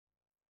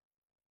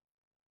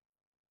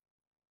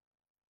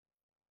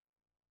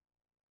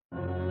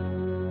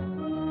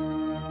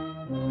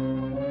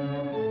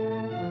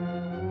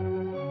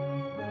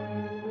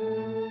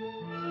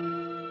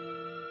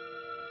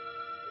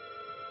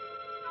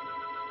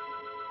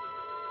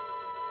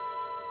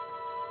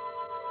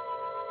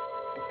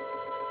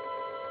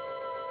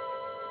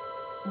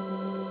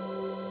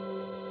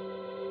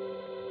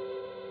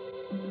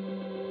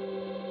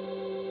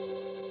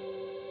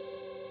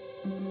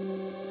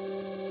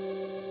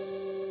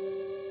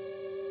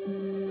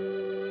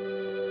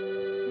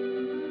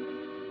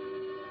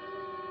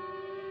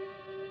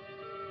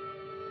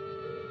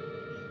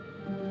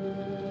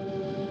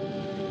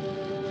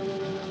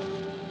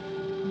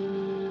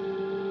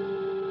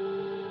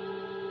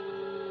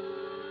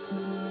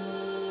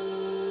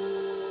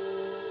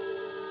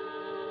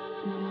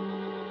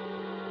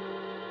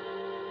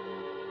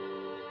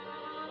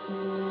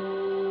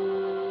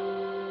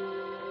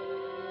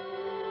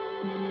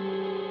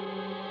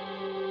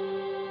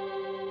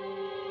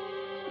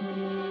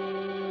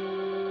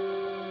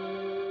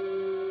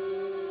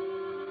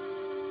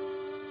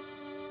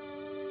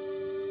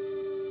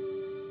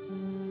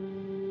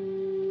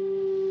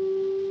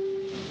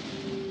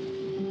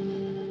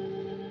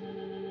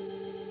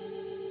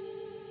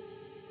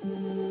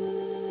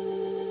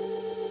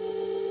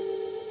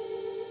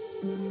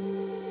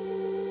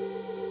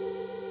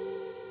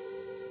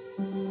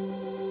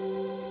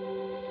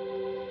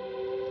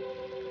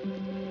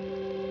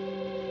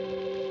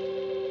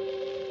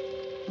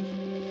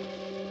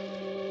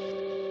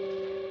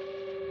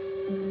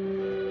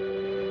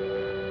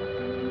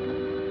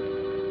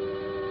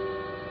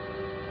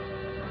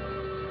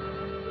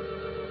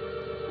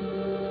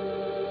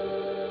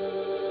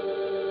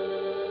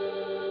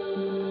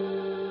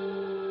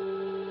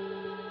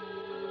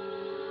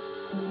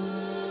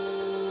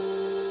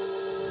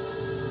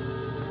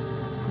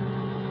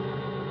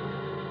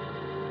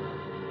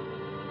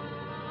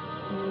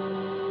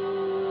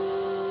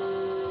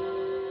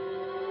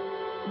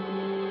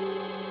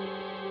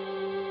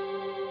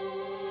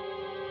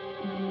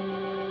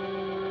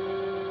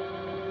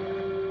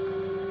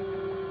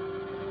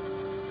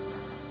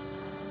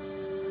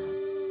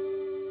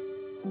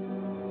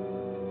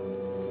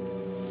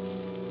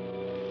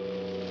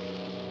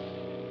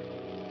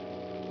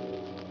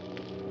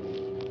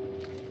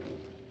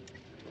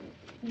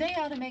They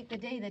ought to make the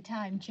day the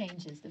time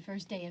changes, the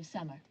first day of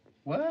summer.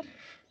 What?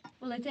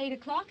 Well, it's 8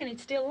 o'clock and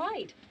it's still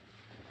light.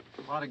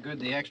 A lot of good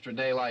the extra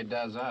daylight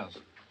does us.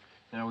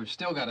 Now, we've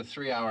still got a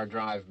 3-hour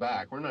drive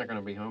back. We're not going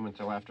to be home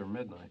until after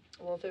midnight.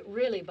 Well, if it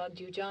really bugged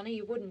you, Johnny,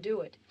 you wouldn't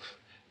do it.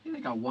 You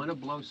think I want to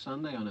blow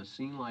Sunday on a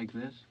scene like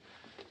this?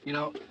 You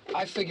know,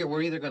 I figure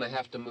we're either going to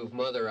have to move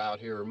Mother out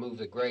here or move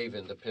the grave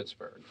into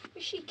Pittsburgh.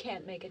 She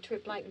can't make a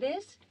trip like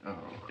this. Oh,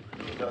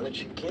 you know that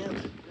she can't.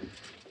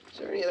 Is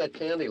there any of that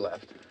candy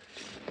left?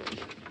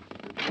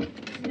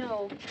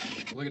 No.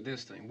 Look at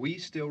this thing. We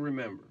still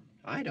remember.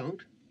 I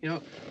don't. You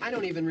know, I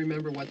don't even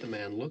remember what the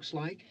man looks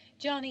like.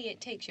 Johnny,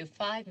 it takes you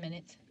 5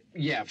 minutes.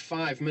 Yeah,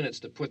 5 minutes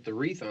to put the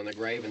wreath on the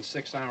grave and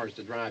 6 hours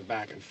to drive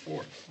back and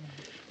forth.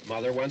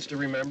 Mother wants to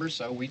remember,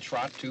 so we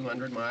trot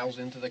 200 miles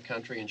into the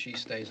country and she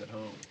stays at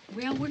home.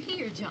 Well, we're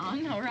here,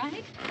 John, all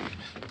right?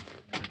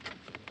 Hello,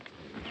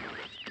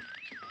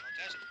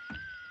 Tess.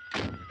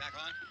 We back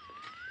on?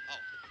 Oh.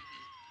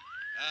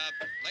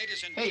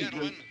 Ladies and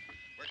gentlemen,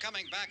 we're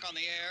coming back on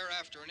the air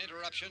after an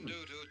interruption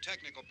due to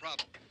technical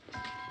problem.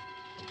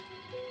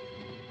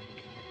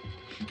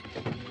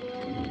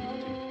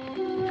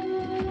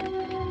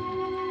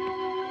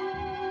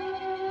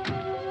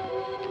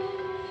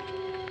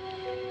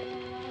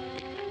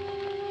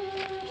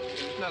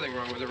 There's nothing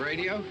wrong with the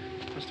radio.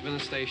 Must have been the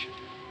station.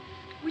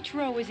 Which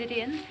row is it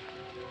in?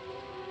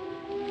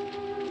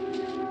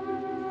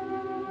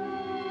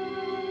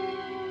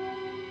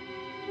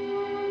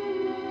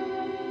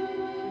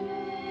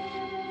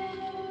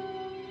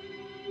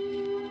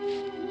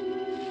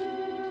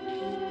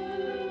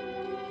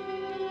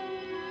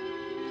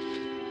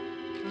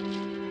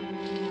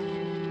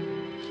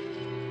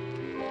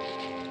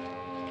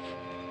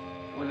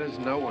 Well, there's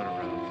no one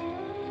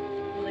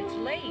around. Well, it's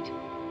late.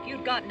 If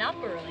you'd gotten up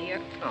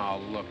earlier.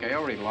 Oh, look, I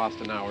already lost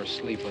an hour's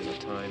sleep on the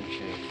time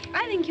change.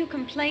 I think you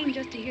complain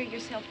just to hear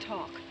yourself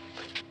talk.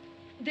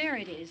 There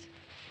it is.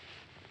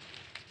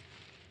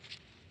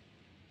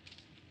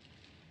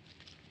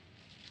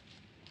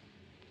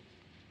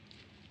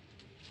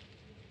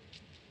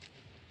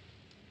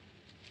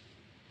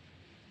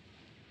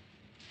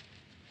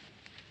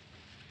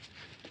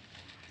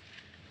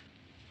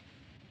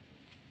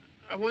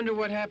 I wonder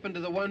what happened to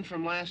the one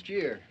from last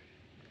year.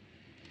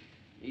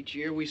 Each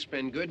year we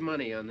spend good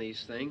money on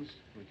these things.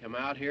 We come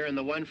out here and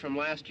the one from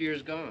last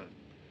year's gone.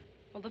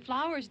 Well, the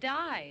flowers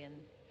die, and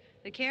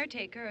the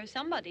caretaker or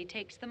somebody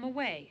takes them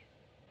away.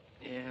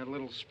 Yeah, a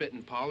little spit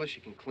and polish,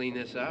 you can clean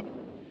this up.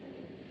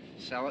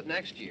 Sell it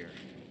next year.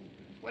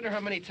 Wonder how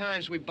many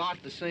times we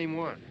bought the same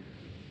one.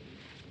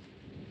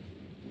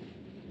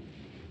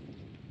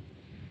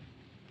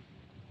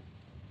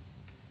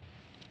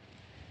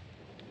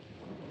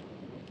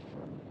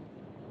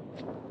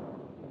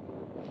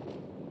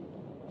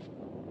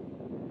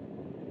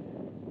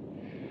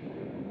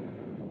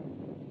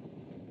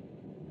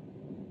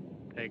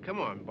 Hey,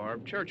 come on,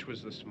 Barb. Church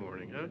was this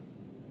morning, huh?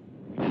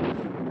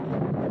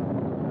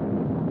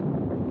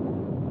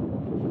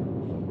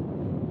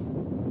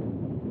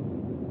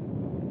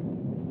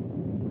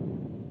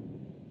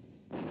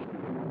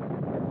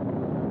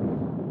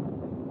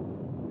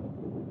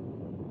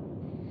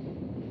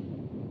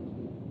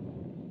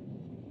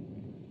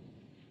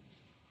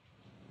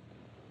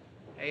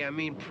 Hey, I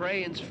mean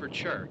praying's for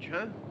church,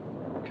 huh?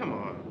 Come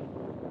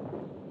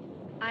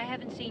on. I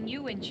haven't seen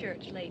you in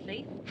church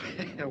lately.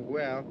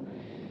 Well,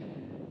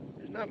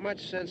 there's not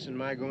much sense in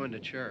my going to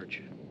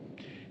church.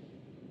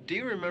 Do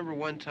you remember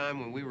one time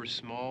when we were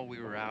small,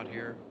 we were out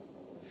here?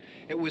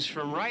 It was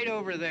from right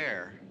over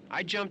there.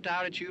 I jumped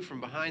out at you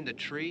from behind the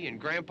tree, and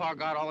Grandpa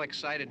got all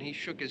excited, and he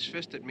shook his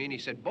fist at me, and he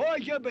said, "Boy,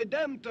 you be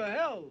damned to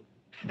hell."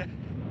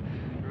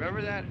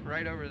 Remember that?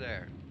 Right over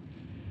there.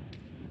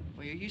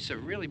 Well, you used to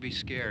really be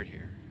scared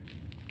here.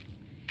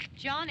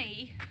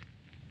 Johnny,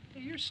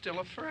 You're still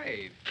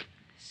afraid.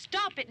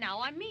 stop it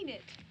now. I mean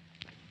it.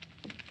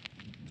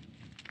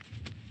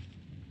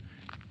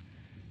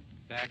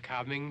 They're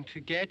coming to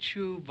get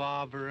you,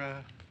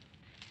 Barbara.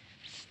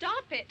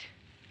 Stop it.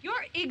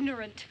 You're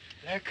ignorant.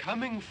 They're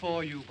coming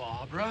for you,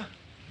 Barbara.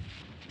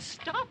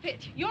 Stop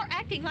it. You're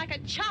acting like a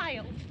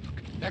child.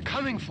 They're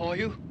coming for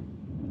you.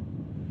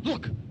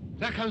 Look,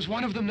 there comes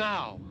one of them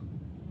now.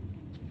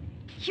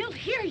 He'll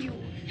hear you.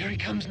 Here he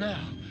comes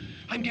now.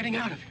 I'm getting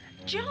out of here.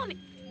 Johnny.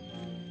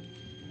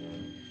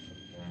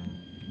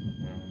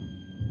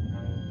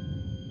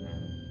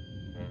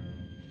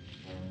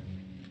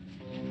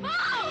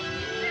 Oh!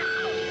 No!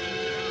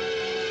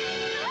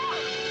 No!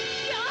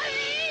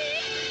 Johnny!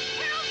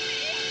 Help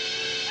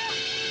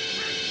me!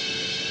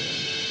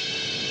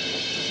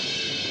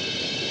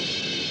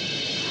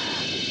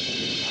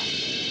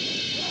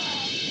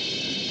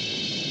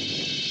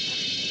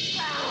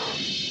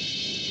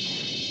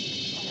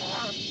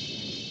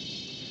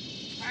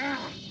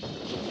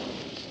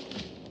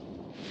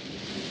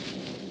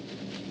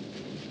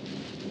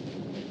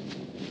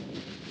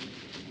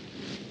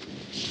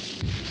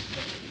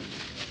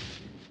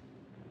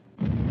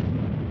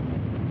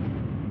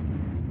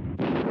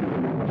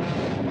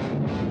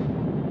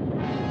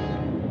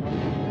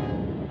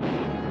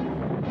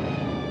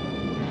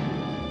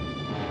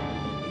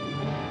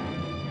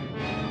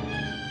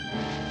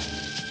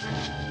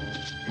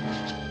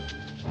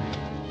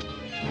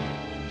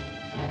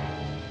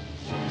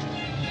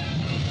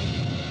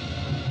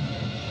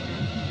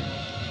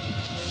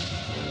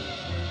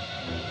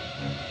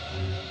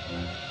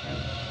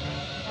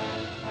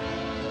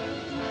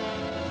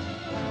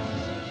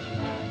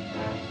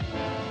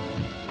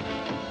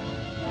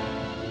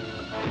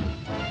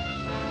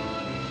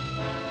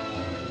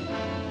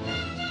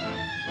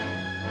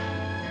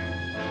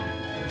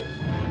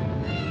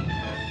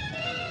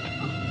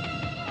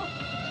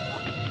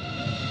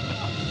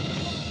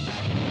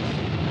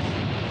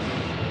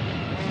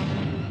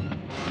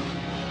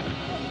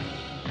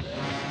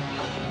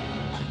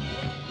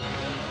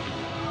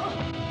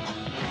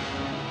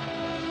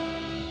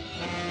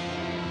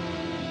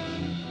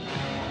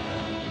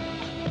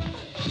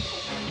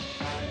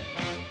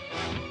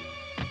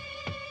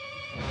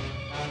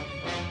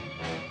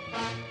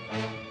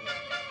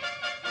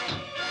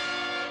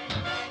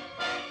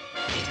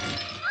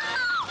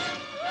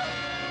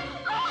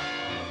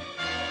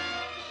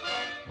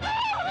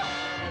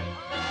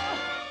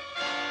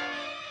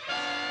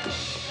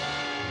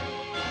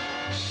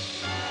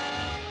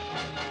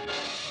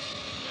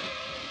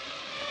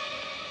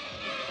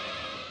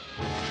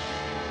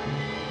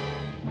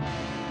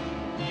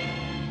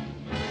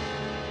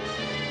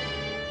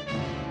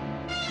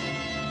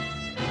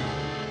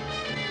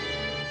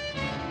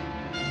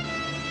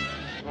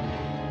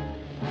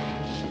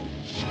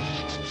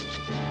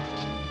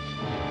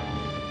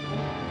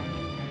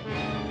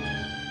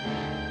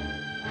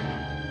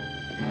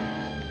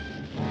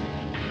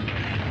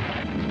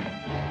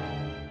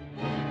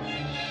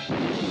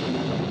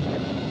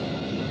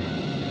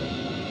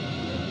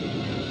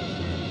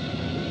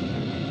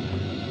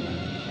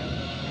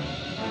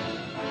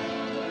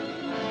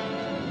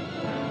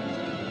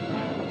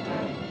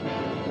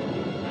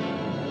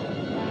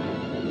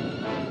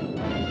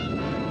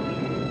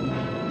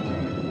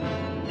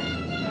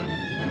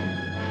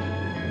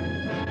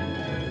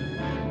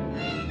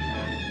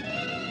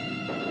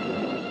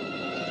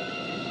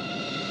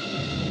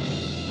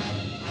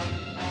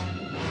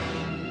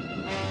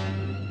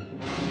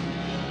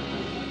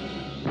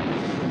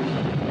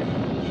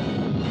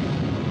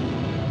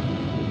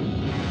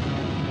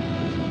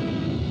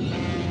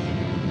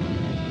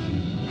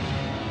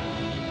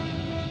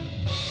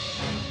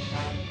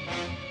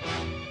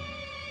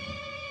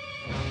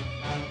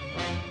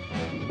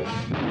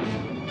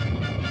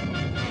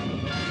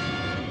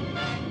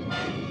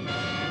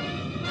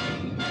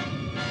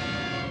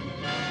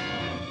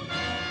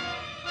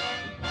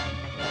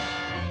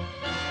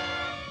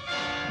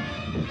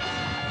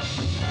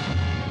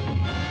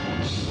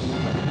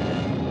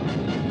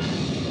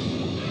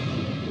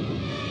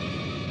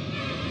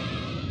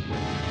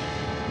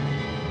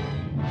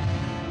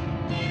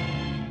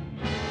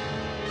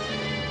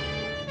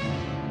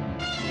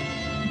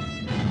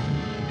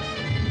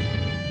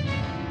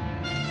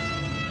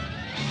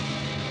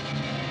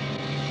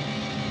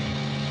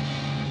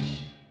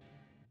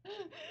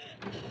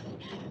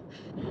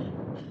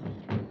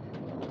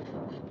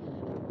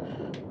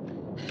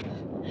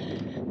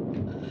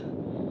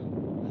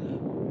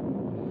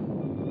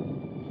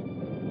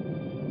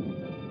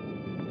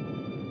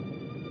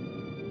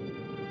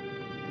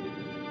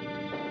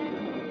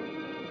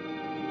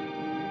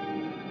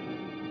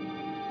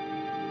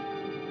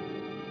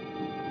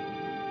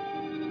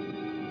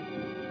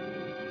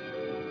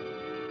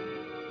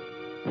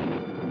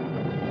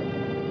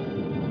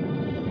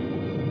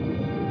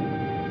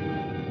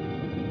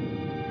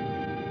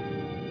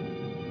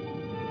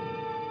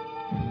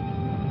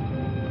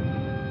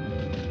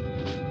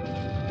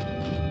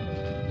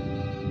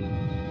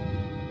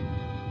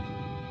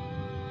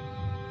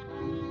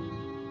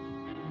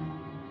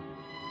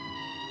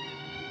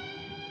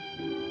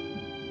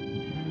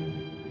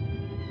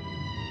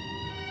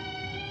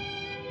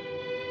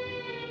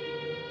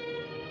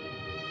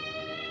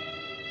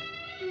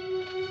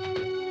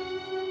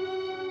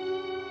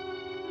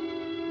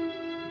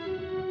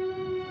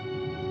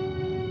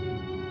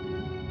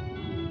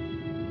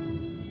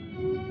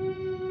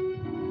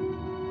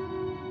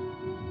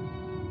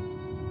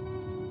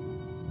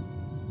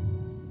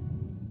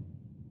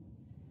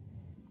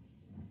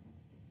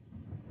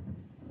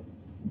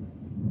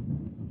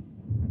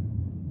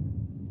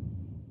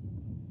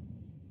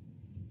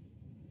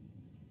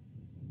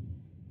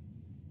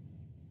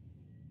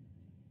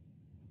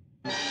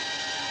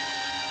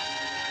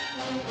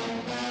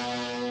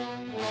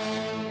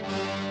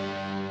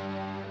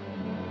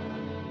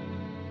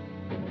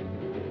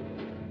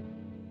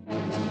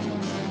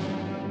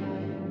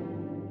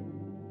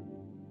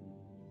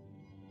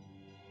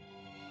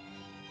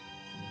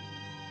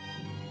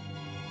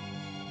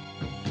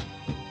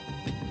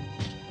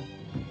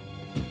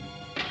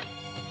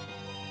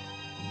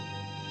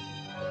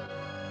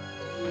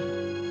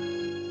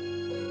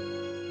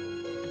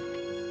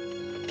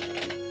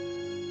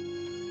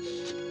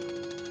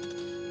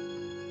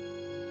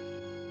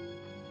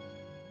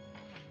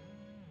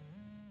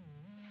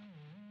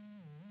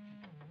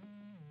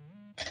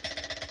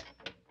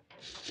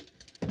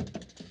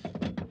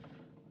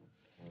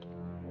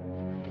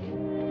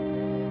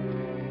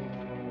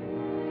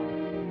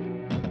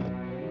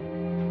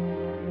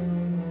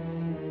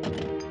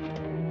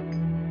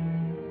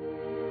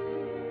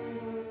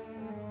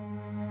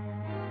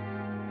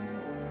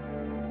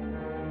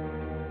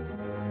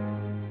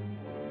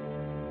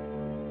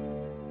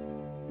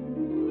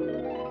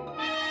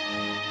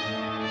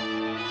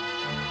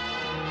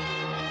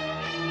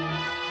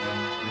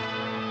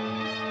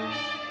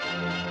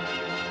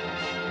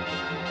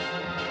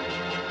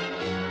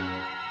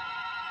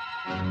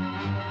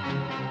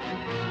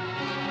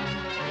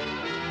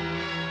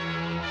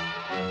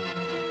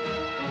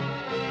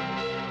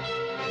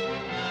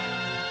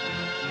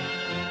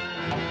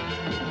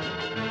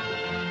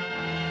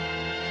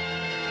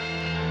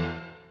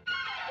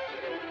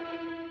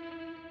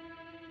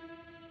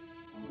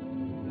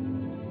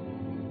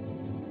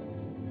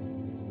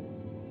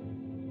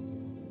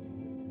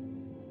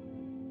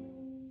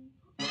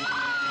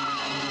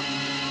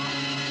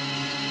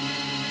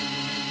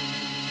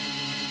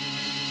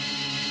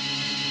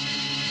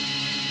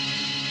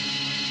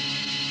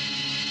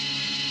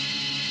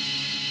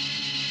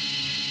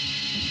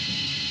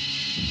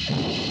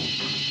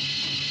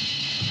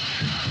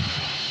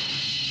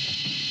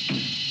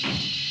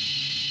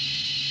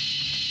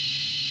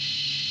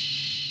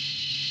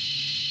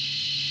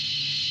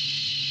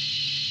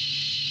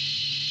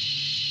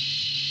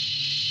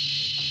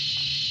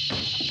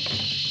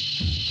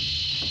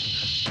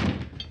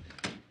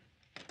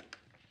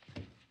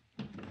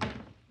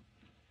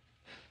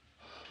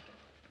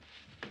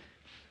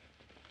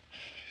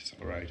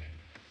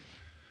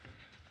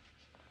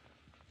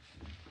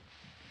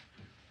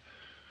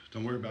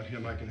 Don't worry about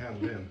him. I can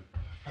handle him.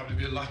 Probably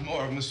be a lot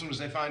more of them as soon as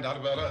they find out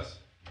about us.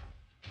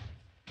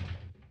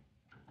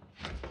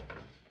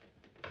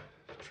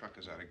 The truck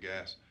is out of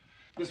gas.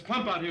 This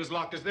pump out here is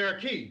locked. Is there a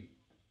key?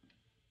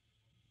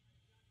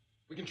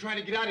 We can try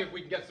to get out here if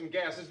we can get some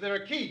gas. Is there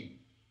a key?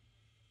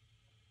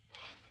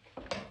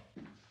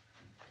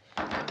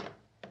 I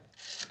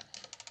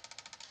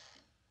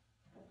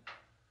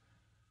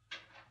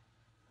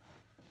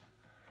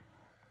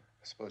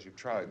suppose you've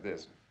tried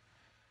this.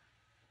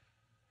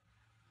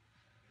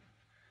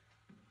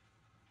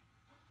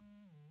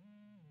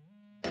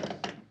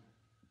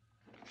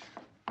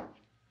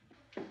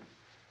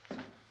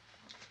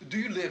 Do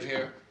you live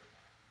here?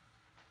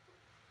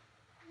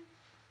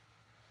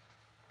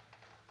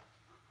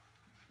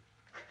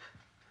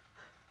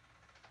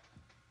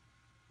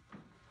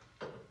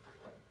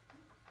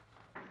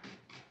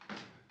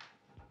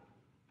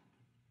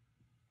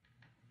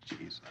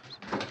 Jesus.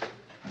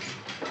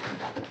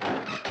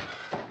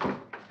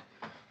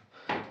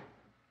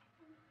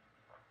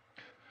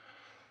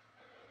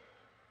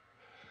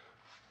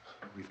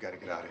 We've got to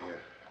get out of here.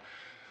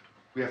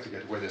 We have to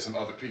get to where there's some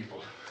other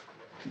people.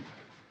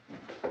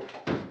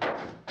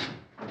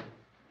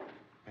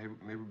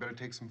 Maybe we better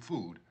take some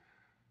food.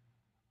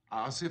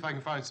 I'll see if I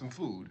can find some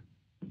food.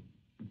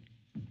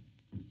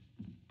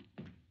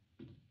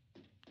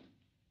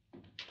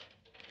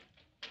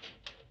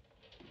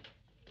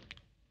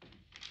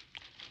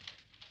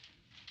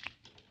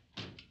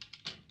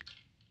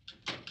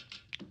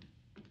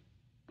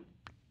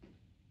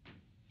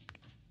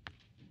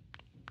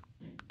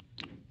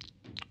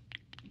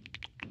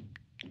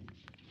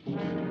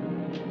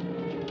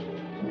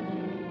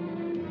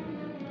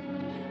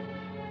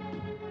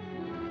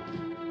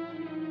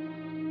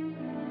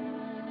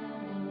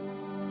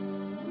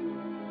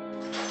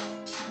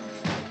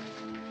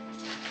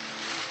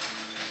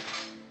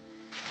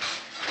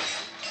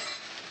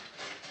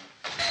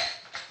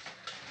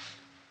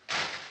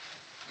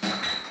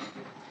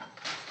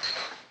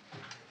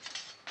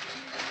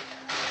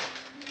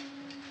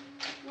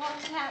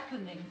 What's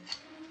happening?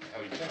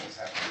 Oh, you think it's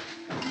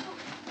happening?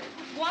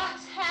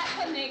 What's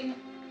happening?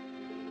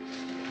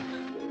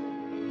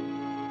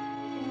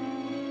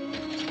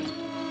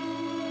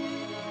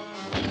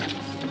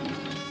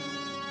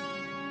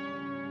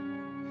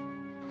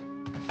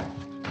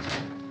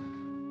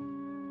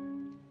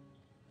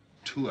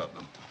 Two of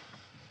them.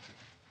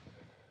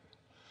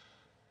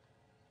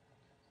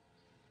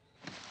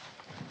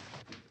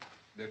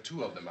 There are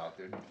two of them out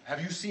there.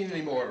 Have you seen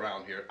any more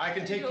around here? I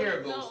can take care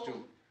of those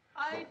two.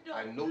 I Look,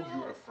 I know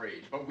you're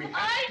afraid, but we have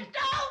I to... don't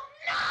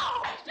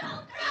know! I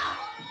don't know!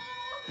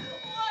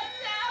 What's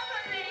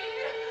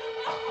happening?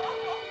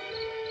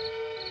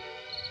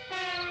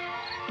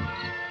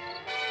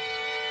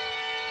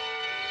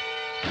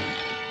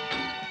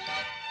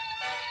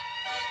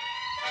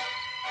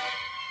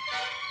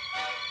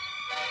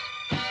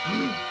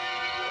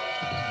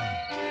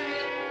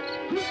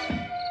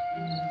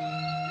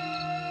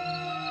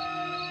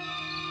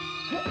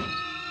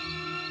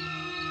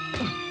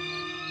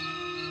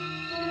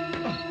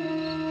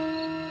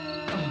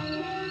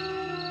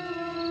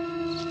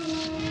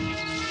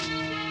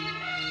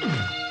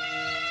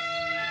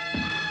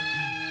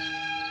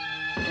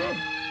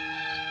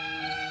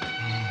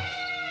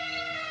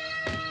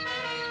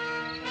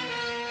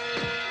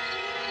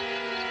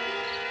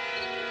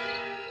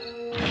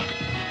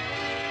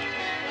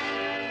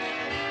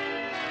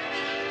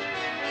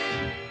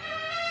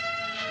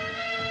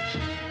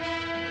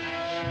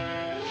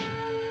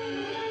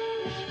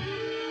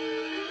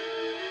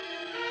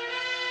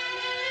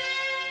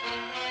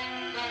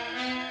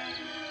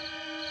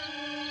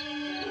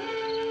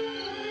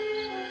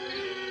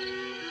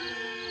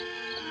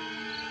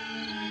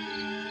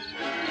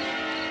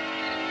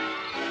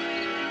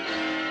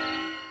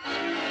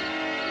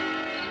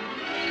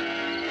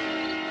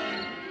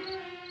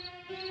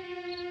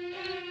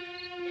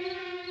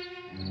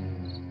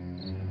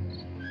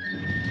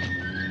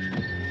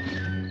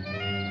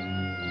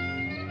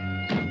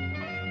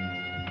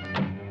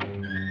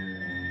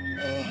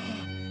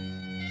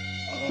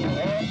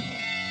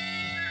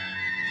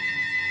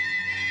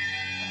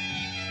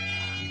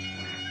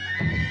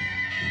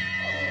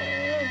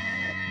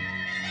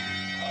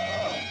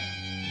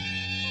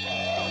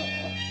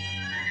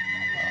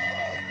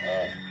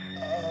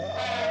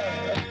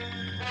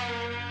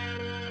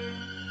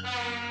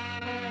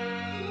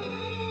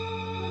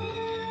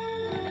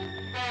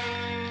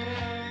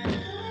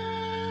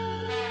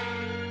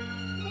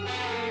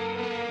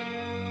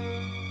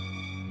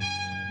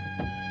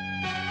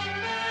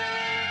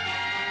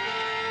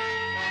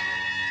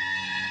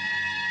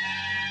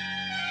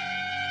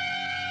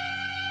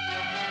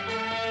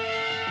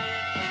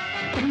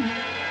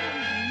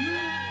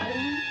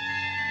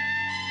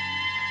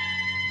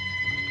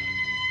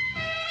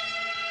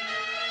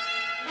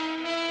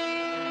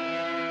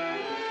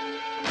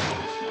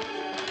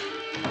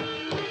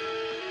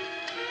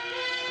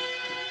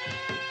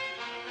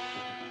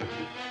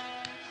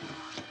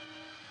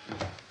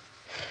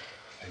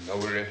 They know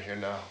we're in here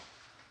now.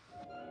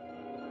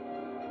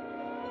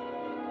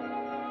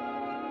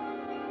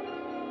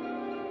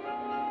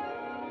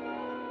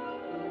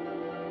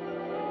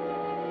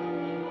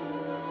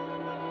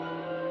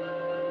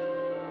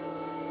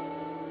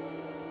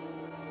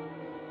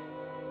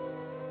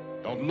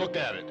 Don't look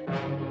at it.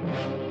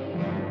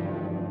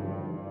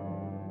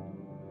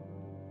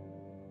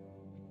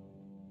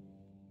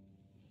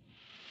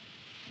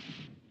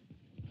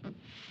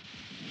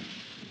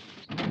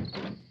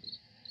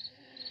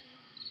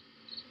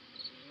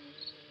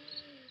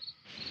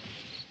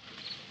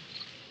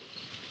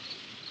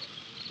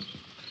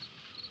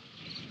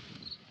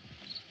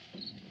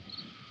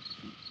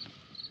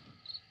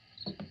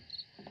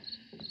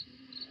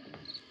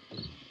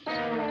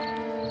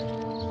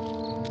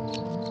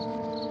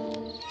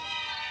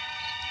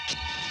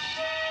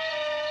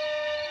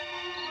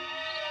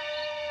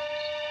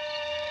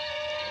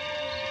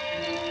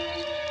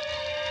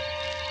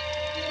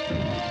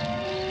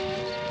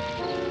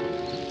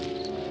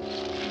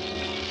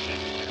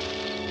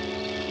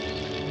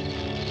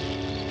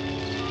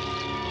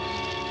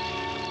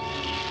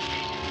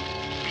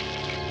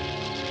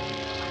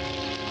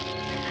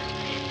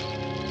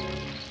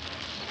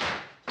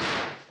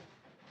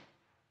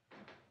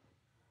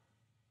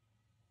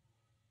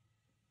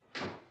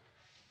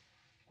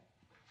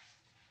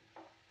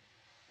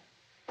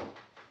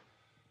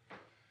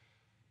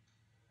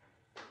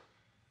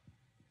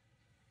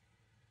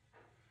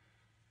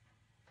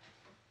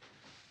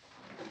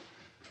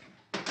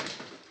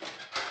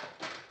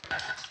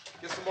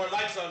 Get some more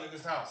lights on in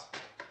this house.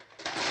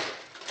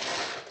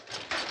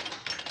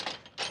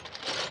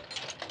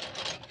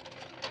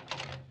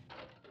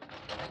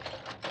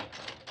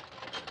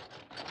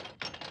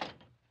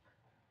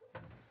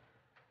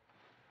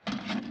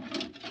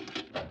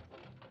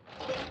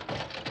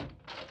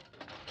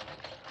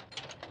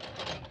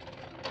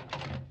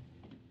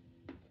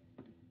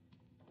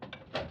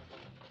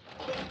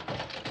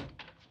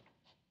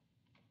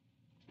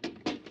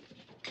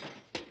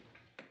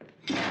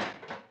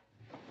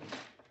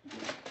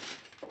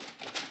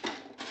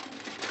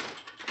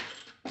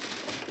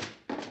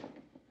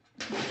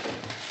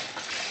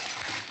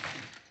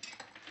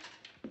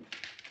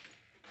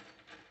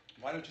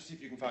 Why don't you see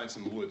if you can find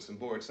some wood, some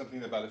board, something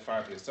there by the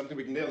fireplace, something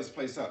we can nail this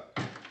place up.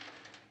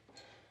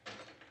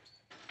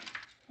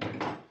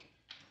 Oh,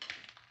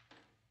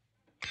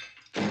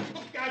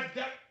 God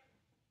damn.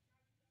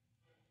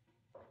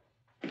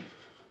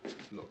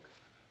 Look,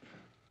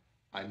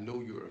 I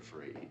know you're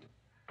afraid.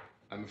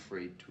 I'm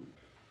afraid too.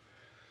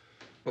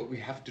 But we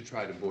have to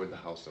try to board the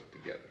house up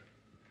together.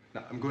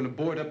 Now, I'm going to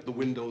board up the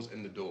windows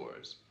and the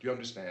doors. Do you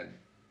understand?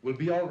 We'll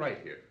be all right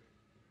here.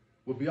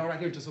 We'll be all right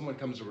here until someone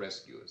comes to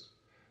rescue us.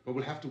 But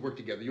we'll have to work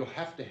together. You'll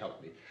have to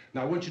help me.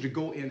 Now, I want you to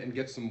go in and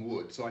get some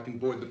wood so I can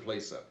board the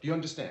place up. Do you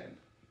understand?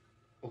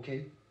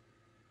 Okay?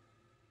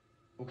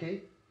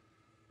 Okay?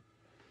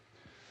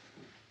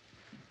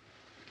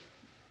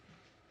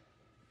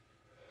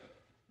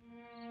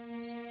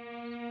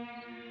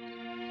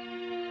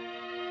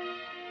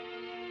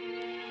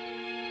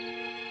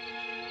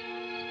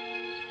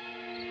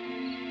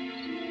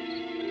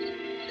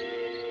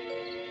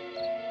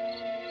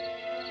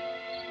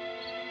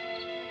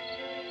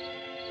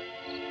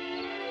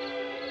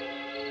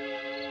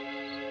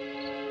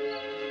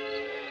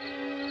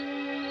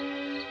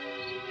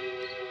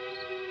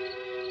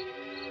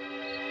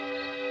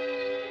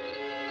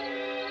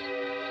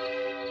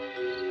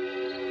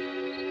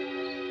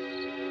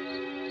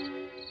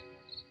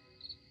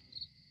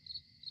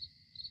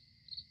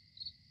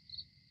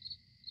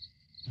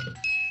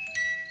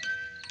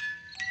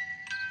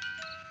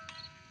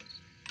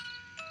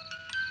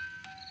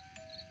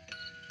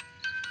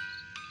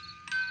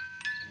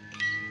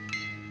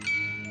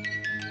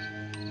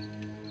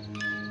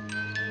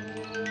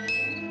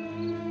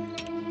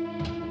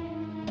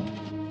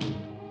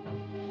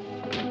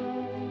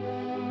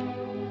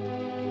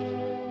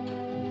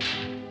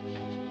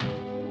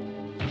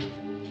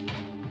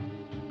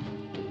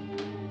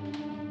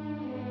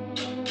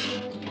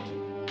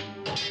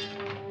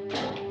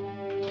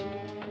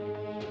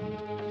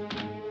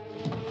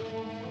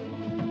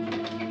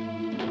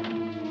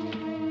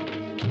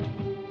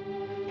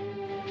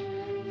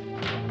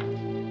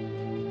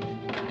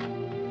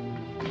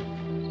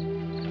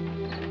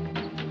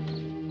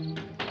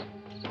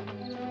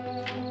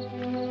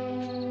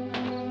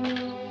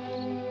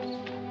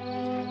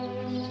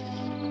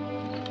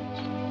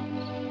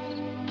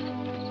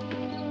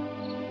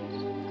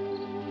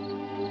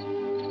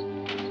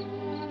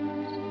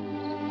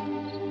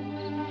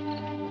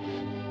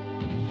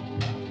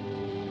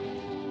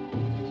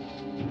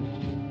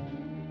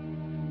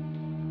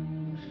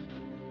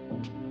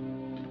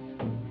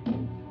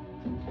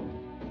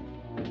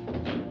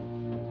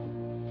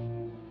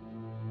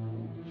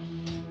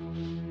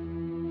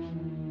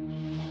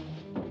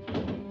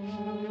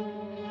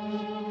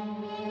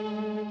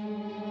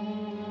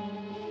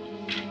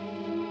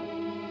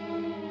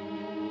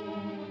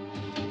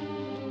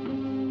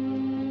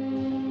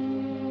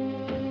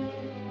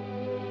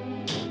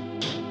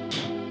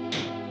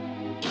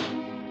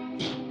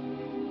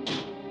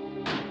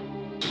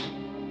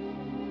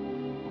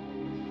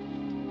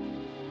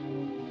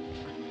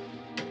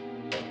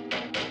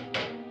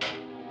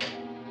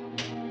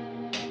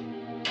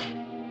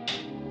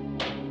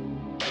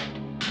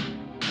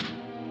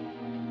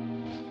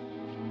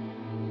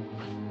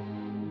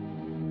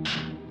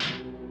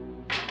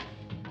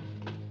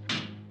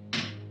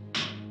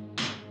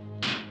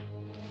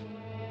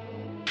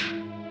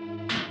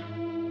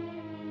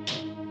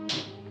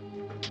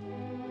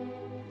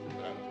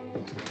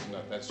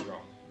 That's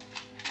wrong.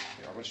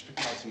 Here, I want you to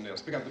pick out some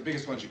nails. Pick out the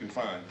biggest ones you can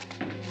find.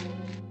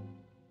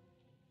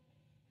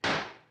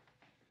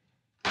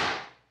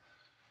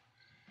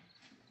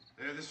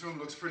 There, this room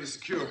looks pretty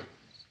secure.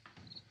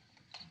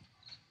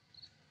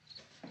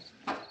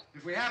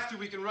 If we have to,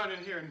 we can run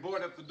in here and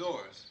board up the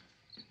doors.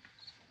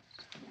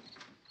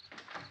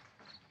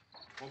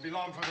 Won't be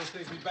long for those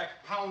things to be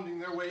back pounding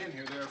their way in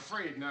here. They're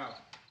afraid now.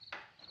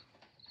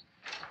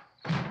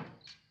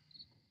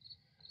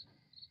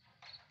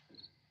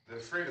 They're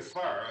afraid of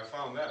fire. I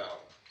found that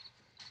out.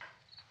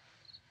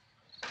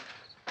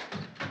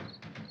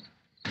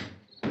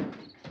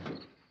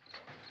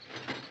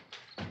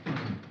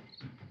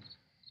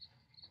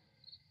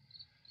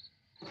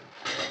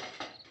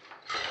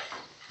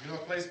 You know a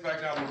place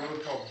back down the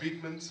road called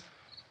Beekman's?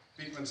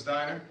 Beekman's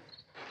Diner?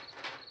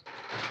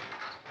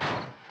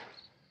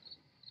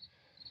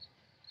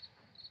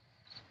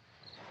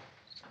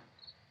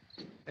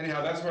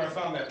 Anyhow, that's where I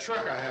found that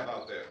truck I have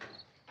out there.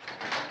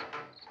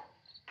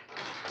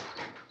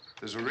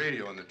 There's a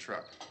radio in the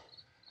truck.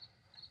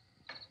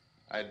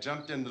 I had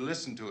jumped in to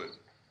listen to it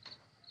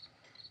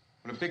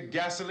when a big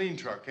gasoline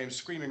truck came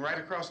screaming right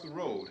across the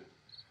road.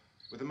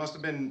 Well, there must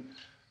have been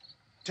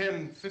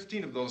 10,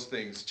 15 of those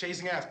things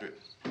chasing after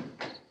it,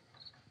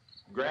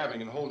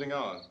 grabbing and holding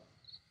on.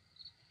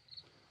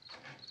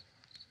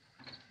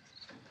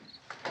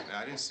 Now,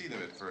 I didn't see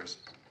them at first.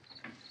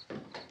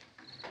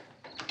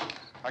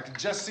 I could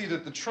just see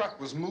that the truck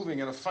was moving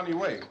in a funny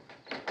way.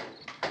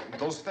 And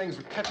those things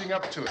were catching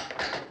up to it.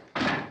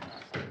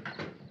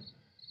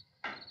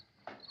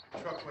 The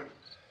truck went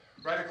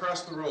right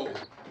across the road.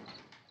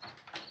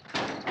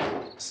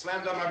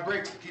 Slammed on my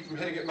brakes to keep from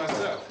hitting it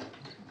myself.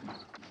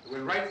 It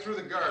went right through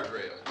the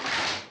guardrail.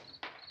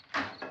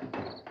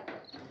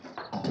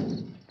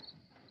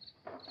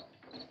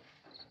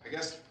 I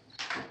guess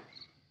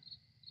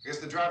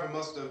the driver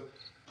must have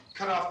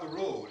cut off the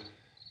road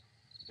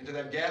into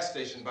that gas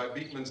station by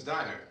Beekman's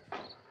Diner.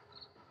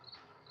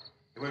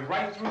 It went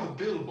right through the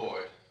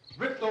billboard,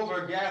 ripped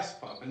over a gas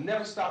pump, and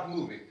never stopped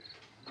moving.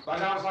 By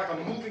now, it's like a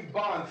moving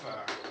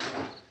bonfire.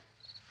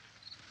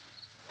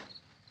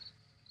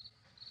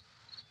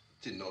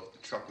 Didn't know if the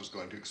truck was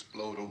going to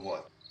explode or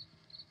what.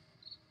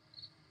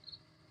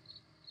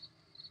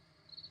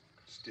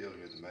 Could still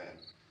hear the man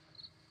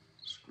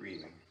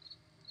screaming.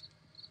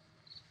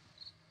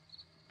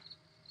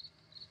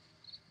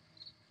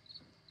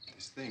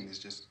 This thing is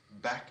just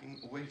backing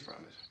away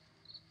from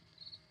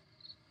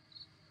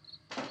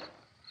it.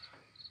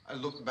 I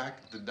looked back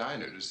at the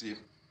diner to see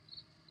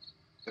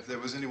if there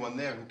was anyone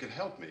there who could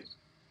help me.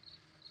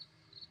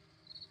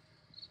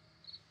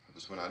 It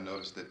was when I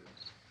noticed that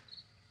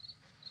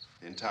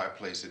the entire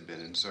place had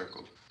been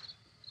encircled.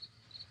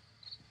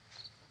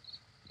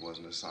 There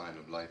wasn't a sign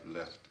of life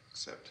left,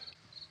 except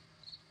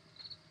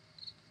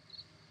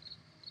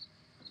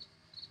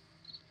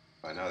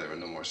by now there were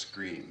no more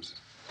screams.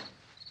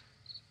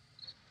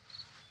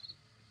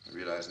 I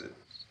realized that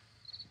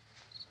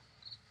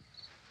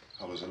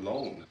I was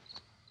alone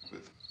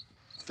with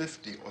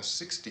 50 or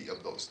 60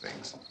 of those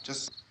things,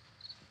 just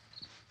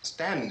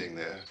standing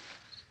there,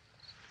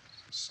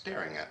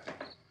 staring at me.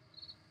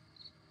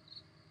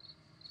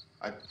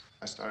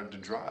 I started to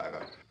drive.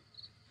 I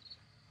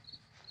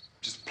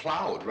just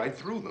plowed right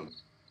through them.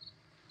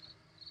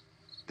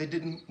 They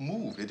didn't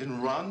move. They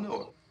didn't run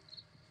or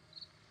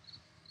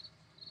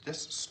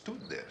just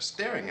stood there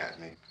staring at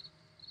me.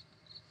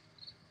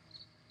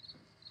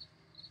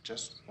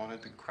 Just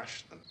wanted to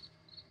crush them.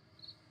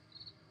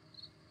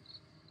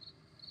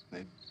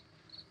 They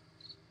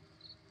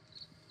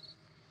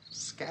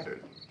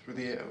scattered through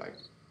the air like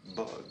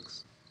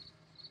bugs.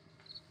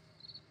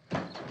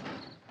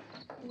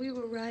 We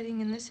were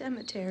riding in the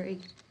cemetery,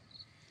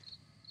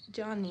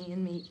 Johnny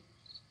and me.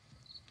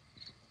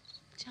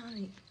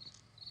 Johnny.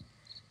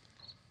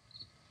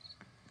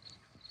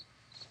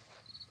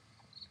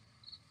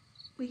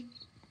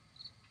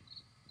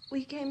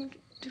 We came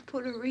to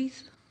put a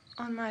wreath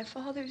on my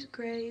father's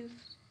grave.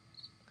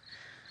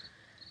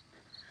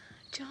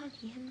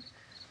 Johnny,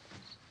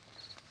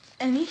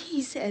 and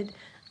he said,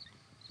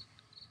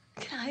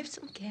 "Can I have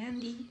some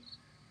candy,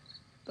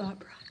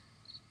 Barbara?"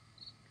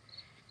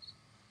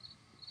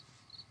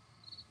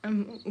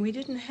 We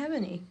didn't have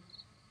any.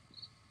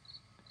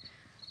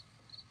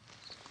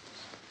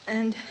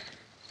 And,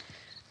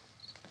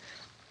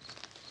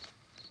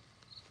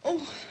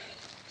 oh,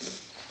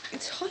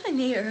 it's hot in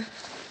here.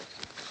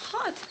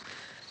 Hot.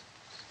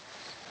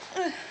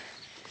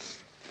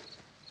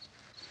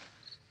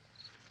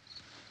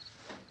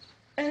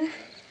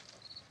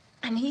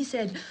 And he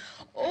said,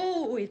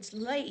 "Oh, it's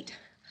late.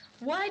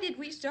 Why did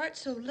we start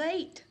so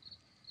late?"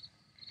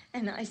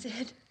 And I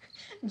said,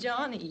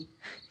 "Johnny,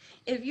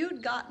 if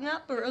you'd gotten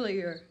up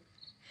earlier,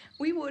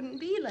 we wouldn't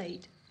be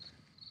late."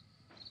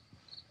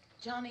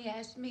 Johnny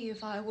asked me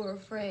if I were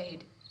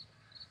afraid.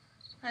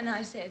 And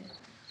I said,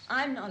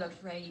 "I'm not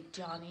afraid,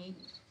 Johnny."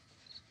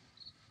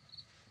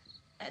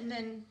 And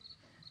then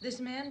this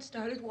man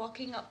started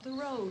walking up the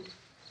road.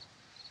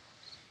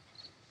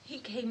 He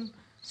came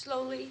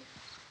slowly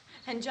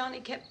And Johnny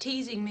kept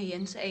teasing me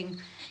and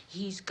saying,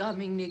 "He's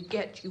coming to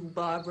get you,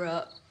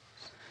 Barbara."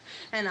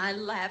 And I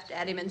laughed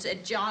at him and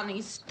said,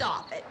 "Johnny,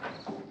 stop it."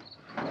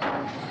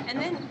 And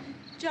then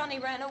Johnny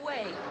ran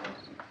away.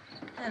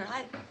 And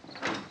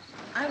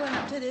I went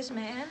up to this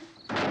man,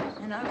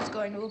 and I was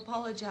going to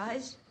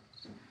apologize.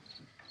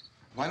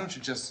 Why don't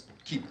you just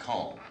keep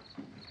calm?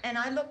 And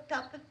I looked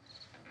up,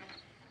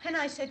 and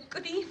I said,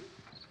 "Good evening."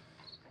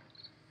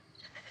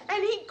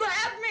 And he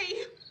grabbed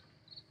me.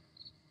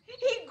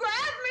 He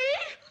grabbed me,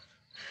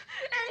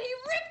 and he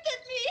ripped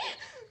at me.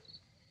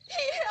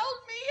 He held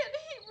me, and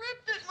he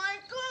ripped at my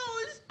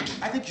clothes.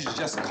 I think you should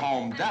just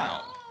calm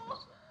down.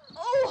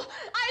 Oh,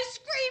 I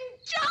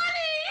screamed,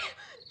 "Johnny!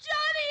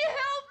 Johnny,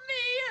 help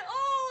me!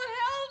 Oh,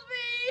 help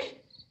me!"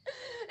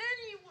 And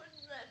he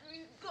wouldn't let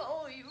me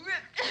go. He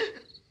ripped.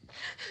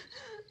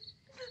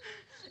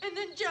 And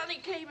then Johnny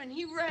came and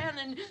he ran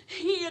and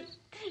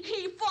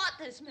he fought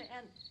this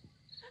man.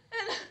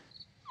 And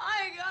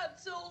I got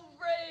so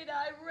afraid.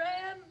 I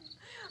ran.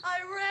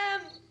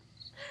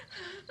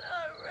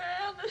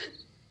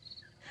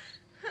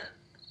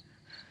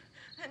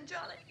 And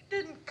Johnny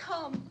didn't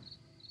come.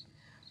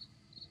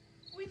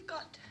 We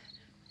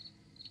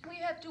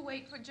have to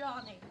wait for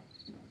Johnny.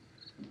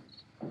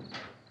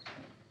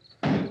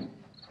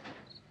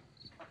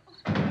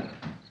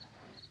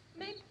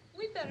 Maybe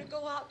we better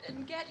go out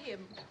and get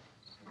him.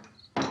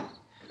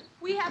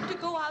 We have to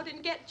go out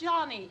and get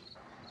Johnny.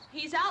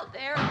 He's out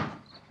there.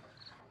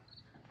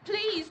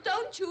 Please,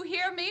 don't you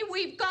hear me?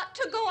 We've got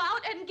to go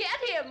out and get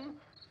him.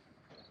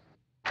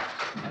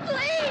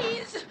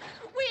 Please!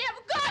 We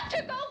have got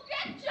to go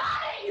get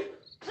Johnny!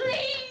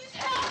 Please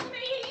help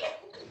me!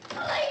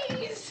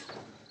 Please!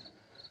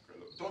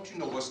 Don't you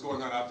know what's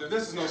going on out there?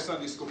 This is no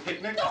Sunday school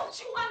picnic. Don't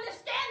you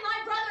understand?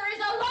 My brother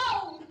is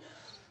alone.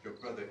 Your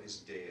brother is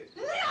dead.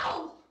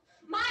 No!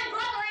 My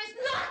brother is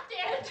not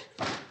dead.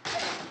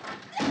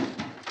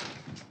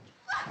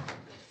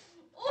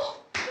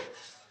 Oh.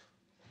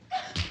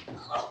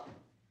 Oh.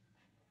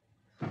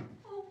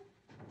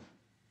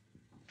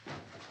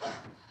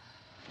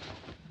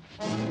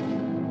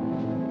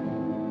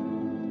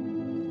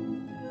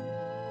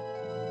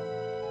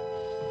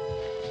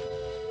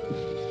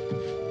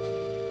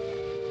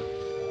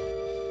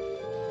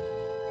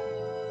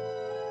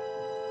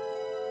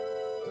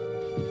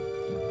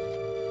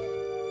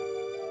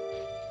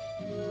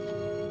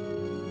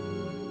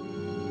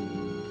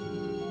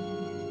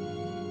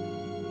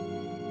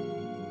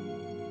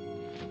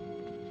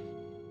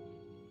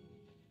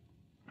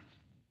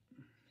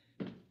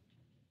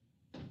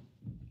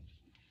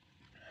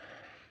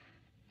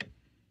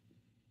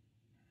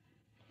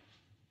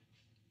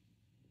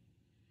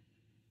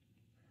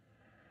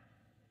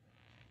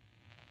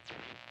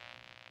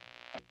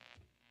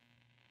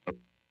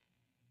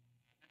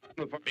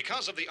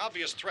 Because of the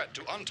obvious threat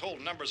to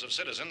untold numbers of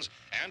citizens,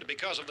 and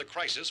because of the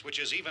crisis which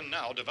is even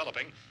now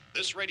developing,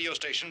 this radio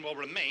station will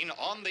remain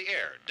on the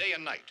air day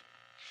and night.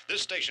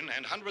 This station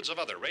and hundreds of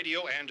other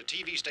radio and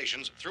TV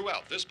stations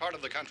throughout this part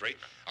of the country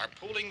are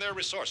pooling their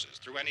resources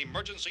through an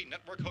emergency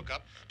network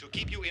hookup to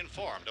keep you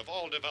informed of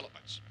all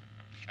developments.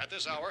 At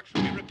this hour,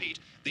 we repeat,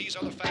 these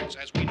are the facts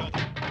as we know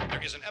them.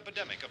 There is an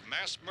epidemic of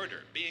mass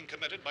murder being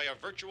committed by a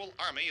virtual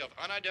army of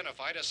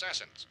unidentified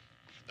assassins.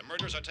 The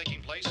murders are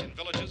taking place in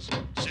villages,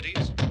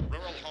 cities,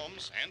 rural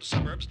homes, and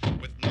suburbs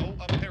with no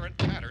apparent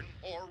pattern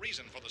or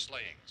reason for the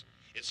slayings.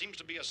 It seems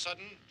to be a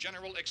sudden,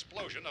 general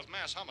explosion of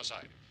mass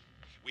homicide.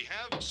 We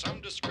have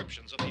some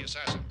descriptions of the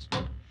assassins.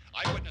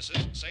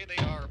 Eyewitnesses say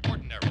they are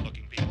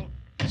ordinary-looking people.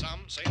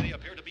 Some say they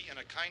appear to be in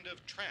a kind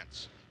of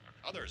trance.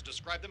 Others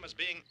describe them as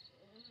being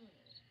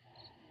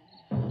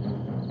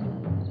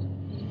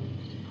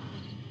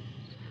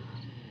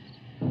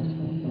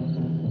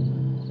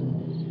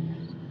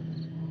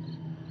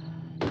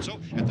So,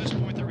 at this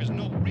point, there is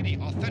no really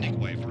authentic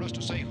way for us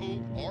to say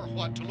who or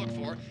what to look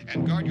for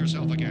and guard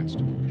yourself against.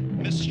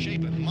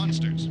 Misshapen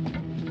monsters.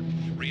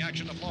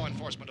 Reaction of law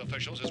enforcement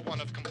officials is one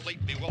of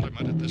complete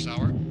bewilderment at this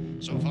hour.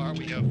 So far,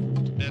 we have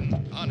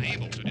been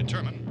unable to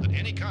determine that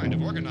any kind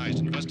of organized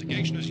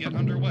investigation is yet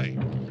underway.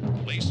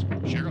 Police,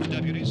 sheriff's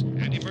deputies,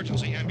 and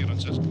emergency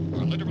ambulances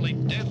are literally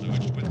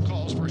deluged with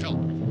calls for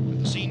help.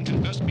 The scene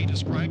can best be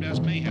described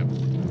as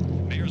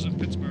mayhem. Mayors of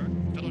Pittsburgh,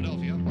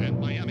 Philadelphia, and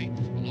Miami,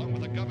 along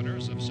with the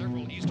governors of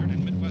several eastern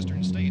and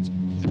midwestern states,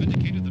 have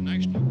indicated the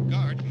National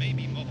Guard may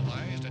be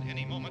mobilized at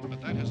any moment,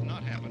 but that has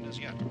not happened as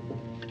yet.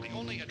 The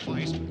only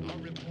advice our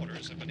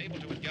reporters have been able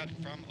to get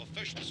from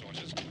official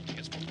sources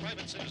is for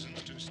private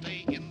citizens to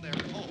stay in their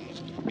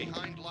homes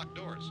behind locked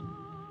doors.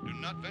 Do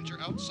not venture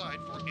outside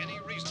for any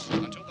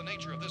reason until the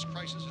nature of this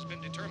crisis has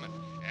been determined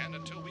and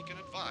until we can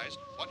advise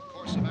what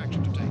course of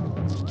action to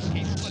take.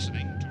 Keep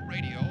listening to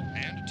radio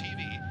and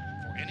TV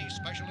for any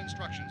special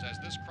instructions as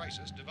this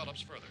crisis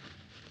develops further.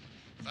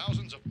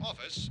 Thousands of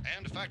office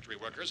and factory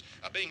workers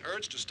are being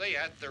urged to stay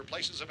at their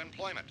places of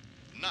employment,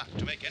 not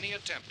to make any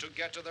attempt to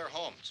get to their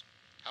homes.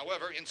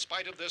 However, in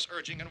spite of this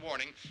urging and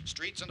warning,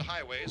 streets and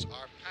highways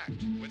are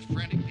packed with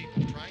frantic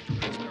people trying to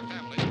reach their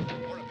families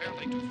or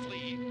apparently to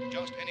flee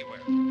just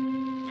anywhere.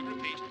 We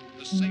repeat,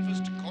 the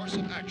safest course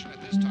of action at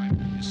this time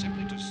is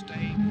simply to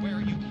stay where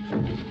you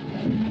are.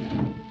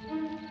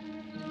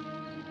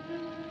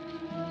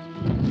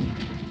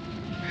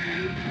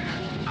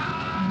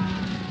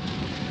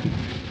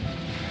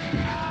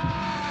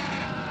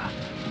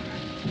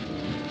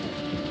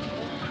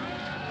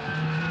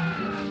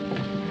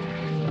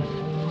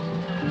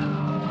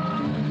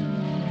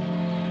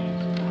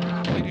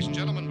 Ladies and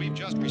gentlemen, we've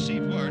just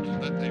received word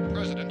that the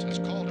President has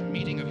called a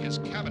meeting of his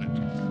cabinet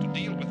to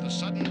deal with the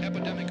sudden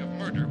epidemic of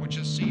murder which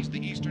has seized the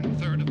eastern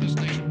third of this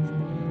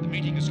nation. The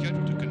meeting is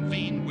scheduled to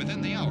convene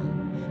within the hour.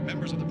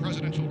 Members of the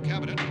presidential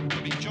cabinet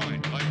will be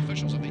joined by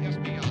officials of the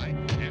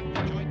FBI and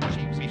the Joint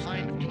Chiefs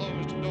behind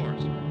closed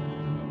doors.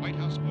 The White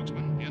House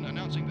spokesman, in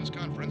announcing this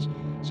conference,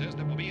 says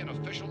there will be an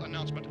official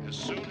announcement as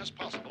soon as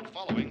possible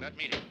following that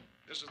meeting.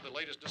 This is the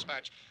latest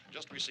dispatch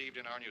just received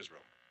in our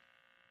newsroom.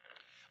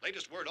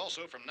 Latest word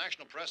also from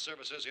National Press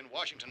Services in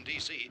Washington,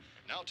 D.C.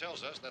 now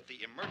tells us that the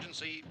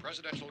emergency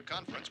presidential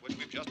conference, which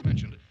we've just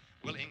mentioned,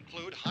 will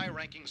include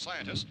high-ranking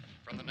scientists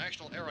from the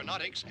National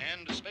Aeronautics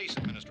and Space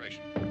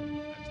Administration.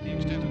 That's the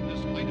extent of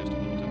this latest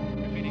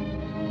bulletin. Repeating,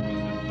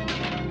 the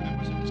President,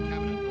 members of his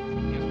cabinet,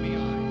 the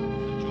FBI,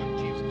 the Joint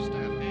Chiefs of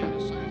Staff, and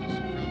scientists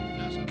from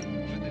NASA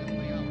within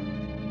the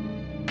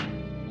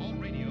hour. All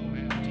radio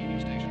and TV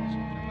stations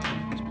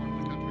throughout this part of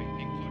the country,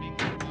 including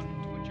the one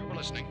to which you're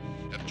listening,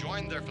 have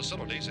joined their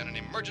facilities in an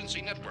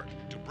emergency network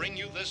to bring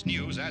you this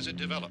news as it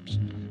develops.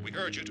 We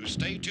urge you to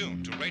stay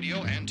tuned to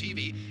radio and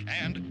TV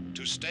and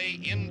to stay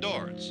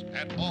indoors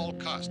at all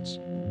costs.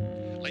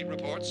 Late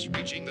reports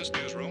reaching this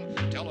newsroom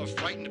tell of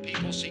frightened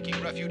people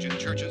seeking refuge in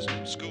churches,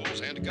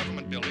 schools, and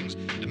government buildings,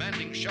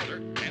 demanding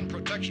shelter and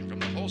protection from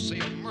the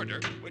wholesale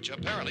murder which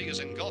apparently is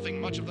engulfing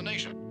much of the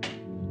nation.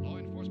 Law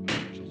enforcement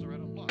officials are at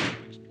a loss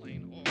to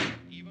explain or,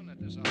 even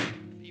at this hour,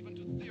 even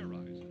to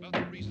theorize about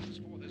the reasons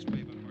for this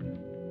wave of murder.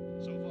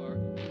 So far,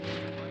 the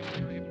advice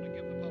they're able to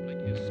give the public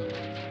is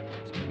summary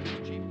reports of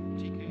Police Chief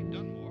T.K.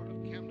 Dunmore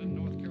of Camden,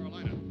 North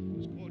Carolina,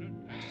 who's quoted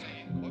as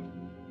saying,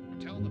 quote,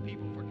 "Tell the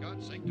people, for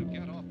God's sake, to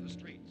get off the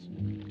streets.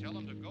 Tell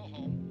them to go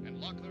home and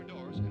lock their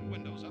doors and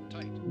windows up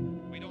tight.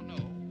 We don't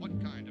know what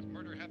kind of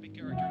murder-happy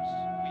characters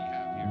we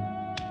have here."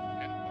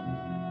 End quote.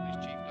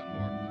 Police Chief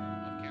Dunmore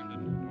of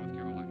Camden, North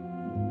Carolina.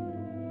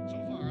 So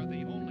far,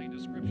 the only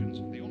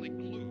descriptions, the only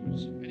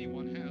clues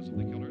anyone has of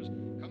the killers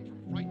come from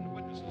frightened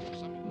witnesses of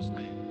some of the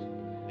slayings.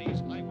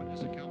 These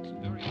eyewitness accounts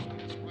variously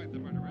describe the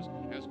murderers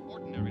as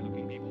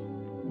ordinary-looking people,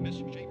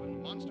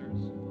 misshapen monsters,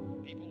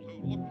 people who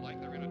look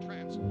like they're in a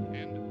trance,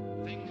 and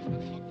things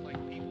that look like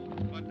people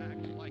but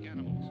act like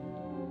animals.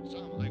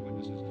 Some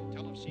eyewitnesses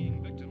tell of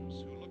seeing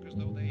victims who look as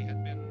though they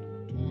had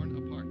been torn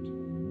apart.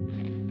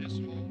 This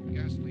whole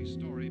ghastly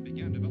story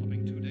began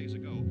developing 2 days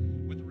ago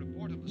with the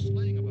report of the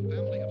slaying of a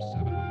family of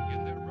 7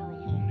 in their rural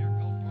home near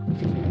Gulfport,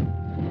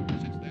 Louisiana.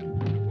 Since then,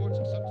 reports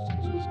of such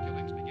senseless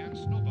killings began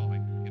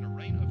snowballing in a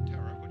reign of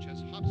terror which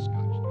has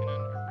hopscotched in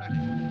an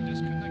erratic,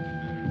 disconnected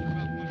manner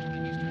throughout much of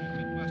the eastern and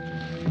midwestern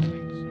United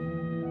States.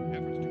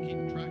 Efforts to keep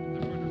track of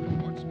the murder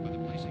reports by the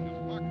placing of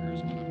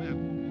markers on a map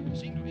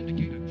seem to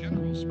indicate a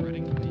general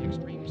spreading from the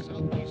extreme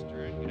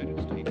southeastern United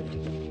States to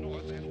the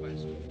north and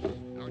west.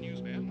 Our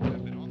newsmen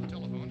have been on the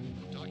telephone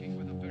talking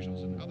with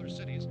officials in other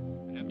cities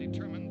and have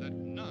determined that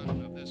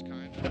none of this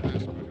kind of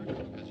mass murder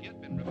has yet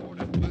been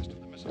reported west of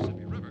the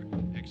Mississippi River,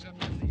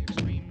 except in the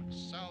extreme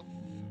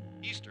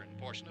southeastern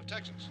portion of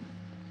Texas.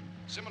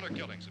 Similar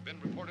killings have been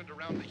reported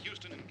around the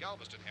Houston and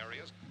Galveston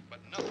areas, but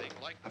nothing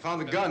like... I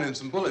found a gun and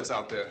some bullets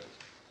out there.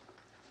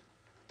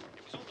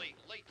 It was only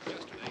late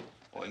yesterday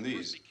Oh, when and it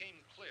first these. became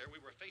clear we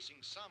were facing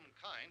some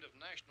kind of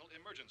national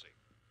emergency.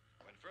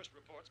 When first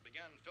reports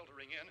began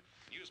filtering in,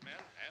 newsmen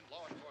and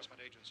law enforcement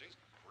agencies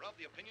were of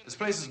the opinion This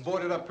that place is things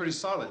boarded were up pretty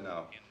solid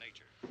now. in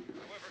nature.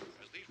 However,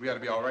 as these We ought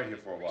to be all right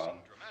here reports for a while.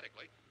 increased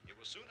dramatically, it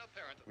was soon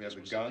apparent that We this have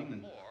the was gun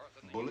something and more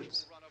than the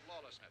bullets, usual run of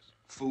lawlessness.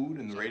 food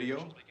and the Some radio.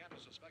 officials began to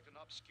suspect an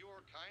obscure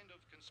kind of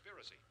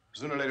conspiracy.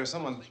 Sooner or later,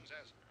 someone's Things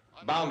as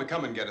bound to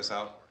come and get us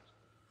out.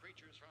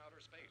 creatures from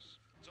outer space.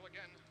 So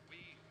again,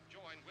 we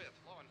join with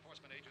law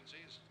enforcement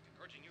agencies in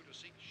urging you to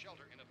seek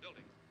shelter in a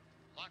building.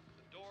 Lock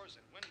the doors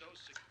and windows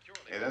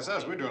securely. Hey, that's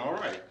us. We're doing all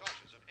right. Be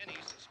cautious of any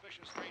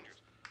suspicious strangers.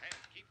 And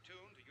keep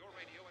tuned to your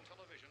radio and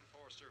television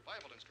for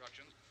survival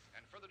instructions and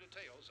further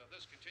details of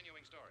this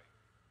continuing story.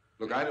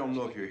 Look, I don't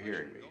know if you're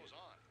hearing me, Goes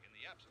on in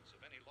the absence of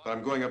any law. but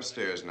I'm going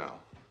upstairs now.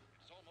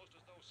 It's almost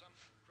as though some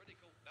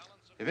critical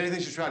balance of If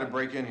anything should try to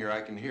break in here,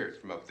 I can hear it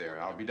from up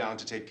there. I'll be down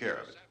to take care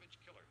of it. savage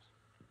killers.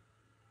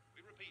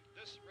 We repeat,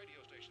 this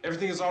radio station.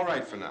 Everything is all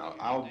right for now.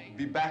 I'll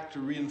be back to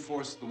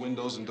reinforce the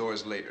windows and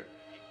doors later.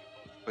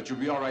 But you'll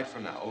be all right for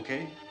now,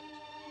 okay?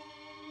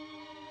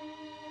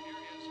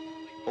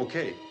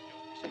 Okay.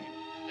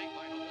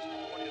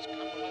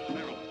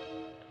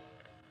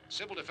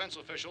 Civil defense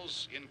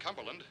officials in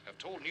Cumberland have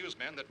told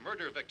newsmen that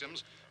murder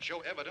victims show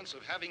evidence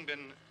of having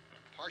been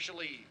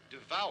partially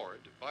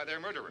devoured by their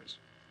murderers.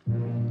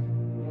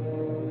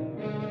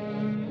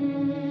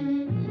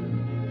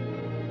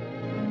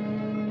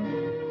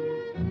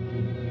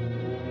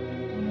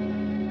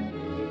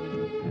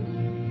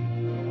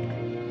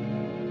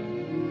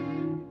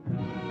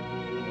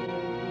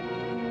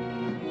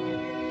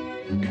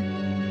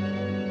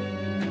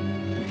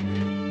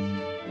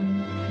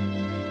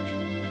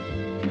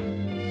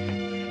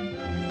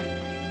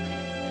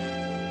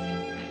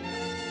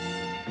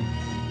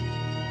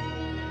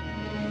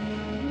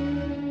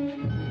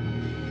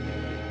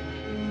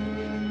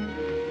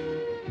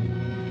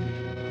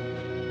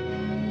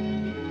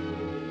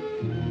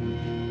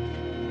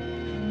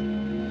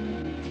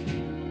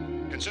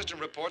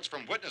 Consistent reports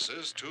from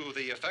witnesses to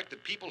the effect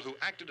that people who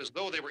acted as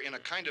though they were in a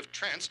kind of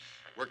trance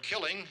were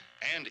killing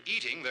and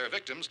eating their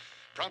victims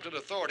prompted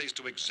authorities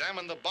to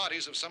examine the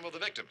bodies of some of the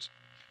victims.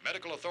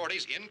 Medical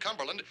authorities in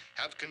Cumberland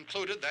have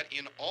concluded that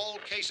in all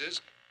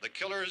cases, the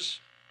killers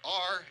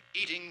are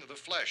eating the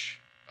flesh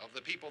of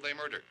the people they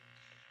murdered.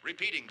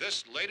 Repeating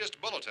this latest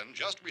bulletin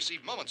just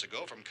received moments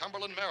ago from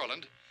Cumberland,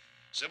 Maryland,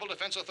 civil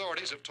defense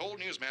authorities have told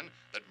newsmen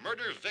that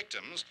murder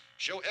victims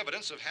show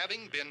evidence of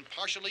having been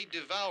partially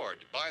devoured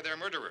by their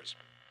murderers.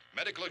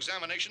 Medical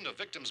examination of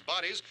victims'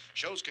 bodies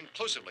shows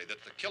conclusively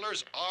that the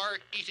killers are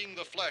eating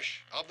the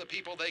flesh of the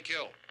people they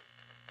kill.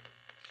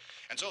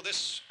 And so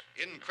this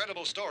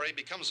incredible story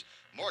becomes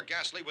more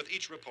ghastly with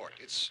each report.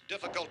 It's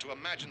difficult to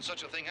imagine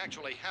such a thing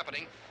actually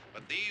happening,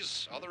 but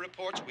these are the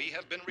reports we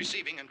have been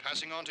receiving and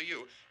passing on to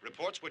you,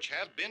 reports which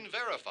have been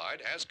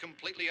verified as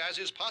completely as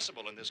is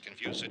possible in this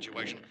confused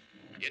situation.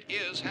 It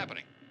is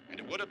happening, and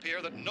it would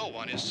appear that no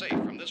one is safe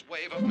from this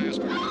wave of mass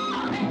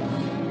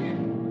murder.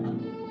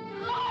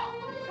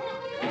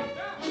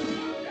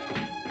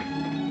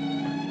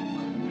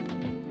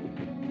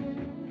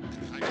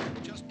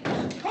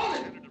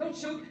 Don't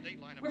shoot.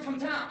 We're from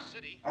town.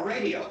 A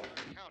radio.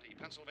 County,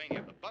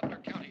 Pennsylvania. The Butler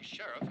County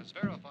Sheriff has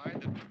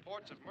verified that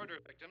reports of murder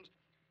victims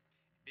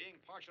being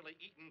partially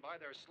eaten by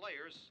their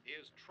slayers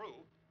is true.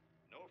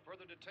 No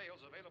further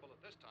details available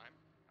at this time.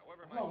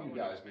 However, How long you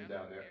guys been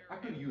down there? I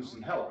could use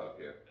some help up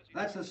here.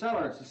 That's the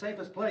cellar. It's the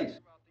safest place.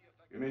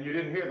 You mean you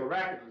didn't hear the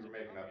racket we were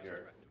making up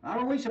here? How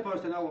are we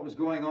supposed to know what was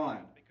going on?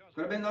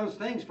 Could have been those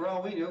things for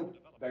all we knew.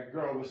 That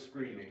girl was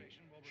screaming.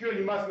 Sure,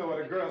 you must know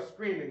what a girl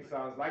screaming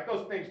sounds like.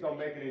 Those things don't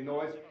make any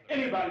noise.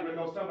 Anybody would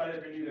know somebody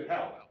ever needed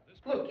help.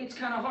 Look, it's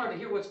kind of hard to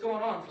hear what's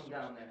going on from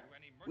down there.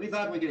 We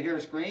thought we could hear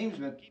screams,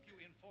 but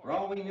for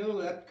all we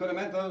knew, that could have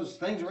meant those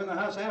things were in the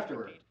house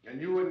afterward. And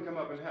you wouldn't come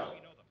up and help?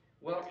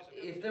 Well,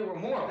 if there were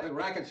more of The it.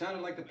 racket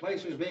sounded like the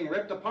place was being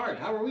ripped apart.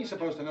 How were we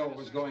supposed to know what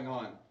was going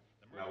on?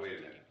 Now, wait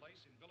a minute.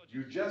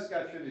 You just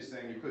got finished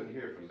saying you couldn't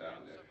hear from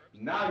down there.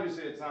 Now you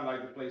say it sounded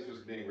like the place was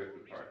being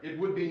ripped apart. It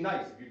would be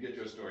nice if you get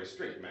your story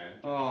straight, man.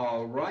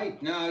 All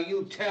right, now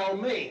you tell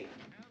me.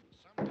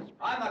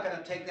 I'm not going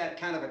to take that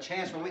kind of a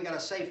chance when we got a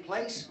safe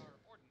place.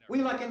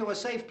 We luck into a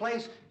safe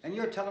place, and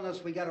you're telling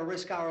us we got to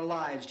risk our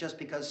lives just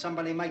because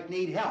somebody might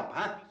need help,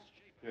 huh?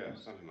 Yeah,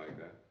 something like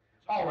that.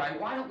 All right,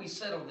 why don't we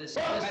settle this?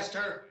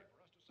 Mister,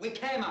 we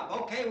came up.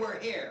 Okay, we're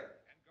here.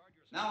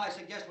 Now I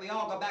suggest we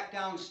all go back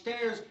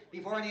downstairs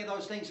before any of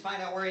those things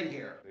find out we're in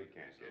here. They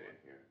can't get in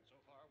here.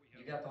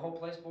 You got the whole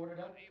place boarded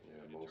up?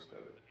 Yeah, most of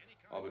it.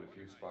 All but a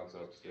few spots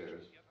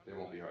upstairs. They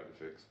won't be hard to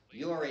fix.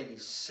 You're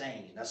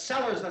insane. The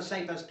cellar's the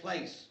safest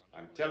place.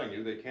 I'm telling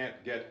you, they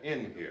can't get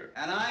in here.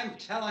 And I'm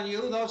telling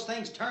you, those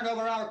things turned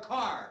over our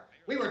car.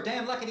 We were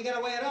damn lucky to get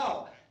away at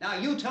all. Now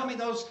you tell me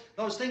those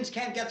things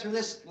can't get through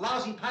this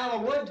lousy pile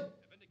of wood?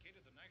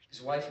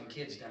 His wife and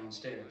kids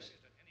downstairs.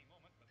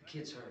 The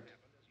kid's hurt.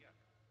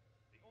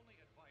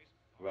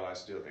 Well, I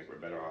still think we're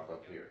better off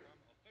up here.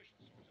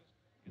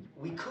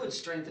 We could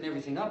strengthen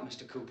everything up,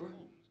 Mr. Cooper.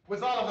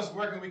 With all of us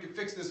working, we could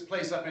fix this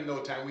place up in no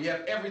time. We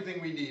have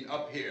everything we need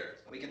up here.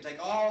 We can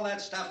take all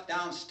that stuff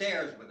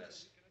downstairs with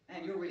us.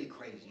 Man, you're really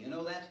crazy, you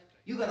know that?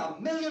 You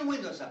got 1,000,000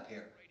 windows up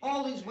here.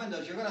 All these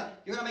windows, you're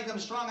gonna make them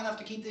strong enough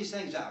to keep these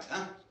things out,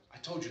 huh? I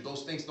told you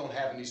those things don't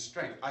have any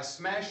strength. I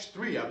smashed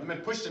 3 of them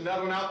and pushed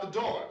another one out the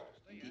door.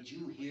 Did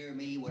you hear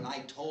me when I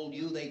told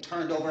you they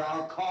turned over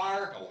our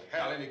car? Oh,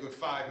 hell, any good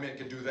 5 men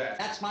can do that.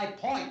 That's my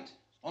point.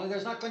 Only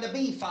there's not going to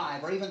be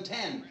 5 or even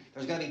 10.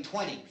 There's going to be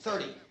 20,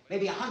 30,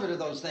 maybe 100 of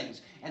those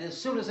things. And as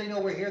soon as they know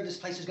we're here, this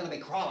place is going to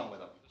be crawling with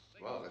them.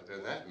 Well, if there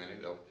are that many,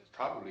 they'll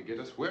probably get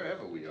us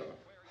wherever we are.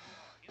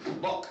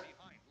 Look,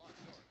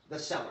 the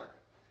cellar.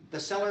 The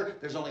cellar,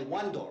 there's only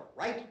one door,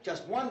 right?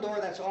 Just one door,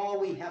 that's all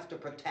we have to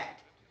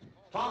protect.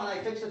 Tom and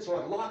I fixed it so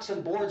it locks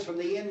and boards from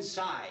the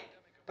inside.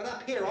 But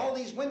up here, all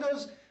these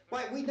windows,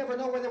 why, we'd never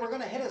know where they were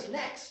going to hit us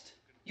next.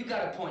 You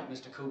got a point,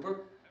 Mr. Cooper.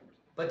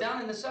 But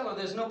down in the cellar,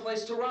 there's no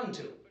place to run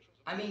to.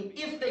 I mean,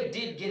 if they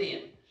did get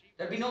in,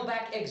 there'd be no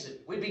back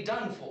exit. We'd be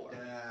done for.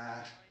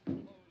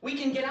 We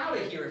can get out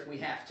of here if we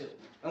have to.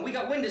 And we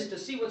got windows to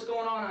see what's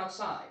going on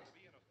outside.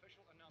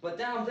 But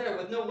down there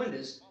with no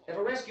windows, if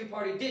a rescue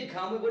party did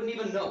come, we wouldn't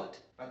even know it.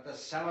 But the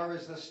cellar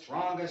is the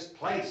strongest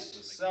place.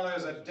 The cellar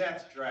is a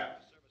death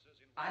trap.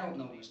 I don't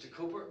know, Mr.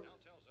 Cooper.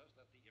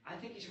 I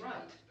think he's right.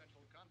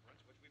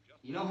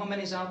 You know how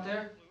many's out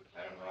there?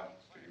 I don't know.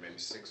 Maybe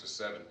 6 or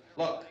 7.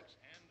 Look,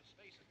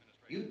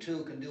 you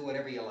two can do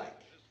whatever you like.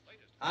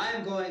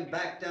 I'm going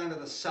back down to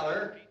the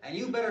cellar, and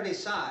you better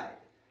decide.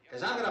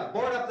 Because I'm going to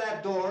board up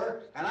that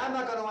door, and I'm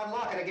not going to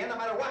unlock it again no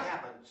matter what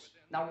happens.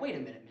 Now, wait a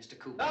minute, Mr.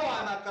 Cooper. No,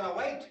 I'm not going to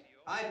wait.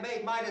 I've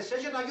made my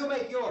decision, now you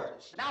make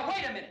yours. Now,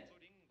 wait a minute.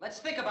 Let's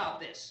think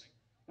about this.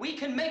 We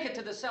can make it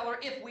to the cellar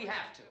if we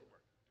have to.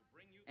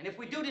 And if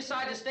we do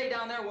decide to stay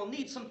down there, we'll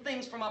need some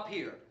things from up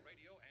here.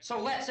 So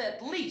let's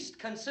at least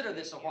consider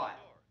this a while.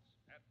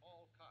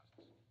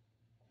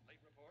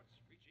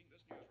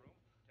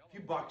 If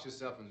you box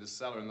yourself in this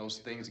cellar and those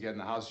things get in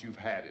the house, you've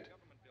had it.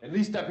 At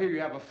least up here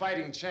you have a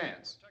fighting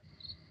chance.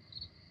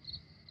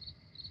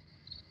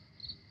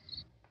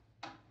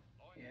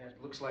 Yeah,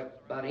 it looks like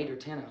about 8 or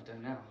 10 out there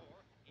now.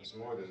 There's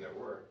more than there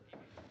were.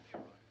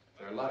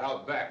 There are a lot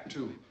out back,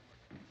 too.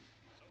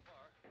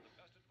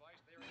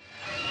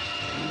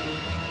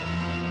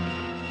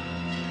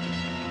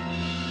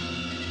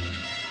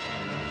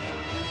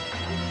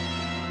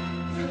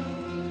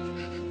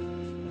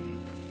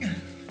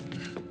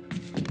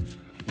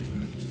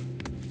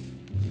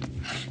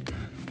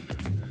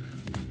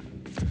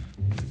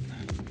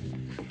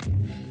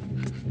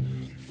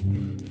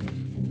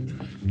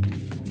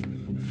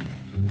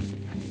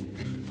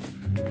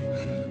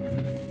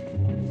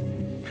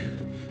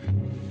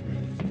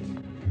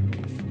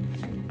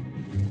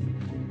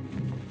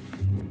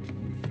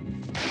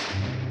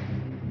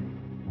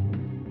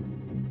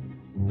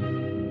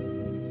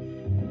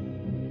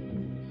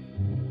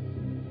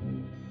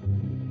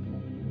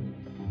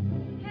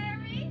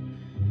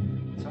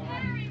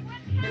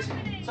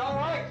 It's all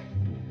right.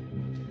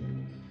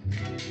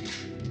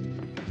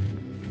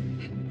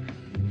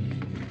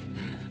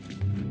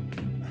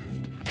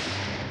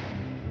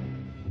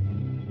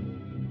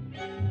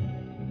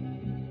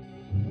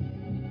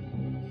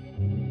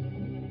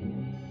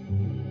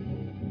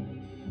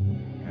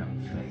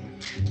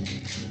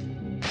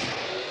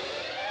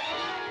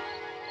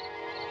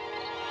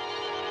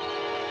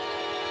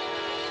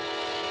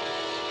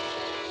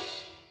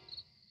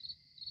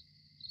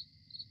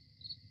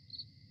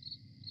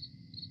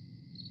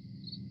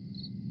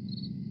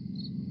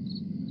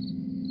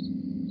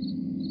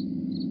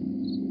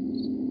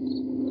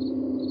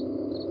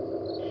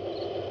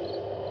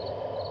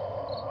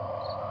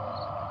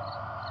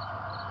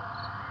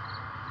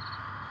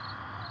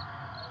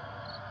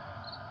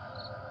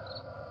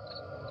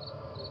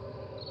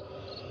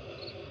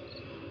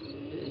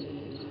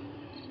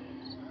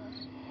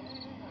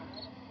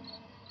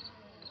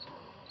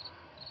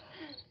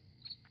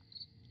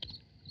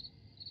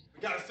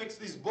 We gotta fix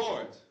these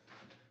boards.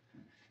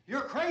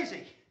 You're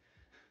crazy.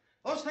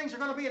 Those things are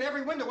going to be at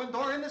every window and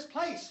door in this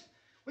place.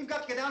 We've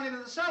got to get down into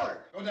the cellar.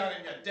 Go down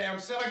in your damn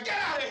cellar. Get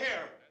out of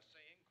here!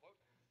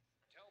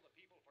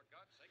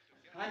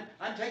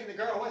 I'm taking the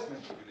girl with me.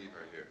 You leave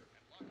her here.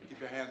 Keep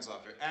your hands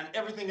off her. And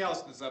everything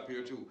else that's up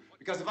here, too.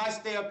 Because if I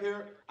stay up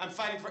here, I'm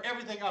fighting for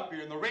everything up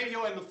here. And the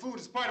radio and the food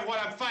is part of what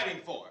I'm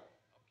fighting for.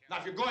 Now,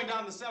 if you're going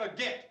down the cellar,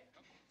 get.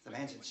 The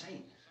man's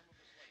insane.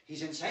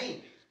 He's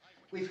insane.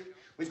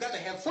 We've got to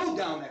have food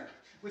down there.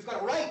 We've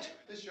got a right.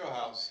 This is your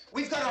house.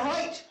 We've got a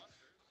right.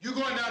 You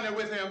going down there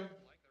with him?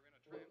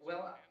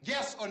 Well,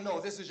 Yes or no?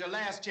 This is your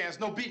last chance.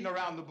 No beating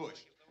around the bush.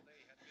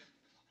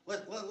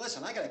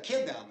 Listen, I got a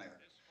kid down there.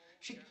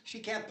 She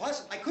can't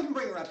possibly, I couldn't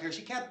bring her up here.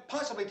 She can't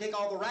possibly take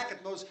all the racket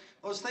and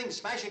those things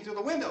smashing through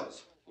the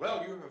windows.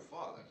 Well, you're her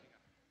father.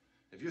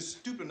 If you're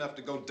stupid enough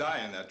to go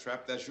die in that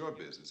trap, that's your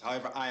business.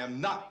 However, I am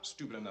not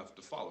stupid enough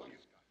to follow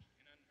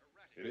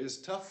you. It is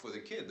tough for the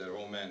kid that her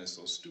old man is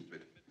so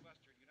stupid.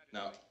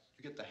 Now,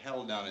 you get the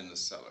hell down in the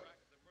cellar.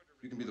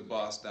 You can be the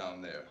boss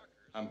down there.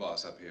 I'm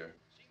boss up here.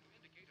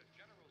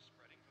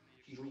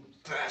 You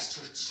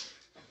bastards.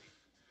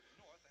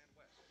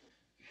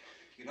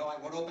 You know, I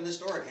won't open this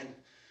door again.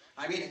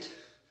 I mean it.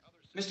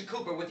 Mr.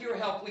 Cooper, with your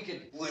help, we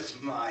could...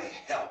 With my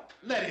help.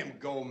 Let him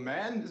go,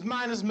 man. His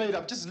mind is made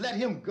up. Just let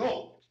him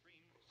go.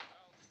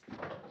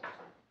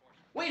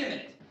 Wait a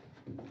minute.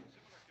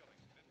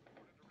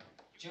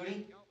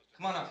 Judy,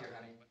 come on up here,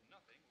 honey.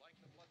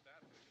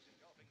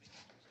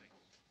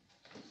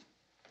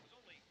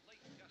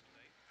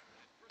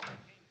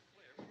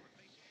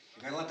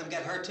 You're gonna let them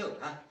get hurt too,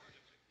 huh?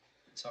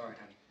 It's all right,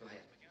 honey. Go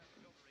ahead.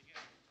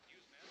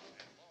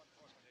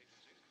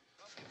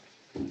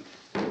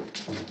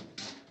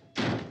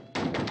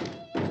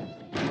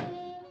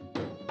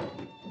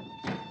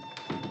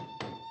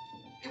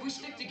 If we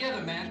stick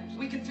together, man,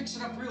 we can fix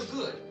it up real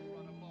good.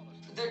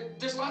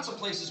 There's lots of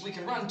places we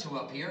can run to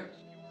up here.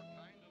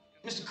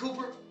 Mr.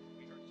 Cooper,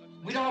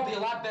 we'd all be a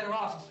lot better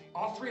off if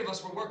all three of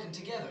us were working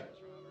together.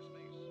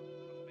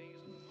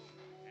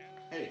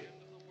 Hey.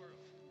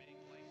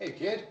 Hey,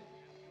 kid.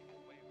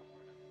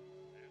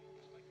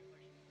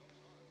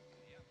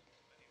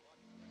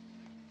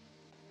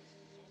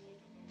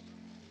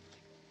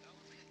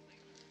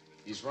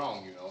 He's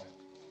wrong, you know.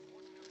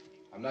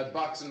 I'm not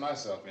boxing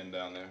myself in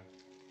down there.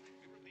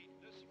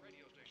 This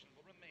radio station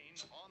will remain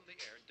on the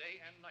air day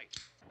and night.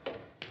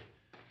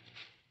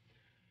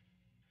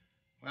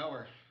 Well,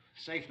 we're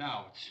safe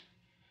now. It's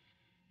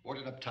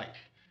boarded up tight.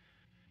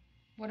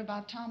 What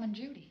about Tom and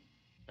Judy?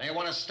 They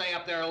want to stay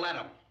up there, let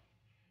them.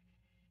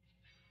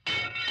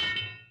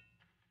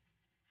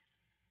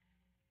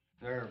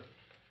 There are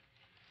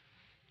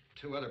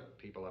two other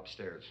people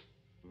upstairs,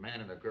 a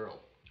man and a girl.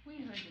 We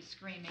heard the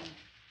screaming.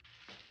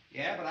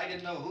 Yeah, but I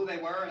didn't know who they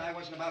were, and I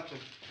wasn't about to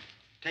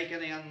take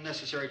any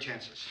unnecessary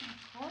chances.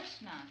 Of course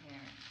not,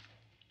 Harry.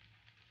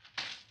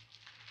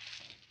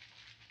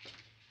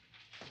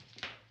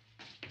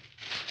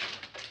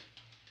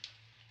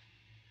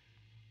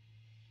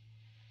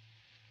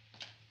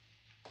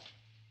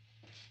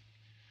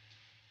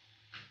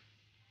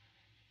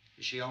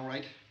 Is she all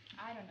right?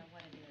 I don't know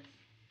what it is.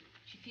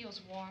 She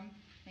feels warm.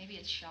 Maybe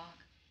it's shock.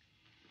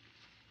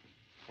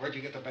 Where'd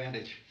you get the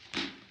bandage?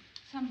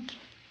 Some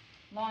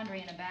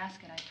laundry in a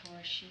basket. I tore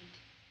a sheet.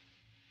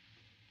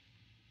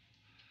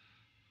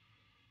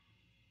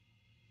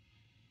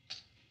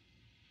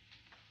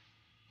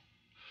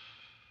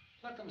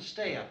 Let them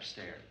stay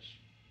upstairs.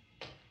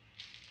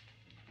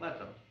 Let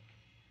them.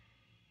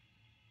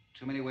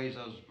 Too many ways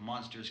those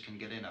monsters can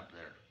get in up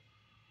there.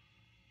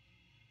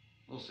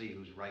 We'll see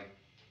who's right.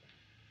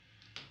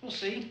 We'll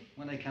see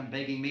when they come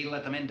begging me to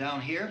let them in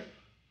down here.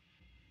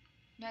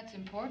 That's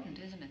important,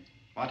 isn't it?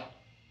 What?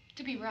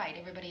 To be right,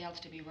 everybody else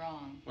to be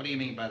wrong. What do you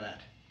mean by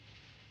that?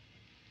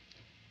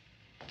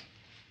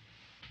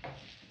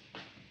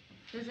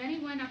 Does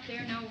anyone up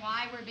there know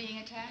why we're being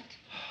attacked?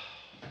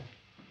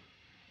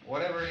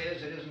 Whatever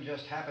it isn't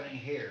just happening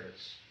here.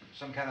 It's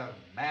some kind of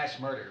mass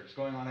murder. It's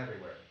going on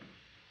everywhere.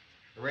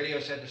 The radio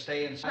said to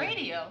stay inside.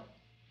 Radio?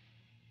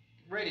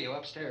 Radio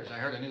upstairs. I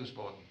heard a news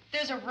bulletin.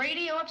 There's a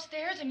radio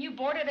upstairs and you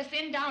boarded us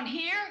in down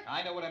here?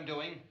 I know what I'm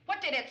doing. What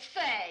did it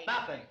say?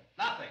 Nothing.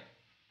 Nothing.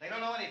 They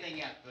don't know anything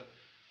yet.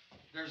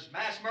 There's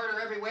mass murder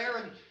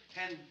everywhere,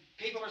 and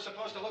people are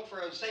supposed to look for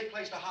a safe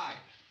place to hide.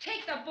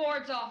 Take the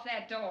boards off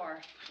that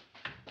door.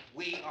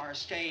 We are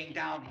staying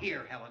down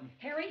here, Helen.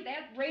 Harry,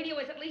 that radio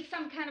is at least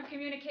some kind of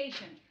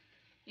communication.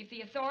 If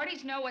the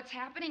authorities know what's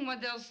happening, well,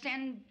 they'll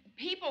send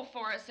people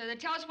for us so they'll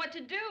tell us what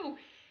to do.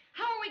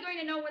 How are we going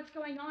to know what's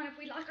going on if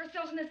we lock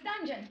ourselves in this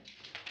dungeon?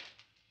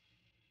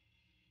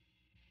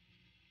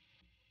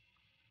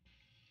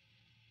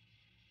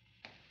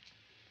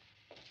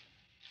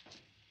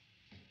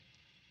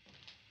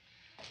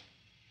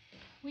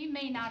 We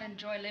may not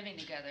enjoy living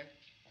together,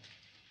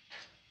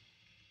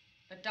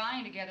 but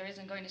dying together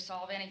isn't going to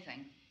solve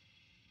anything.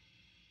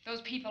 Those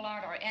people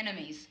aren't our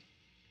enemies.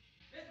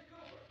 Mr.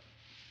 Cooper!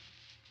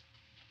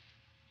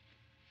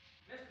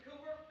 Mr.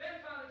 Cooper, Ben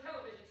found a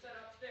television set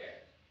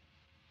upstairs.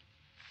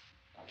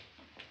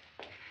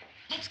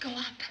 Let's go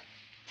up.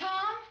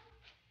 Tom?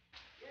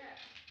 Yeah.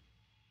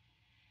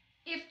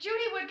 If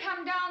Judy would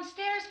come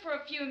downstairs for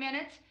a few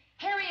minutes,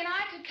 Harry and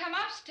I could come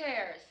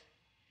upstairs.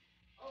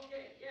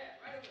 Okay, yeah,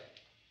 right away.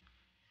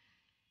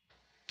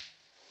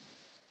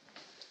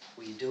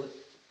 Will you do it?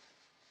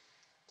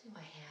 Do I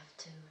have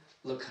to?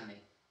 Look,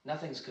 honey,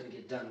 nothing's gonna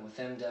get done with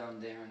them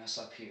down there and us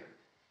up here.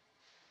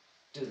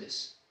 Do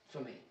this for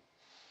me.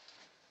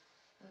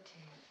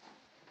 Okay.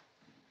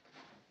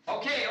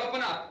 Okay,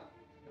 open up.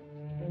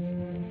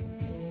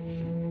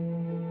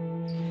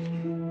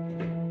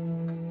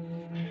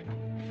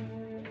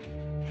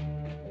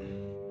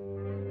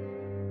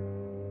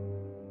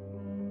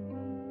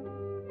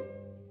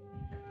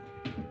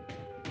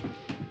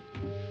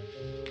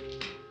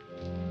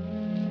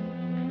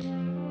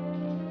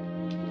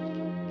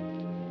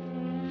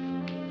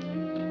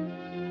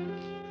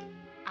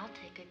 I'll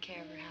take good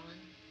care of her, Helen.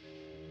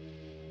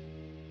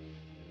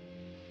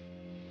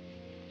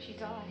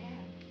 She's all I have.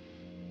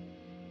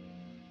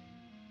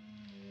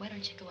 Why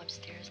don't you go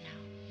upstairs now?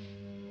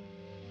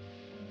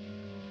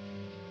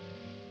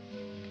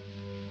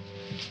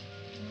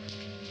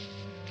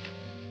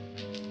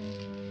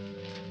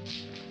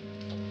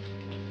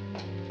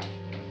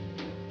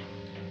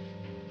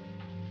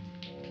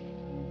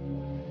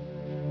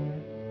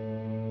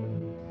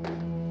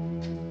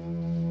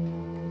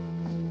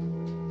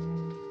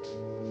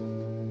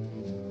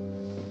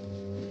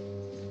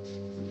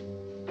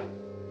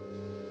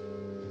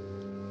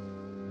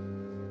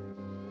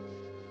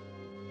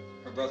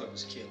 Her brother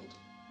was killed.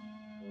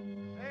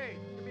 Hey,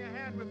 give me a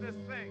hand with this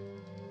thing.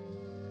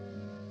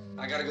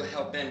 I gotta go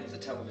help Ben with the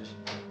television.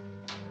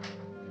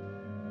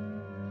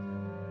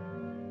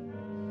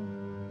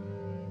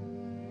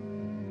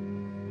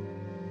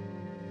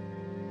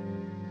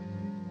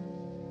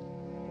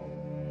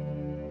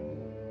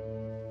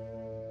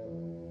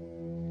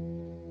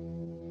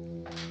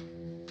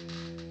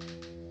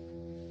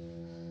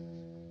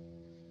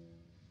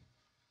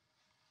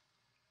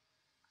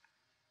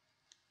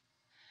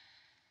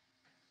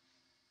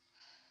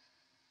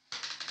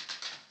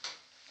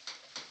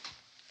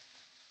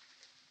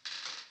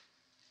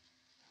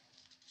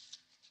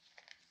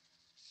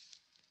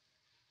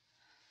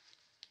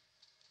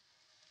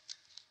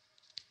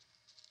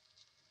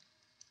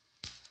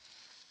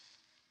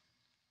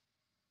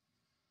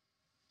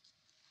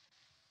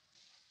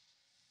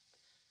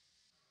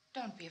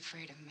 Don't be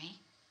afraid of me.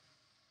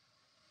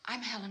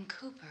 I'm Helen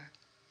Cooper,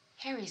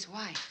 Harry's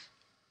wife.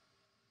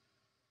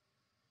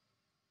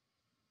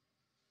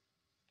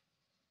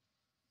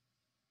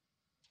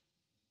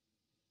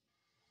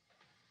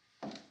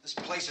 This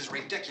place is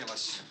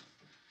ridiculous.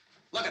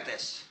 Look at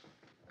this.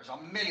 There's a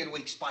million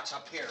weak spots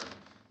up here.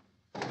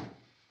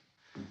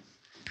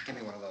 Give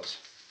me one of those.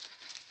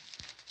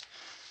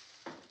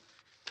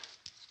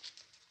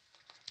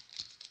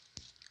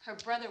 Her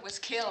brother was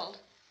killed.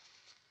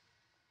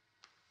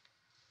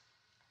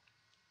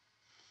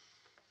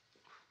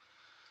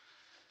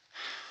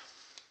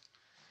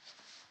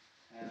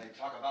 And they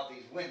talk about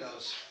these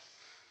windows.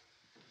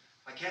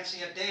 I can't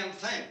see a damn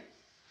thing.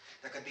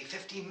 There could be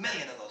 50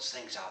 million of those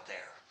things out there.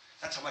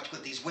 That's how much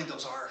good these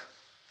windows are.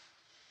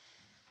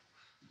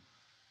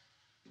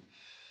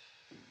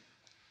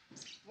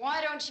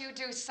 Why don't you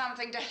do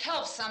something to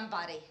help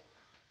somebody?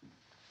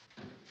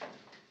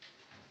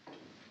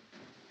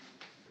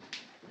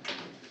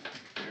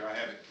 Here I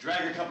have it.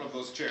 Drag a couple of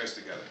those chairs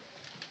together.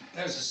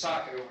 There's a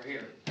socket over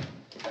here.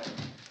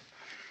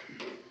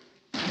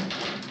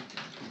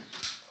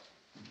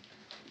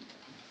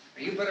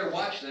 You better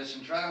watch this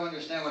and try to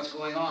understand what's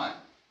going on.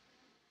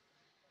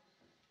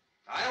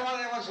 I don't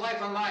want anyone's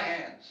life on my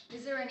hands.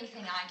 Is there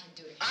anything I can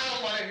do to help? I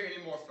don't want to hear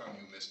any more from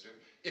you, mister.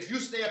 If you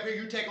stay up here,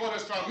 you take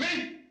orders from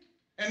me.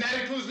 And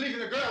that includes leaving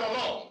the girl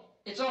alone.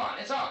 It's on,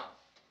 it's on.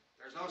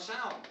 There's no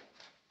sound.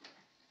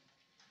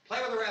 Play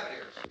with the rabbit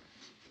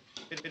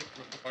ears.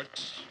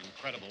 Reports,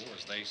 incredible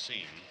as they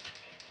seem,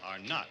 are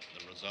not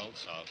the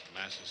results of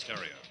mass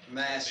hysteria.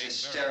 Mass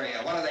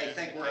hysteria. What do they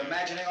think? We're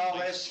imagining all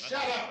this?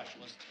 Shut up!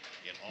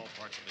 In all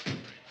parts of the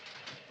country.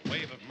 The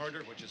wave of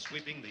murder which is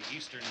sweeping the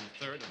eastern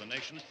third of the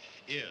nation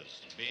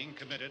is being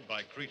committed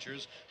by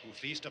creatures who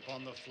feast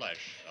upon the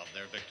flesh of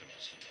their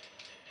victims.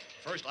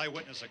 First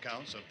eyewitness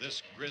accounts of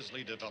this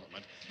grisly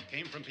development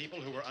came from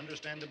people who were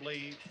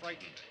understandably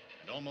frightened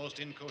and almost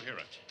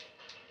incoherent.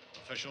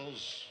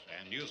 Officials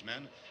and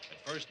newsmen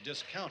at first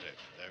discounted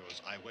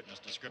those eyewitness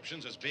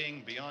descriptions as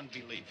being beyond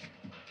belief.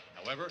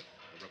 However,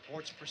 the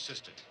reports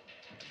persisted.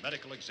 And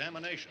medical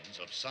examinations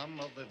of some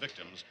of the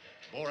victims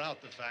bore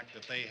out the fact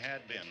that they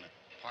had been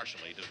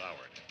partially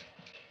devoured.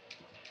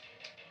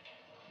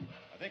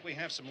 I think we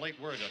have some late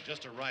word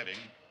just arriving,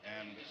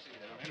 and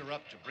I'll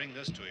interrupt to bring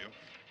this to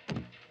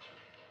you.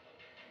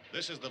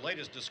 This is the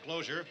latest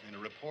disclosure in a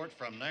report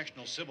from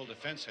National Civil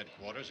Defense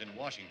Headquarters in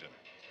Washington.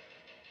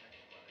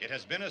 It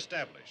has been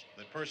established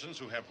that persons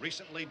who have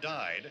recently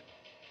died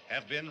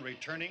have been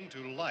returning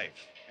to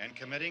life and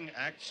committing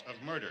acts of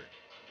murder.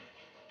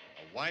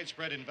 A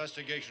widespread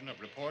investigation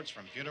of reports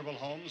from funeral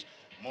homes,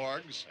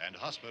 morgues, and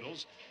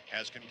hospitals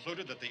has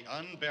concluded that the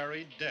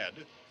unburied dead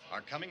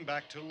are coming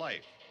back to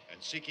life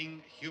and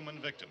seeking human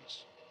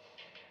victims.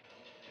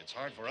 It's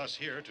hard for us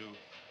here to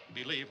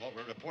believe what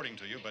we're reporting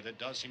to you, but it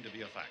does seem to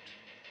be a fact.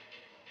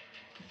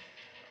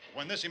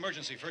 When this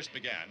emergency first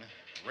began,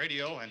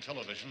 radio and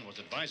television was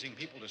advising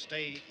people to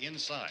stay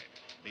inside,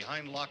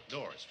 behind locked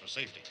doors for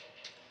safety.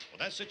 Well,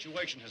 that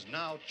situation has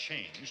now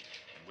changed,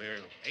 and we're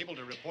able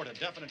to report a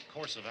definite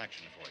course of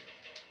action for you.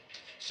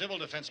 Civil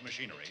defense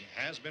machinery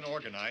has been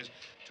organized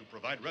to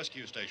provide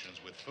rescue stations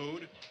with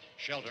food,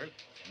 shelter,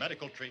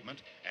 medical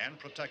treatment, and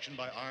protection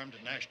by armed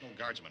National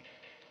Guardsmen.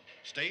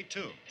 Stay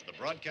tuned to the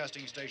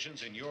broadcasting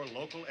stations in your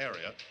local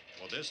area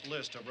for this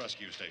list of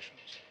rescue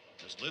stations.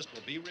 This list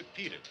will be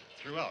repeated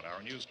throughout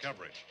our news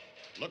coverage.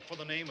 Look for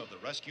the name of the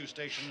rescue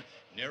station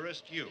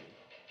nearest you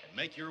and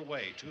make your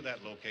way to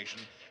that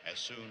location as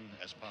soon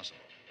as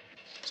possible.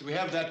 So we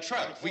have that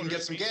truck. If we can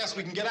get some gas,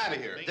 we can get out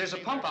of here. There's a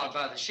pump out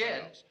by the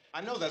shed.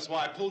 I know, that's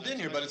why I pulled in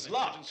here, but it's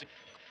locked.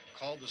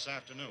 Called this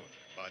afternoon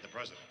by the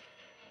President.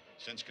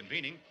 Since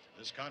convening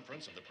this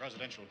conference of the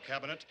Presidential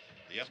Cabinet,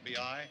 the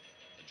FBI,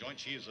 the Joint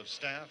Chiefs of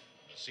Staff,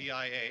 the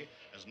CIA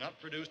has not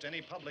produced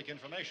any public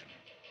information.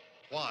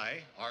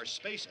 Why are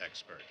space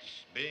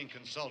experts being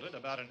consulted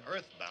about an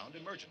earthbound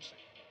emergency?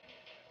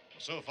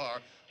 So far,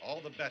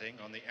 all the betting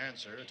on the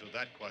answer to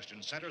that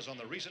question centers on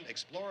the recent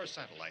Explorer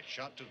satellite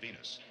shot to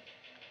Venus.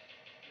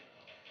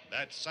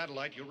 That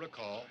satellite, you'll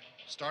recall,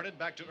 started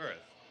back to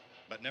Earth,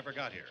 but never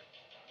got here.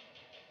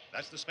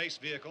 That's the space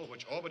vehicle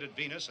which orbited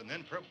Venus and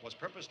then was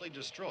purposely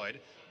destroyed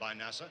by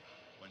NASA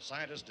when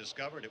scientists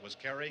discovered it was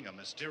carrying a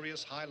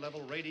mysterious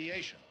high-level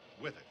radiation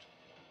with it.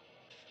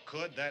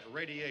 Could that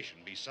radiation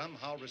be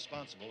somehow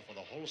responsible for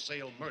the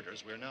wholesale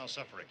murders we're now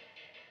suffering?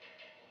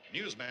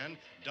 Newsman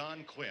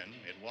Don Quinn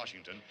in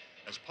Washington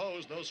has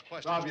posed those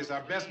questions. It's obvious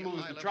our best move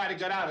is to try to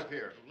get out of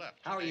here.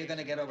 How are you going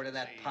to get over to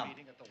that pump?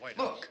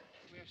 Look.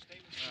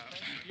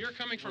 You're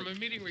coming from a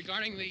meeting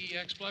regarding the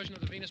explosion of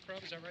the Venus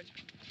probe, is that right?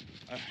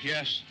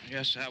 Yes,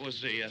 that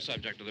was the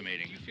subject of the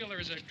meeting. You feel there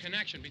is a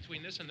connection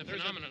between this and the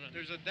phenomenon?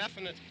 There's a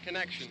definite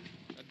connection.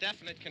 A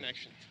definite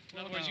connection. In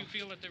other words, you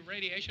feel that the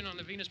radiation on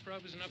the Venus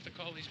probe is enough to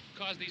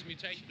cause these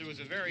mutations? There was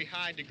a very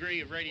high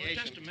degree of radiation.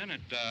 Well, just a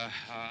minute.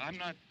 I'm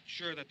not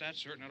sure that that's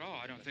certain at all.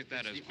 I don't think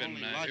that has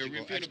been logical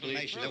irrefutably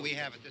explanation that we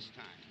have at this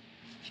time.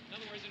 In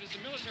other words, it is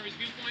the military's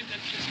viewpoint that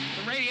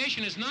the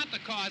radiation is not the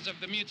cause of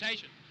the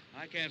mutation.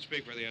 I can't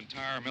speak for the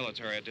entire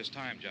military at this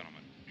time,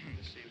 gentlemen.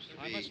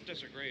 I must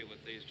disagree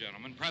with these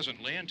gentlemen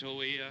presently until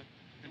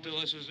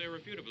this is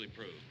irrefutably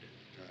proved.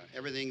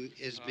 Everything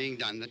is being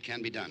done that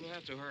can be done. We'll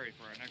have to hurry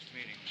for our next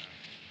meeting.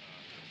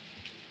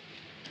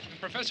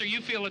 Professor, you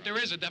feel that there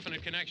is a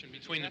definite connection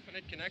between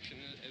Definite connection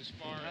as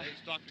far as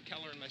Dr.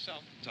 Keller and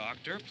myself.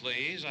 Doctor,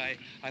 please. I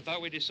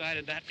thought we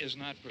decided that is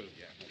not proved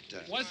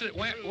yet. Was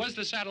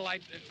the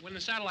satellite, when the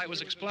satellite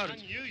was exploded?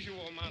 An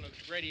unusual amount of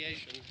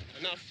radiation,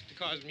 enough to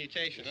cause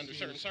mutation under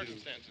certain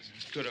circumstances.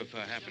 Could have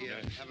happened.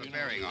 Have a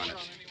bearing on it.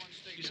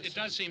 It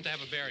does seem to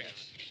have a bearing.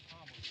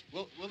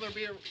 Will there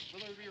be a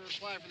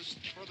reply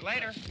for the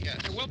Later?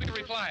 Yes. There will be a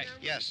reply.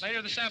 Yes.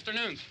 Later this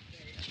afternoon.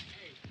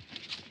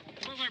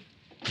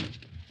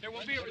 There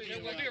will be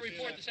a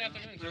report this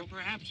afternoon.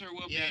 Perhaps there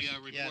will Yes, be a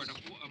report, yes.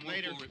 a more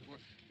Later. full report.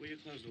 Will you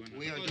close the window?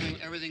 We are doing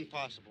everything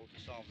possible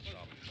to solve the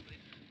problem.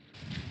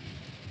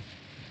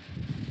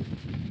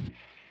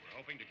 We're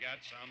hoping to get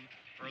some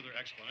further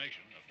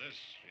explanation of this.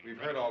 We've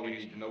heard all we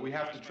need to know. We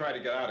have to try to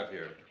get out of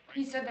here.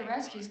 He said the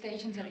rescue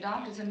stations have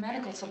doctors and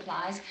medical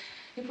supplies.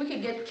 If we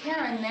could get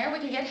care in there, we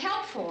could get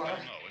help for her.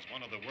 Belno is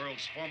one of the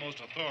world's foremost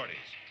authorities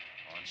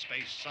on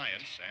space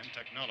science and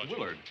technology.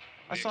 Willard.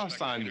 I saw a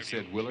sign that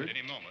said Willard.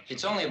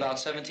 It's only about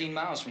 17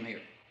 miles from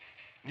here.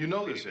 You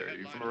know this area.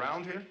 You from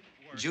around here?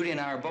 Judy and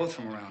I are both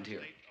from around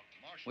here.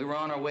 We were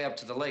on our way up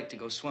to the lake to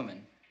go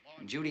swimming.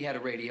 And Judy had a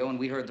radio, and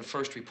we heard the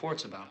first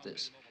reports about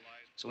this.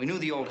 So we knew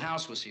the old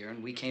house was here,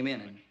 and we came in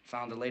and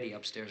found the lady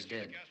upstairs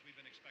dead.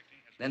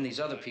 Then these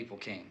other people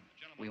came.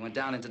 We went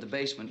down into the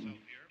basement and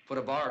put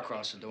a bar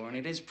across the door, and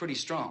it is pretty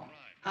strong.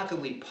 How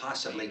could we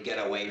possibly get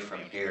away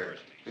from here?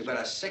 We've got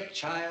a sick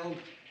child,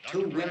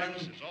 2 women,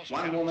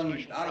 1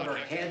 woman out of her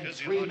head,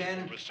 3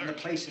 men, and the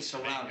place is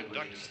surrounded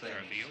with these things.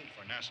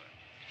 For NASA.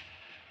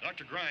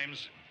 Dr.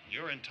 Grimes,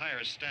 your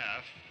entire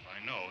staff, I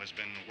know, has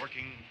been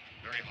working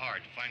very hard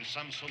to find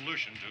some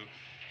solution to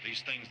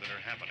these things that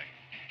are happening.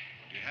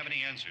 Do you have any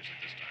answers at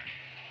this time?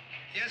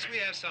 Yes, we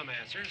have some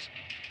answers.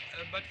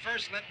 But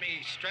first, let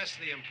me stress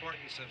the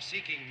importance of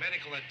seeking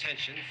medical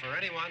attention for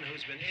anyone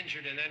who's been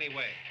injured in any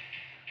way.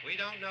 We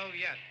don't know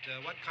yet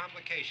what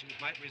complications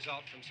might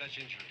result from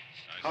such injuries.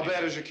 How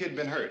bad has your kid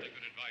been hurt?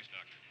 Good advice,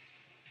 Doctor.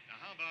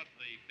 Now, how about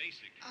the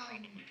basic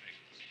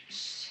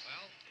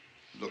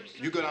Look,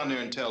 you go down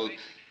there and tell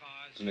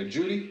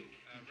Judy?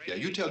 Yeah,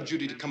 you tell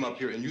Judy to come up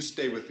here and you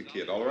stay with the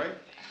kid, all right?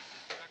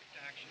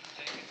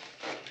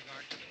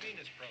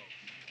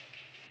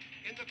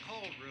 In the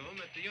cold room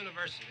at the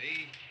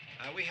university,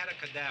 we had a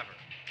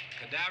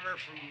cadaver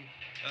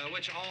from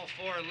which all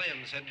 4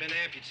 limbs had been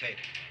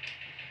amputated.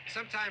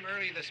 Sometime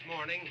early this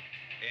morning,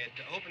 it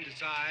opened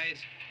its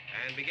eyes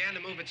and began to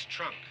move its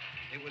trunk.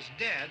 It was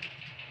dead,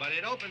 but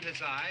it opened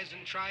its eyes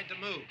and tried to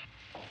move.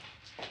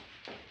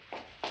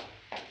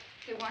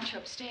 They want you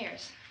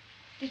upstairs.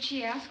 Did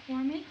she ask for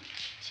me?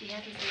 She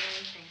hasn't said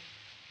anything.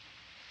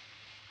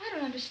 I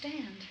don't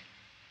understand.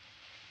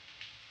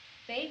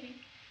 Baby.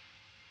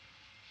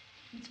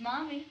 It's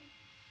Mommy.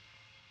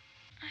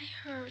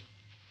 I heard.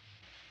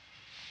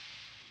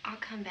 I'll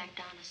come back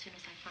down as soon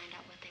as I find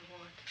out what they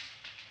want.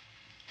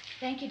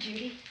 Thank you,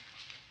 Judy.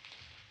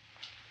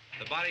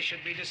 The body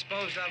should be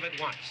disposed of at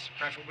once,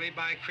 preferably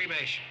by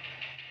cremation.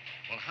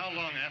 Well, how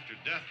long after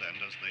death, then,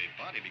 does the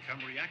body become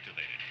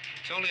reactivated?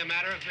 It's only a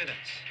matter of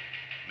minutes.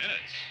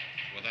 Minutes?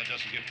 Well, that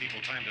doesn't give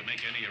people time to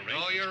make any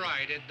arrangements. Oh, you're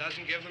right. It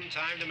doesn't give them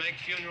time to make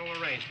funeral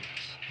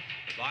arrangements.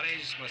 The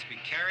bodies must be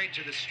carried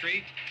to the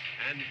street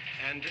and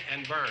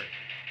burned.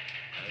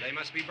 They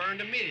must be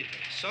burned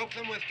immediately. Soak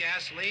them with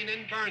gasoline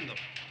and burn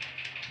them.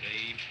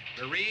 The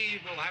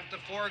bereaved will have to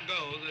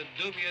forego the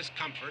dubious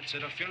comforts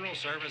that a funeral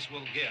service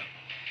will give.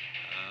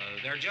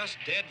 They're just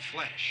dead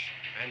flesh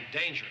and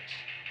dangerous.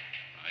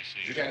 I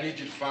see. Judy, I need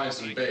you to find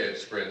some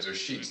bedspreads or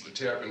sheets to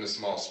tear up into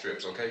small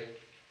strips, okay?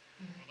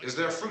 Is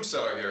there a fruit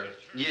cellar here?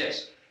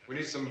 Yes. We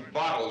need some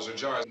bottles or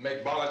jars to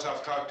make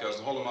Molotov cocktails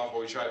and hold them off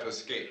while we try to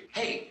escape.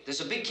 Hey,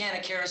 there's a big can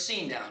of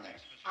kerosene down there.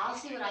 I'll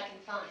see what I can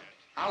find.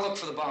 I'll look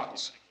for the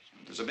bottles.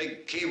 There's a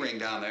big key ring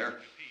down there.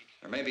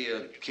 There may be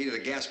a key to the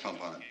gas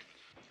pump on it.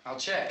 I'll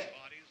check.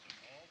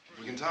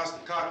 We can toss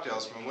the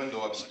cocktails from a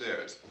window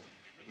upstairs.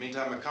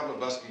 Meantime, a couple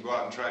of us can go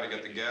out and try to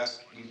get the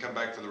gas and come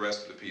back for the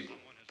rest of the people.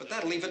 But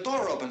that'll leave a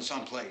door open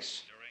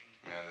someplace.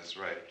 Yeah, that's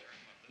right.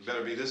 It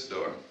better be this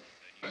door.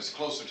 It's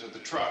closer to the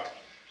truck.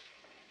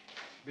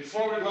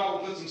 Before we go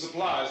out, we'll put some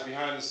supplies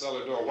behind the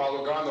cellar door. While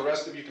we're gone, the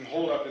rest of you can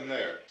hold up in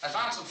there. I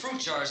found some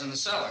fruit jars in the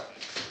cellar.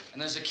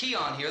 And there's a key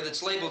on here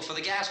that's labeled for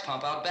the gas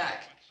pump out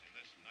back.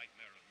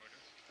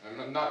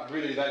 I'm not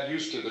really that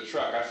used to the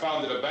truck. I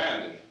found it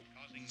abandoned.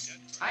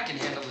 I can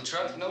handle the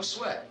truck, no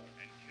sweat.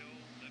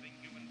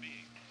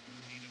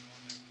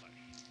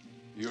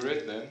 You're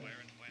it, then.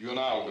 You and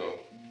I'll go.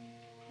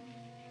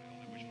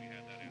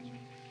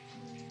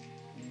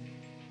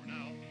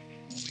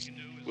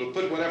 We'll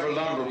put whatever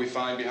lumber we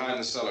find behind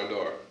the cellar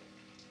door.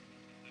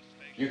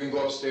 You can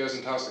go upstairs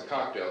and toss the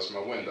cocktails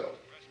from a window.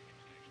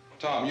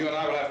 Tom, you and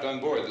I will have to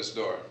unboard this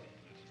door.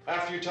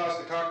 After you toss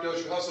the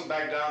cocktails, you hustle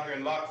back down here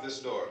and lock this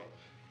door.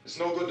 It's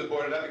no good to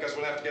board it up because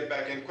we'll have to get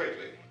back in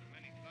quickly.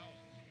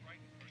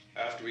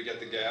 After we get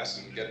the gas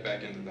and get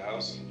back into the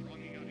house,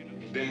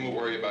 then we'll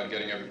worry about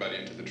getting everybody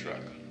into the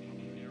truck.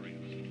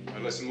 Now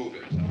let's move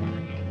it.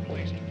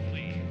 Place to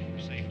flee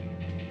for safety,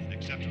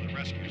 except to the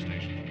rescue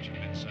stations which have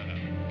been set up.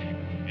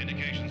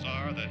 Indications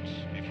are that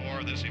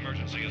before this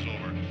emergency is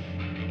over,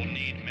 we will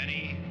need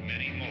many,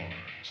 many more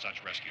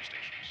such rescue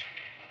stations.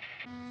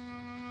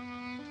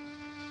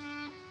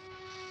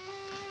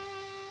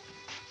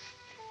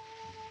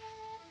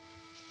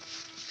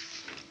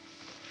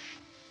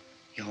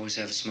 You always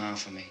have a smile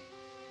for me.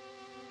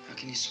 How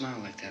can you smile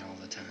like that all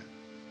the time?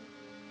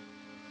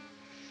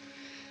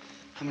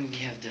 How many do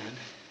you have done?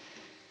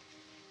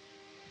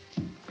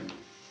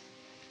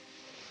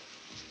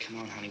 Come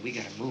on, honey, we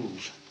gotta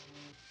move.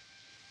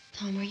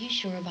 Tom, are you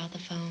sure about the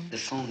phone? The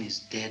phone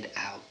is dead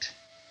out.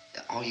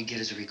 All you get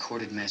is a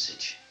recorded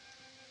message.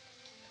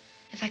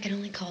 If I could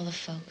only call the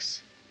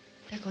folks.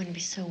 They're going to be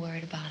so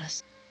worried about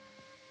us.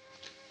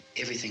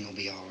 Everything will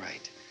be all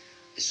right.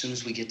 As soon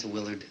as we get to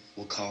Willard,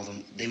 we'll call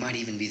them. They might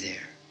even be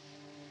there.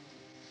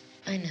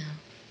 I know.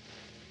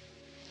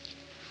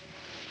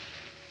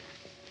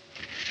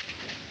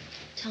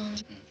 Tom,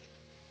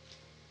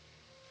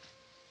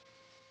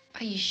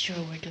 are you sure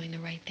we're doing the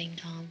right thing,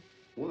 Tom?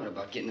 What,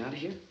 about getting out of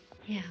here?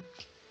 Yeah.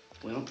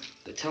 Well,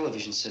 the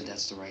television said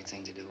that's the right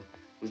thing to do.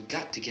 We've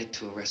got to get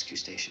to a rescue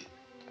station.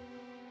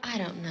 I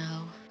don't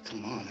know.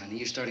 Come on, honey,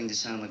 you're starting to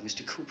sound like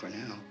Mr. Cooper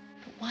now.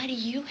 But why do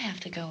you have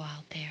to go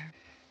out there?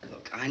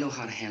 Look, I know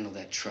how to handle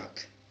that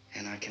truck,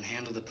 and I can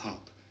handle the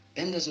pump.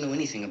 Ben doesn't know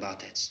anything about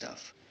that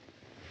stuff.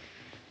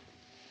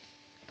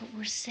 But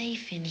we're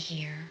safe in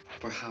here.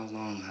 For how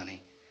long,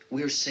 honey?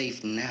 We're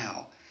safe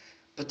now.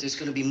 But there's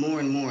going to be more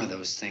and more of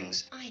those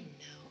things.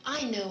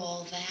 I know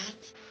all that.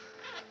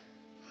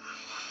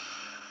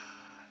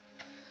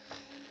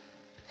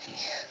 Hey,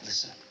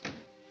 listen.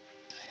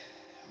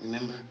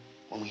 Remember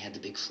when we had the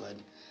big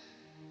flood?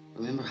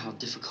 Remember how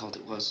difficult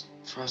it was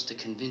for us to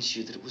convince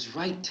you that it was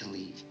right to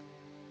leave?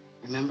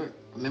 Remember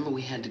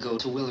we had to go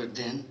to Willard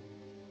then?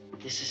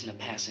 This isn't a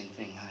passing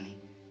thing, honey.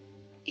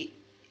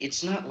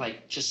 It's not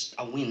like just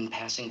a wind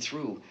passing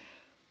through.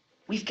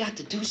 We've got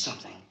to do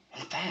something,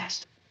 and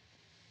fast.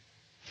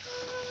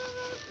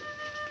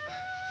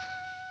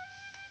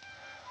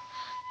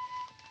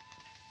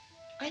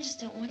 I just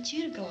don't want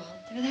you to go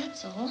out there,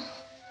 that's all.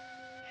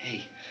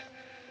 Hey,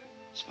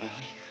 Smiley,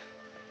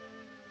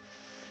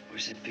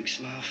 where's that big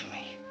smile for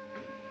me?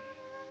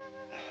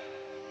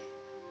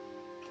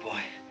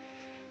 Boy,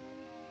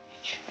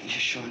 you're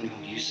showing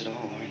no use at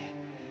all, are you?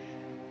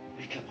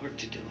 We've got work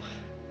to do,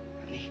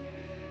 honey.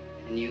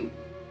 And you...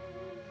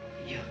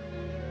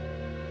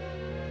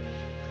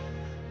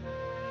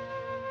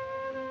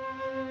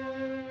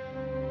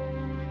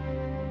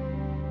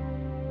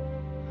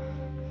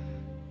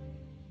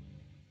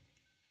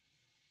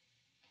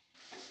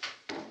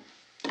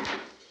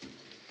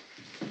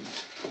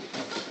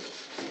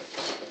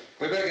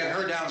 We better get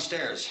her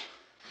downstairs.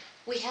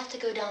 We have to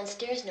go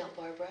downstairs now,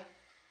 Barbara.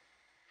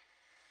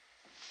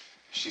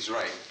 She's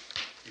right.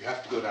 You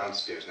have to go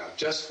downstairs now,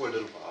 just for a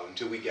little while,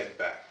 until we get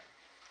back.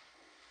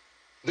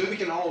 Then we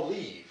can all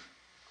leave.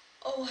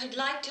 Oh, I'd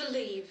like to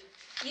leave.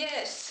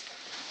 Yes.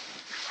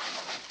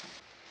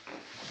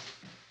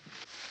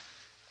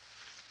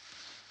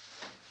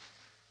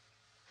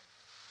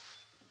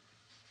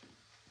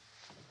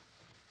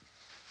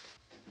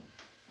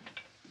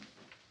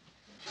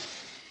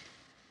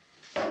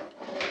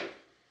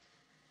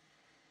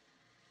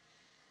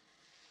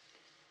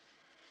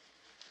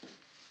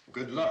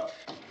 Good luck.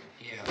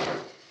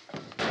 Yeah.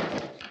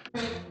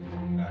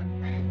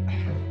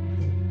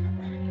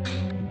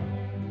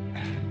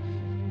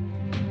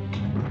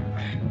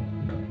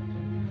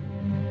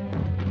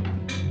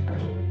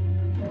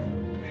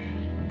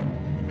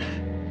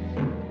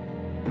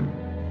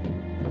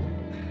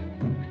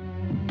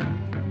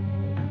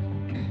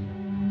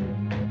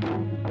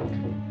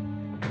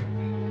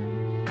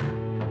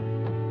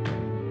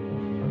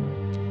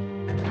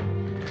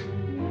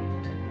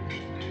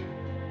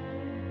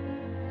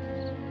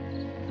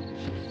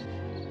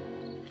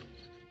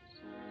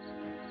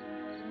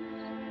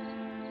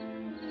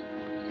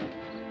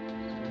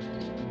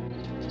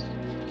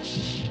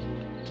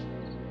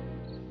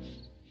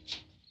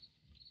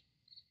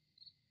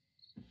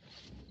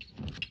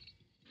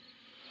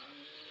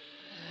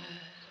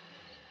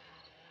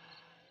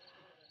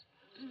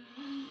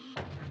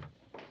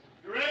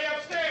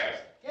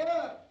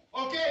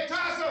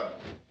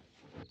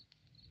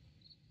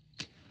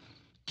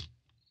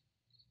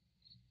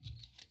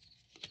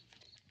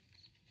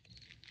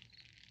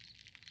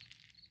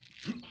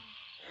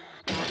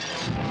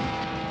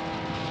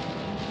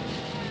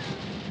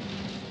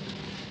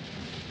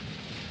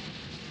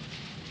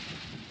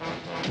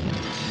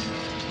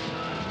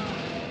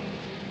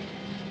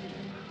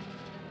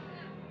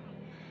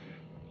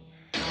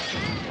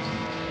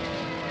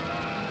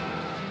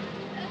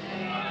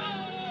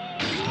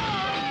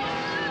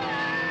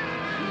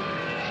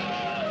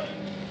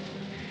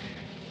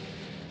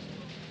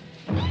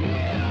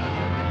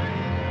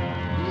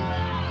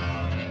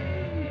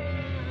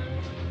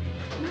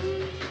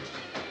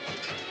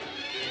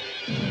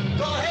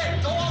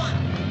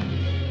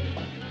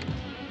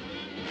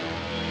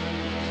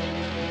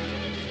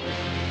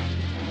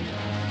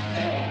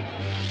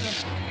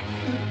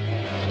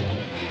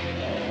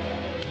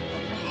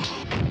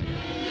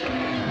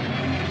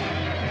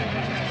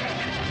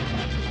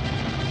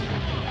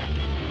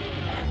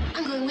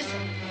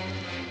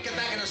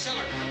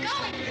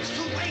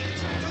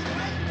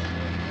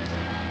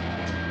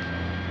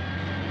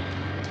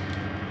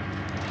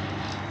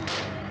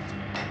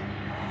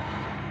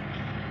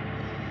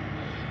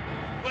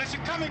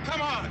 coming,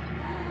 come on!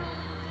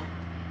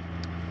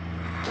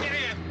 Get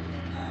in!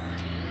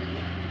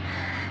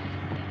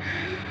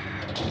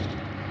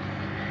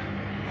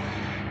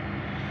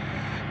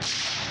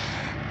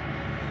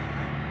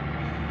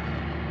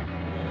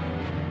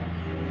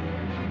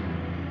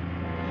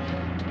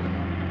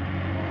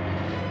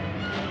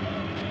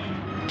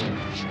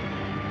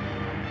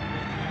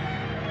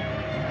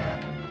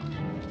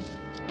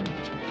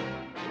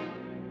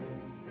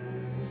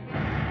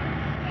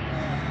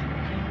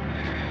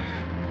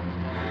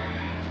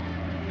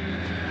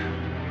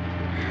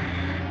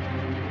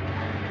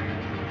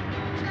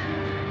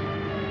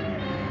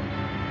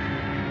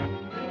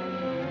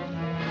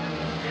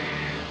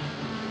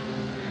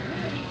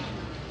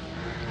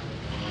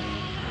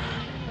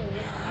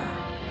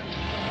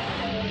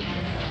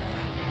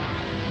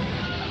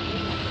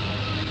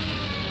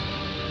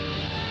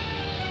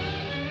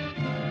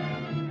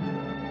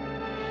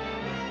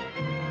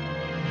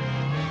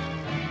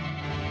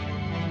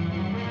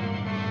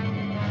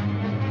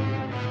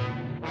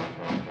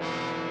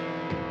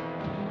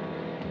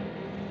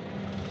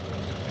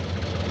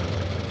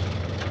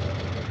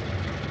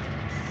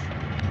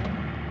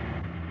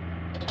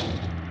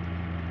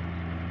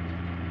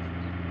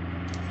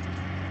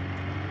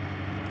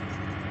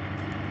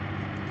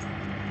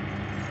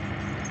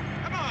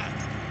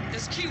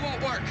 This key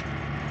won't work.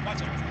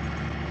 Watch out.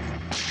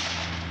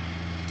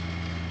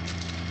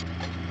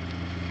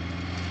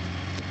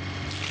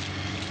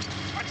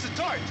 Watch the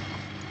torch.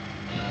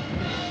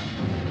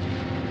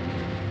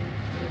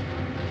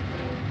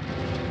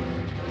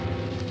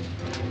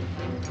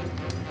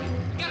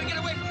 We gotta get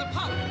away from the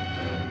pump.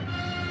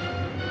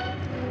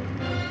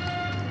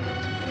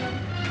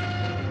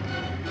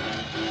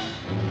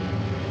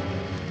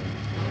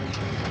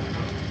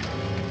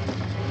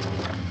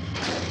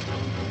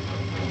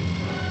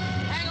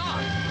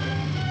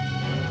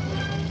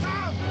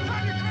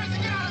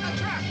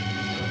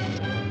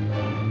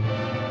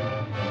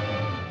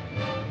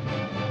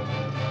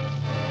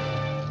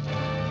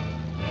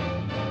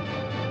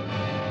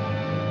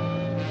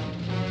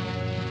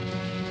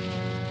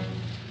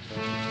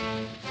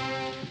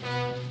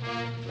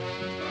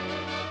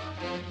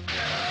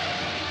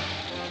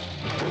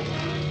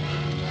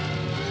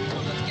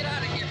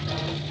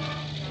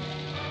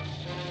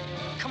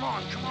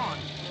 Come on.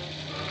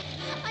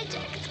 My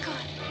jacket's caught.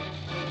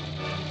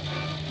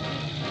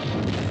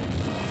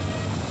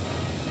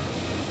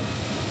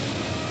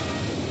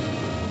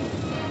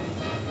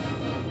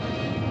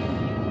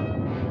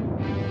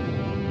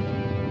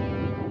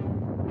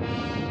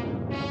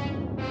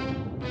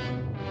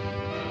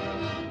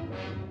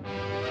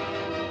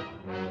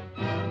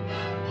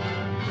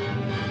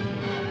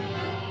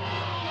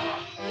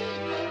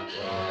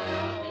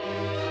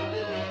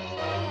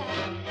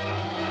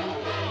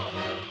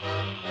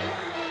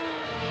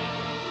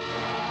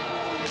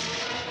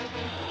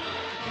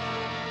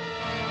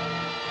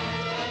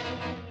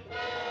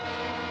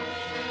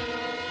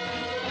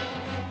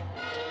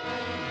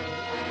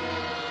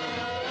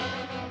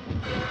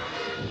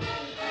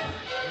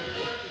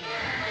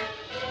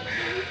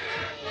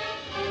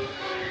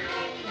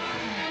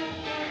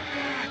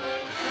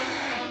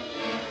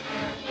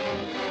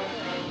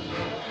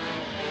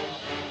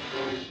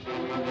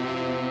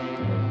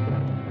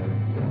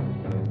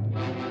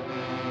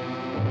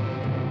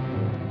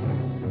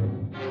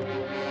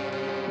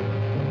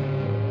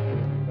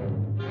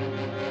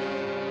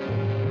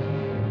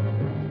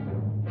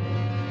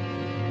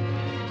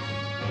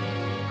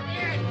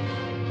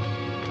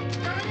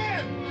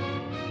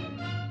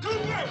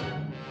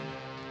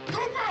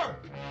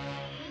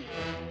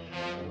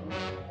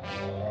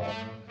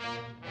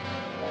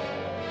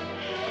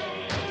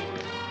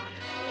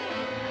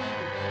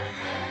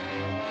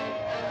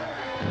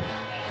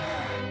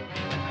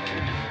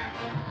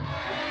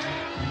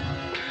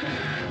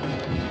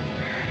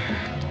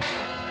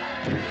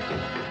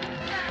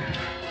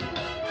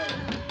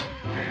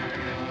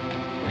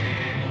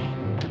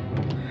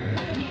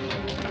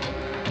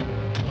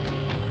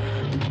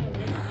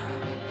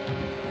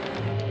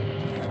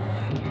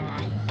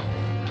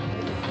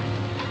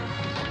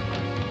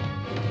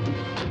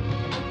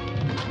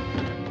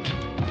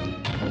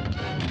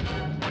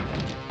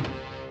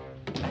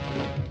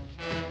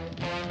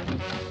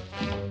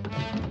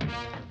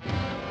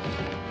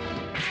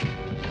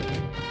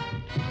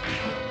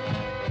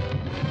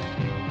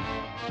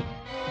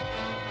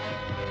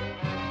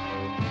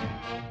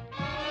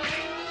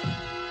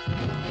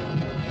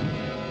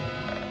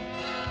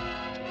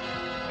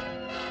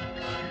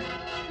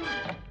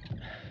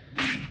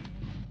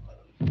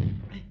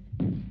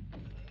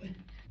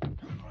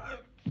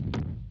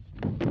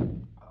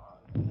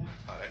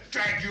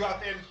 Drag you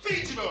out there and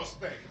feed you those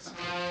things.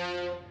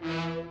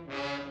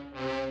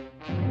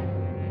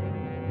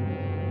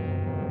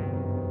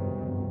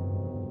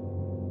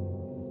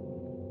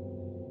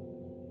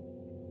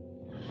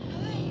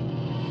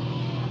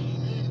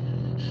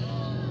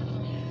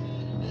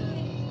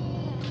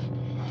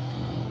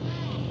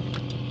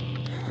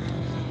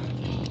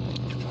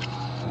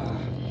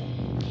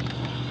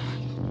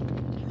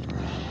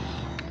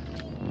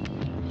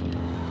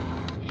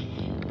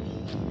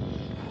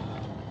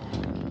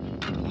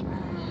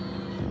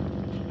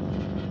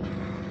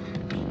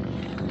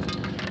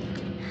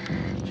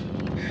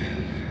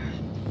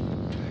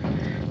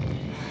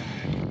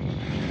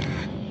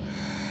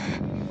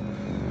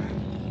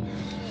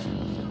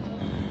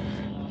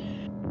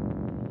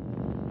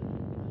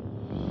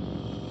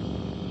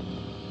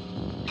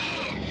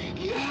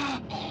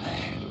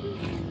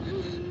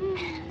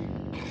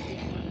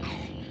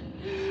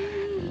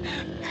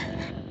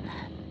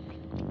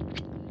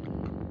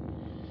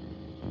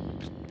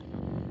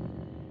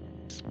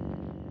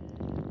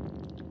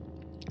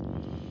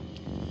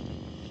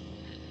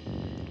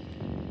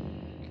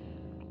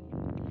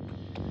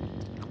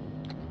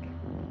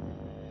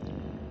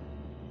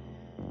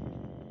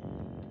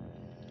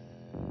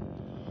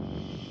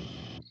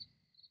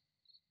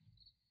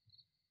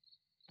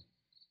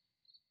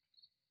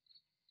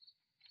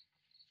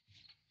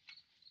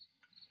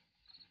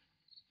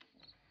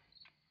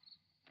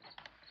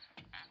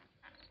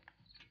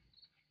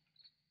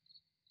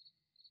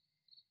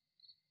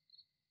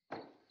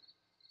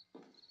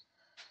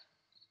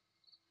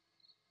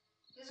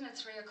 isn't at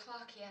 3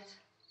 o'clock yet.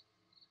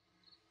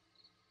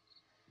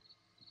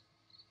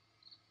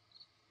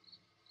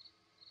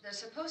 There's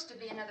supposed to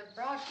be another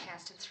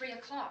broadcast at 3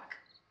 o'clock.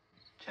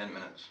 10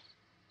 minutes.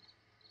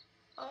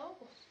 Oh,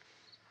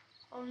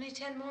 only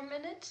 10 more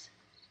minutes?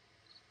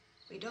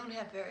 We don't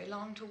have very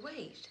long to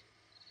wait.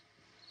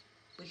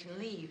 We can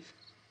leave.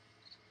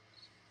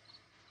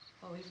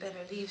 Well, we better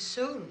leave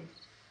soon.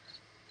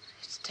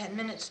 It's 10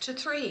 minutes to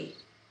 3.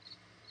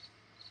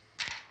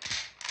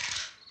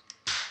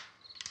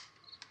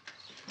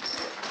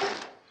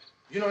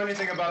 You know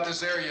anything about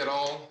this area at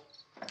all?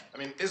 I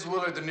mean, is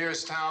Willard the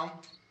nearest town?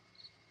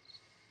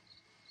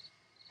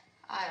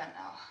 I don't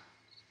know.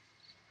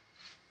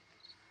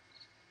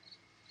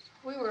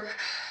 We were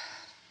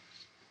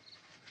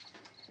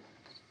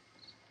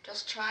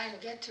just trying to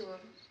get to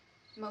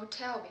a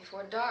motel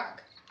before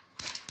dark.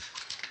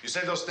 You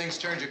said those things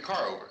turned your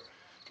car over.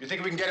 You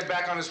think we can get it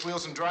back on its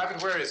wheels and drive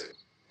it? Where is it?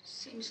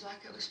 Seems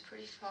like it was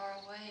pretty far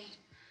away.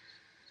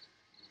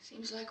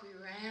 Seems like we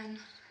ran.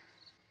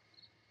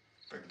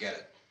 Forget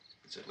it.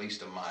 It's at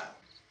least a mile.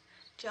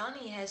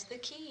 Johnny has the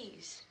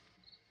keys.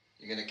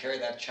 You gonna carry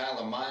that child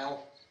a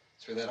mile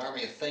through that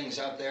army of things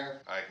out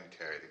there? I can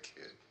carry the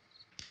kid.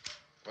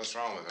 What's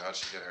wrong with her? How'd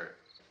she get hurt?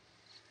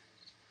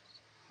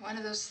 One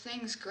of those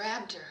things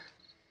grabbed her.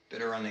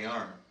 Bit her on the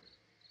arm.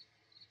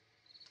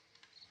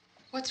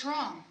 What's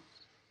wrong?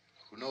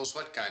 Who knows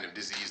what kind of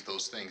disease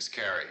those things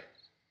carry?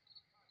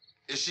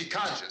 Is she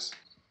conscious?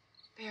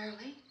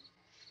 Barely.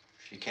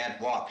 She can't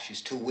walk.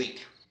 She's too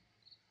weak.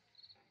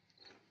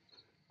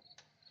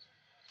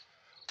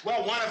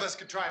 Well, one of us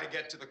could try to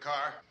get to the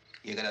car.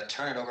 You gonna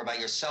turn it over by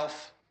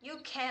yourself? You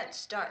can't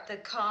start the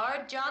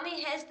car.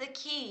 Johnny has the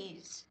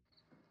keys.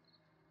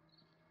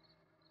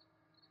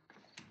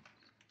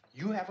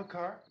 You have a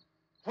car?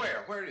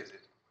 Where? Where is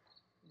it?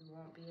 You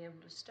won't be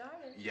able to start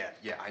it.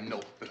 Yeah, I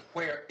know. But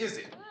where is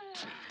it?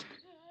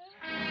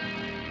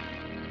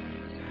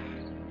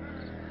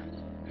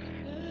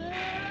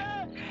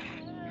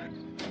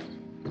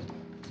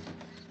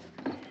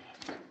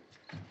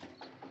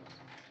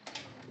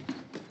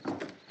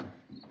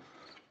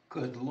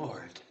 Good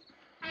Lord.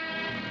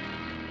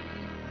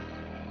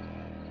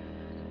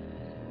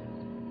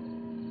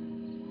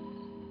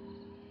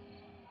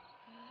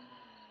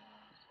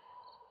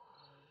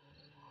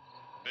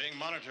 Being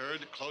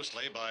monitored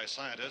closely by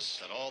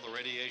scientists at all the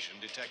radiation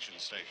detection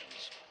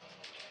stations.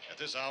 At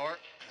this hour,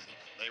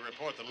 they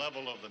report the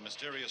level of the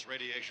mysterious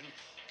radiation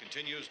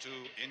continues to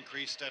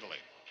increase steadily.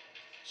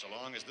 So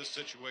long as this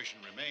situation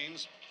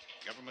remains,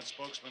 government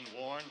spokesmen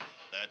warn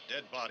that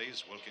dead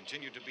bodies will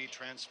continue to be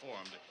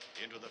transformed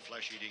into the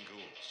flesh-eating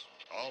ghouls.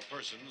 All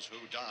persons who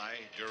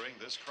die during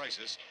this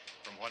crisis,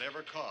 from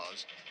whatever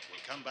cause,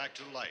 will come back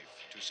to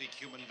life to seek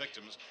human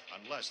victims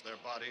unless their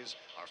bodies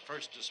are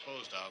first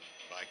disposed of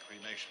by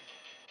cremation.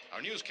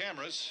 Our news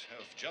cameras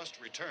have just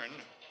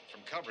returned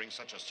from covering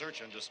such a search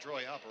and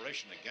destroy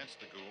operation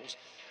against the ghouls,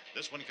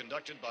 this one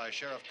conducted by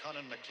Sheriff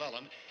Conan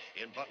McClellan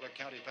in Butler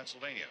County,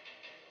 Pennsylvania.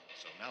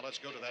 So now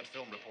let's go to that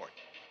film report.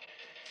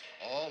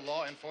 All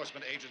law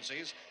enforcement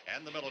agencies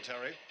and the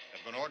military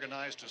have been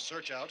organized to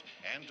search out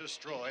and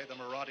destroy the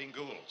marauding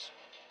ghouls.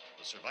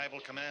 The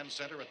Survival Command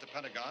Center at the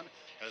Pentagon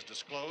has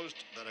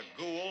disclosed that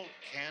a ghoul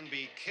can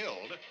be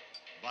killed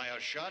by a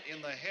shot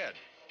in the head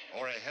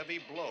or a heavy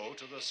blow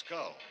to the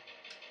skull.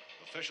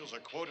 Officials are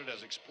quoted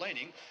as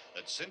explaining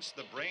that since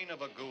the brain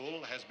of a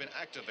ghoul has been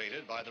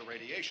activated by the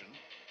radiation,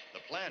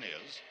 the plan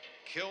is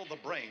kill the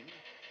brain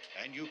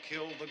and you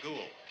kill the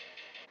ghoul.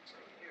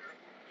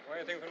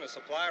 Anything from the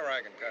supply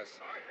wagon,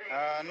 Cuss?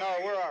 No,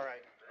 we're all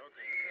right.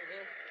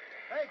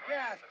 Hey,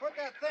 Cass, put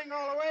that thing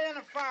all the way in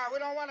the fire. We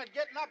don't want it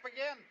getting up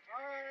again.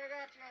 All right, I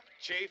got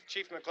you.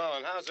 Chief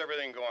McClellan, how's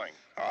everything going?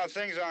 Oh,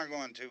 things aren't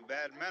going too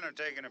bad. Men are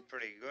taking it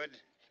pretty good.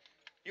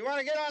 You want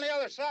to get on the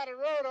other side of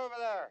the road over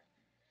there?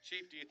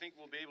 Chief, do you think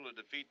we'll be able to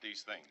defeat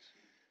these things?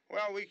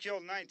 Well, we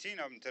killed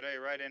 19 of them today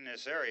right in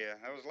this area.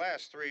 Those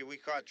last 3 we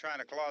caught trying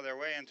to claw their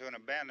way into an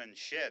abandoned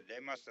shed. They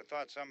must have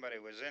thought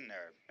somebody was in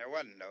there. There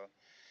wasn't, though.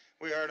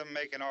 We heard them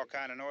making all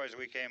kind of noise.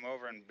 We came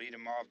over and beat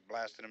them off,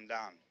 blasted them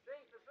down.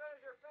 Chief, as soon as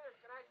you're finished,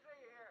 can I see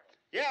you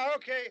here? Yeah,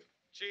 okay.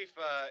 Chief,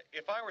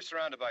 if I were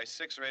surrounded by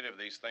 6 or 8 of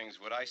these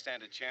things, would I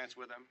stand a chance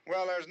with them?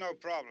 Well, there's no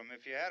problem.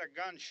 If you had a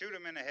gun, shoot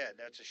them in the head.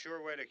 That's a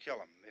sure way to kill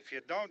them. If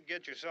you don't,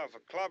 get yourself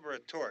a club or a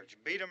torch.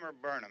 Beat them or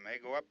burn them. They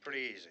go up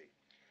pretty easy.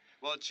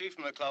 Well, Chief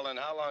McClellan,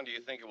 how long do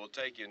you think it will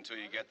take you until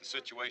you get the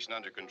situation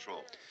under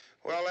control?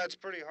 Well, that's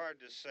pretty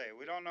hard to say.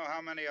 We don't know how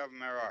many of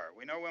them there are.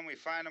 We know when we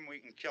find them, we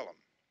can kill them.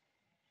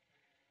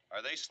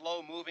 Are they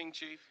slow-moving,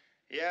 Chief?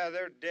 Yeah,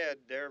 they're dead.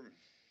 They're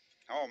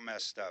all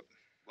messed up.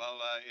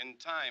 Well, in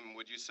time,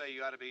 would you say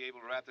you ought to be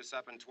able to wrap this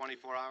up in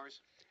 24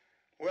 hours?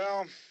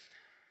 Well,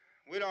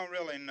 we don't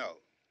really know.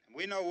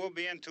 We know we'll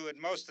be into it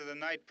most of the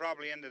night,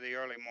 probably into the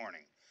early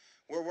morning.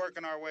 We're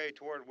working our way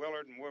toward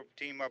Willard, and we'll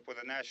team up with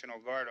the National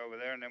Guard over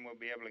there, and then we'll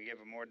be able to give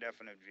a more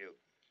definite view.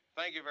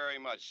 Thank you very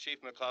much, Chief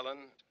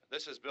McClellan.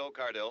 This is Bill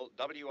Cardill,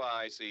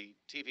 WIC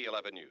TV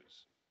 11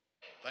 News.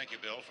 Thank you,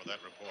 Bill, for that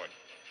report.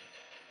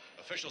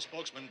 Official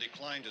spokesman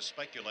declined to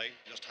speculate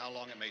just how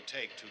long it may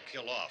take to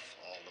kill off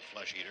all the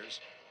flesh eaters,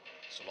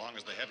 so long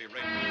as the heavy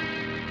rain...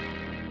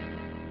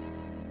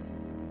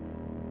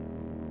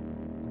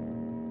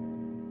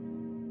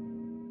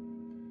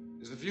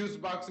 Is the fuse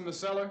box in the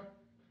cellar?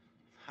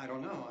 I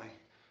don't know.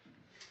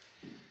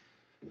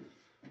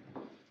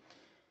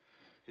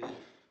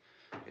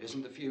 It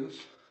isn't the fuse.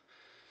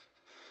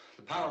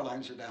 The power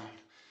lines are down.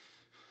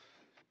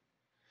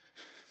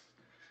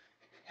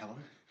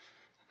 Helen,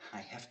 I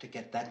have to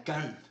get that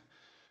gun.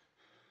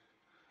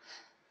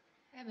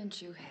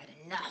 Haven't you had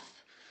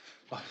enough?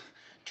 But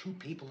 2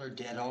 people are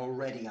dead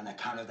already on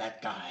account of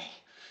that guy.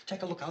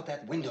 Take a look out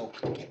that window.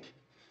 Get...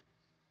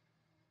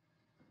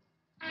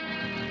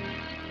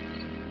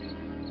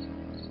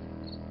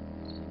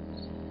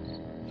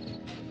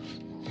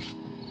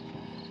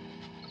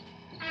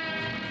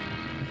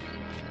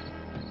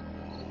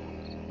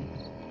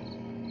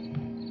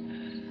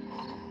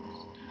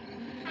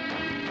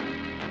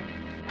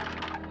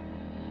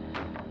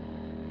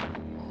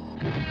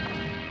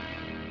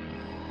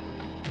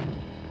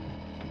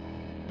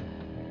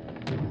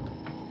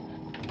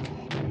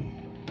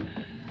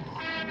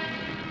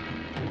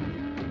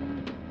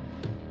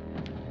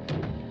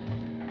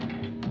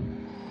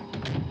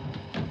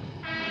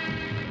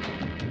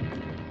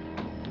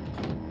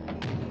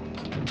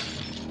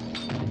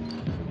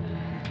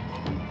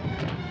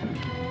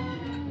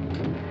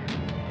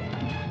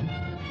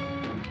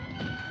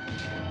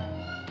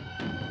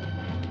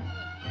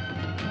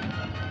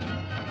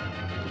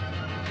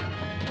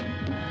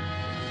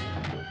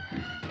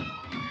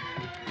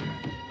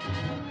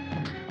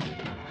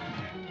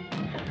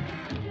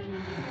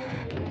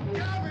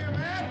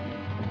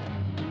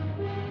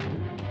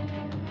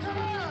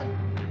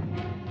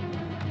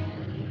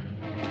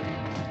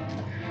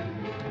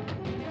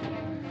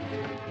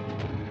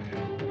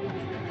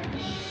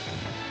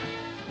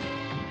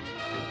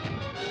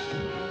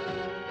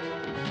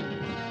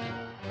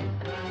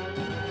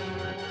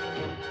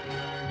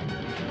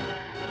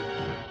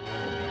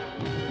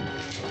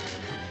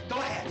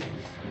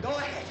 Go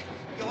ahead.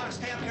 You want to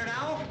stay up here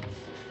now?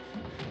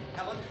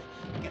 Helen,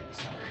 get in the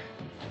cellar.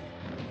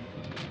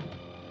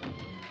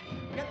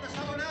 Get in the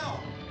cellar now.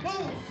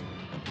 Move!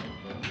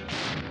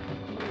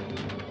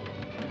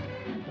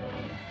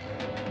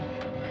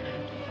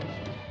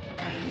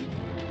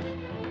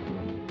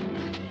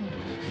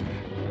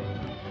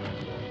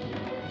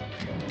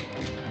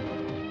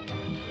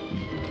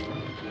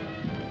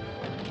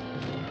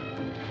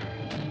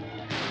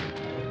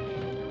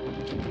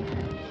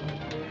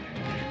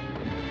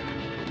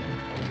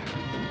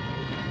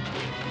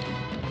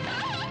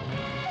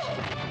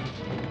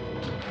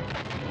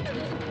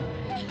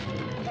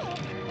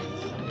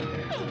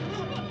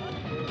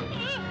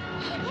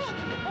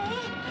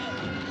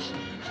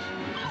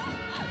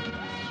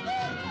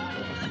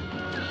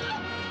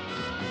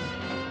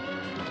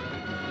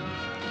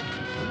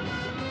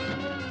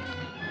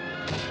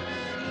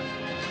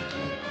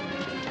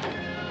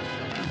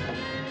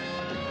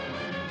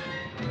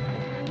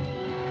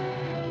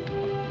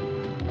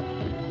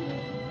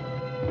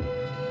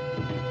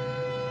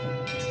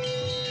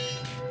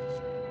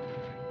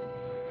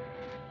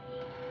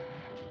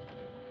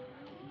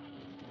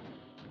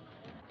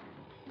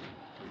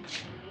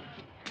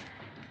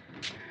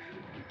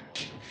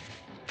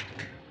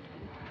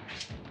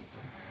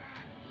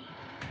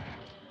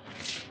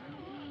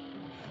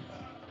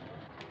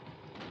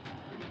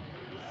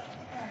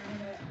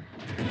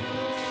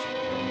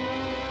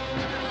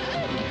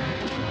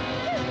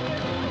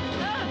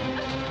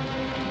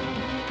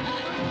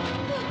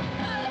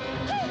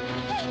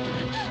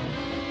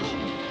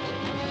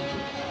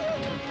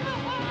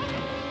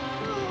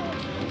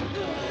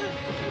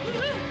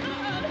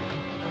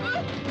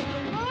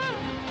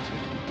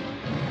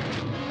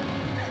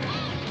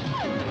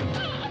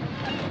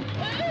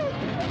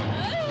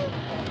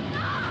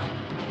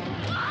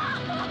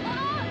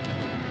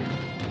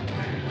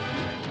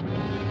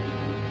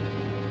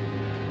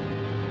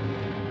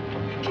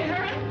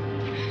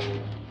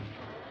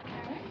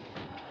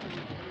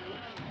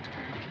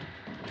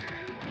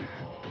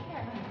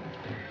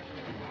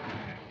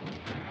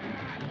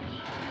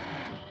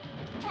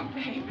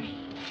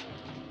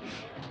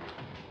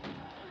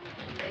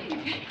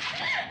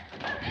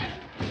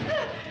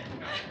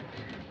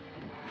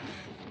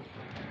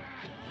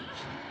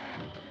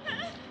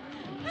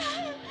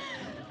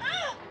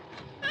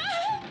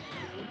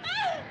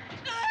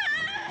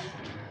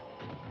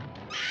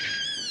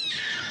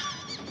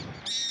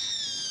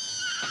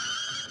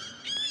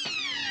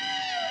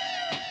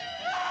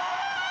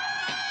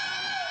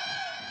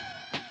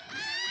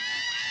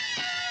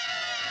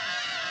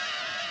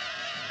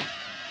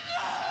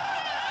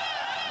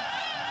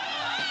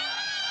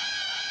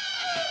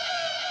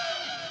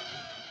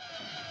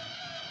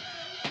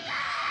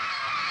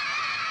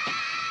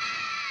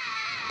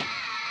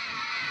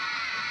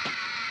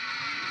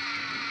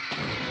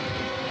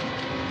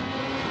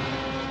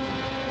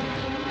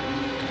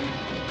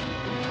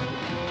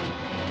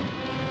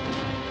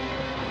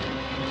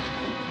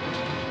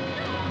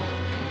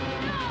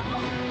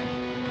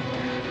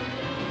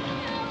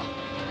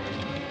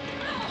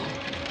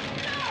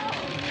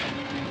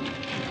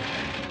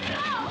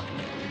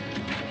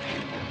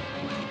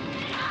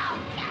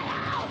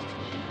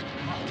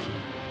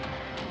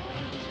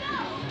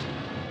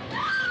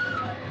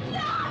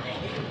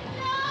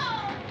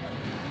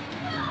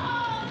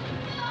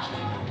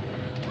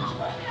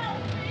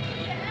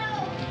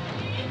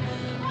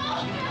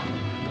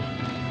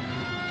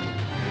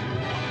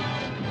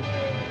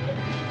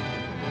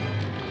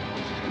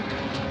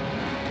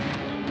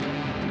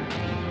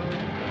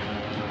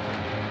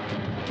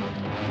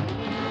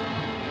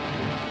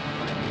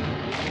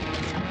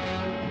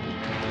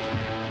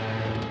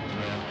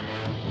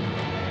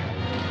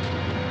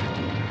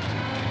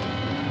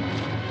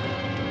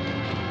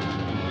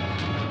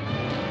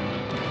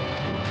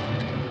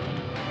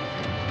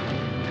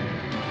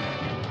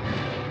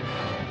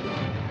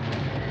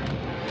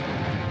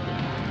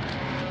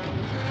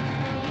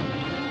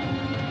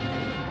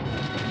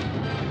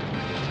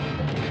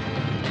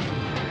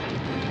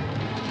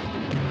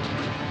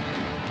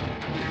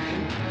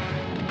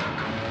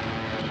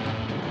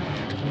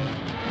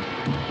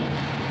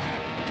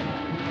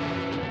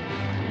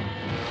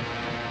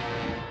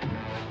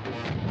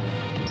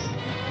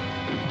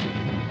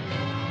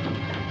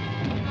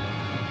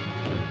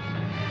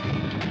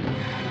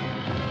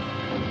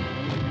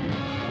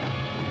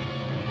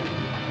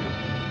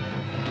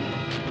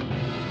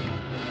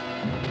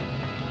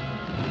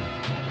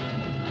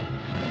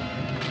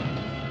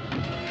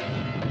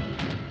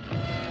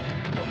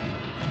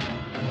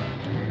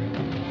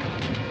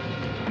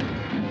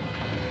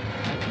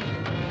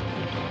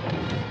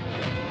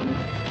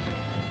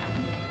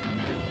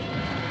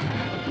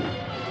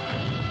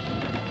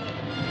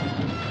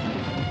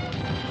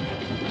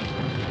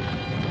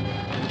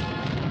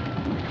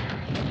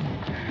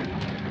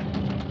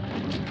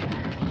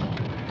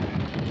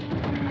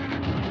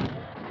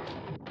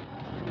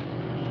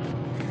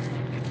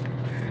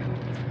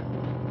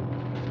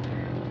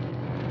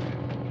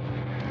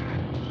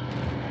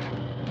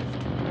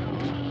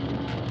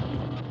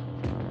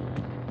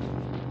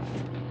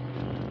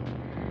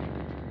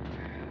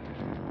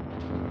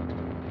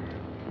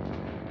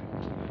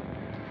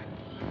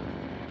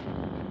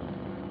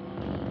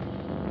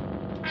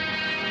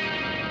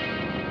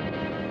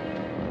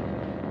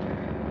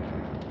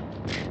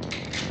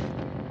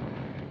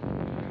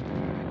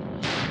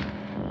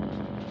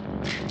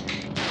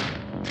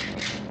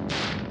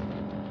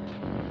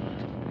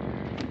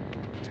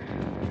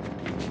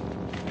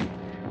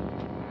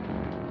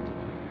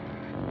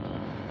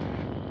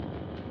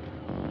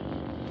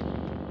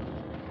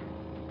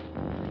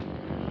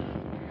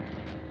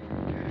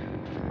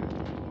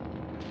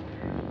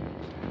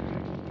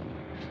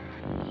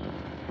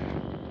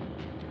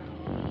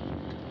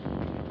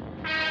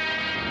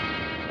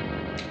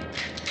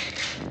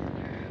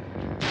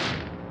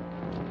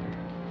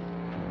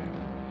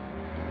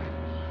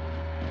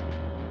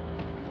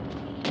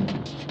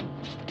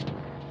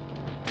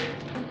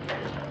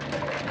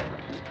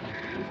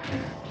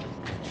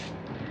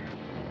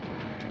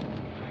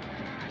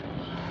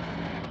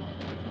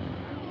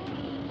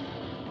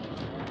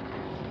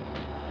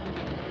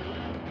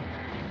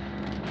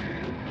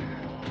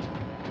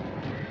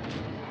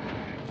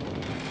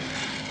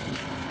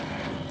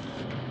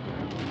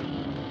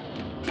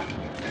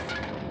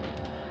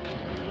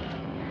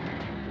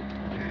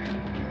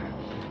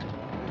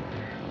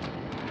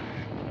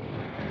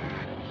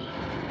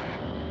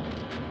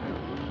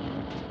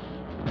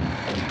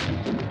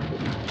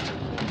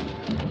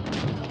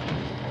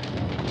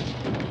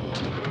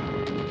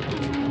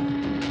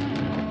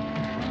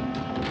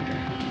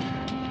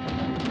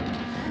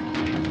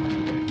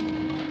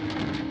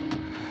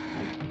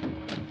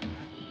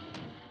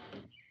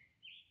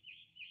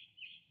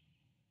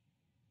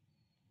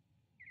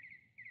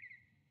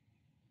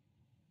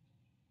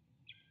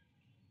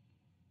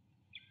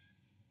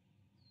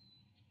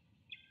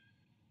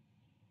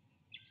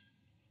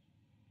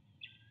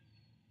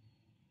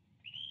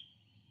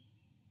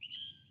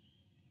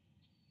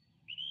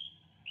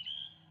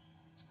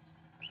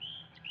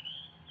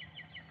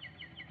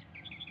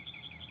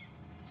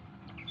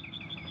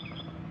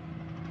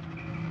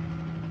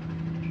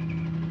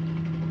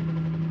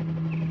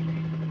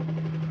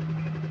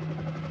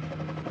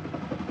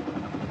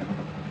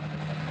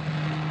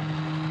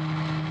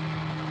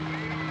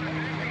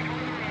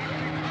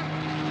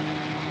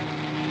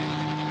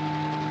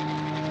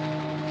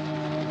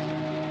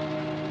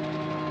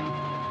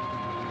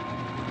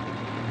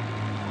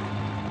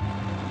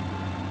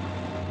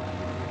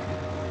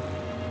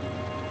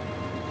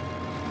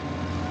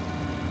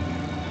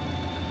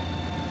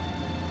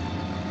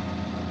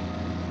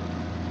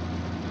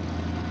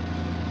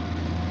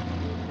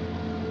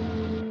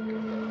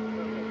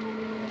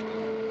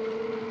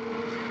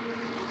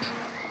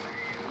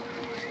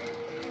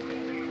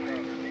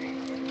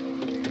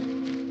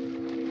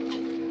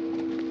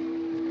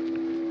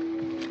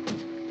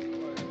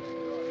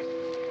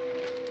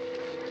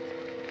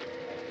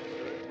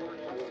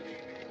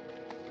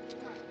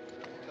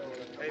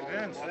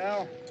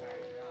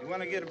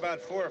 want to get about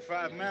 4 or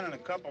 5 men and a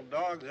couple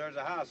dogs. There's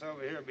a house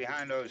over here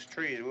behind those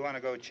trees. We want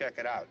to go check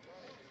it out.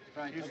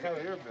 You still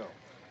here, Bill?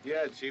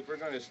 Yeah, Chief, we're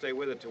going to stay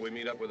with it till we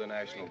meet up with the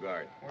National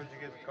Guard. Where'd you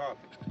get the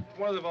coffee?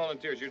 One of the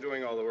volunteers. You're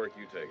doing all the work.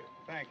 You take it.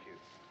 Thank you.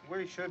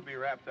 We should be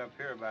wrapped up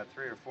here about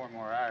 3 or 4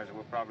 more hours.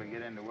 We'll probably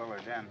get into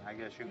Willard then. I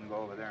guess you can go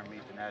over there and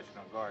meet the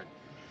National Guard.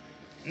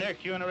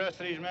 Nick, you and the rest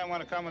of these men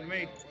want to come with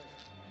me?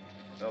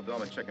 Well,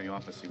 Bill, I'm check in the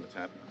office, see what's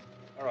happening.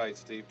 All right,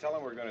 Steve. Tell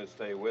them we're going to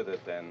stay with it,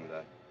 and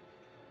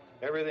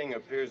everything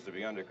appears to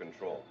be under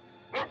control.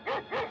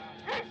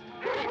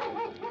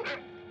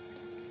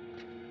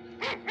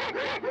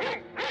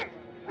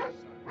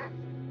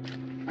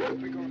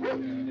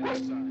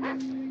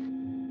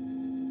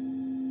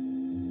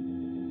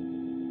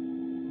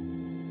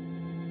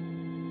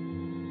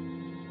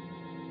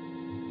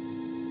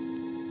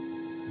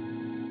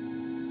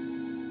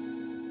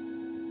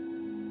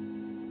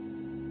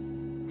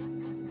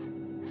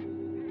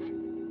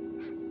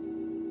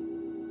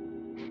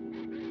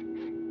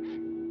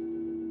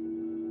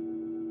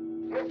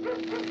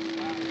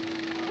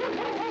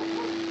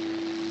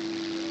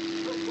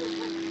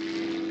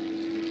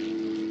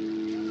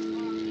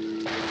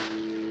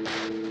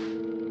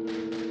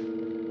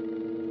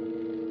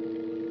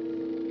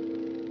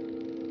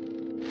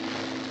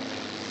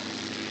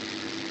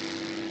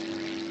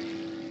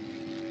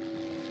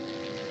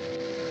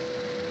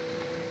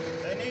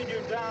 They need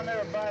you down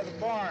there by the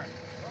barn.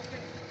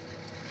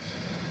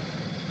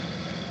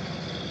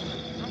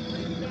 Some of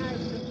these guys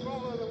can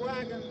follow the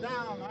wagon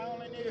down. I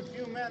only need a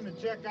few men to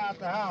check out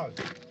the house.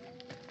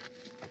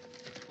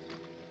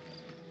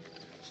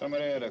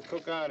 Somebody had a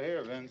cookout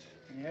here, Vince.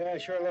 Yeah,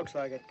 sure looks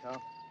like it,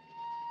 Cop.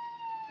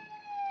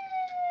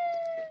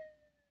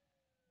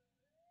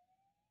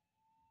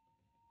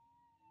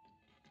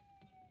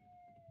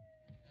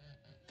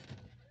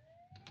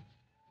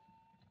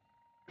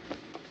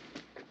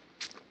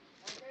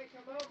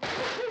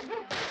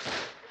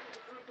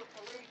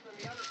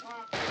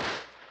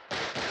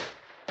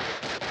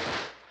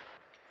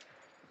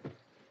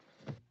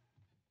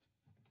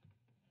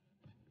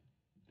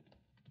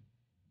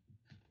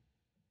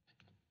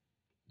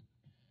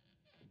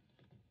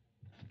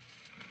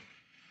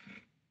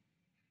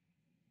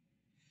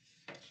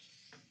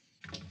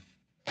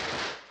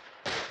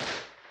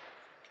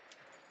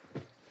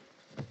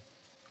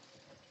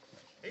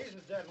 He's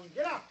a dead one.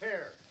 Get up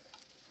here.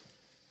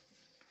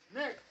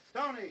 Nick,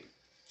 Tony,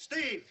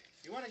 Steve,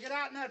 you want to get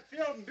out in that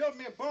field and build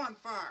me a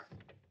bonfire?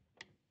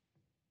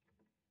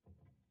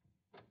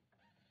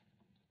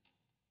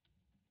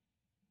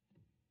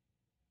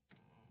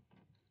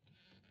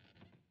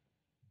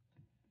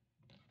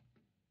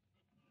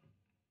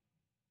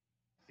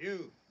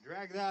 You,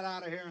 drag that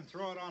out of here and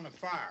throw it on the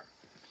fire.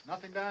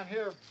 Nothing down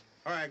here.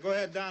 All right, go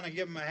ahead down and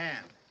give him a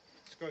hand.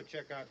 Let's go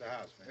check out the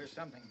house, man. There's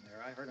something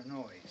there. I heard a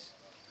noise.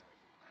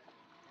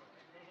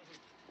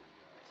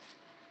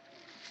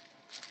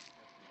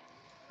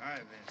 All right,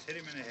 Vince, hit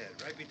him in the head,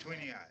 right between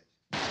the eyes.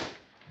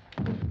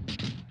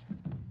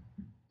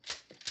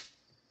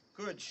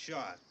 Good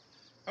shot.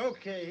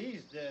 Okay,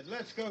 he's dead.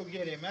 Let's go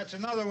get him. That's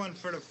another one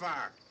for the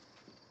fire.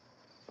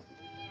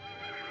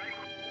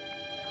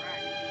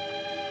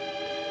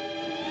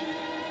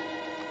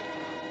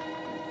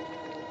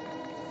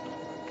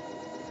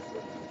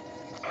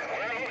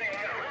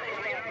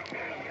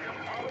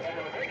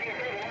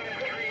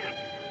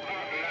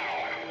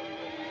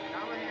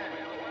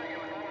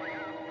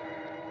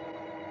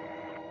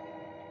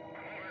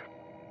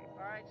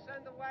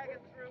 Send the wagon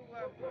through,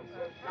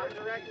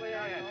 directly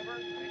ahead. Over.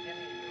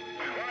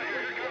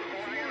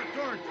 More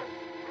torches.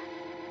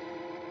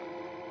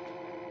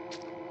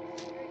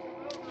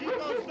 Keep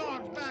those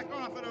dogs back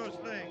off of those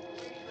things.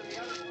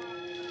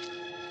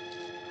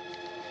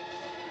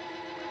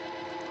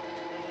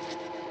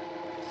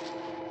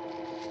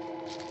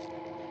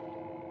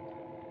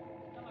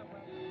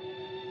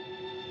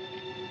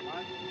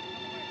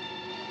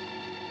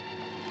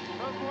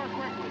 Go more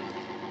quickly.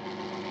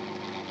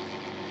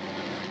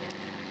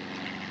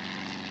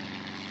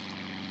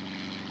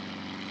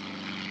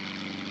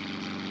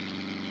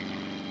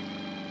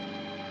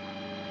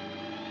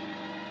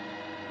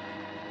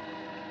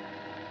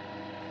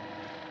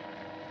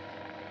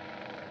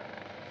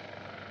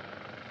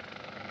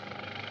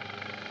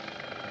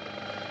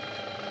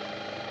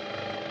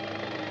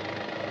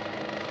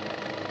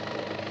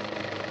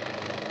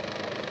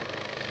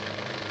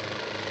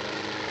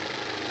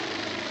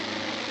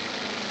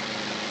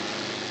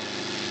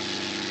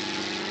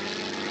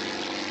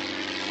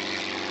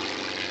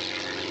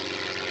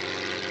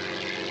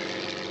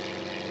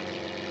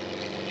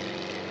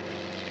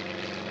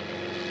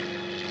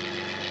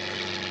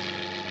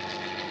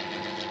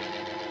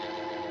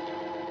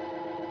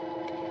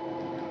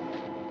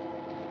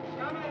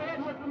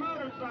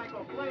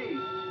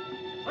 Please.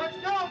 Let's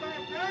go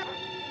back there.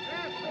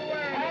 Pass the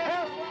way.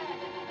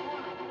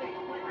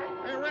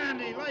 Hey,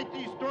 Randy, light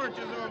these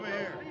torches over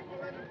here.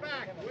 People in the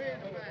back, way in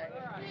the back.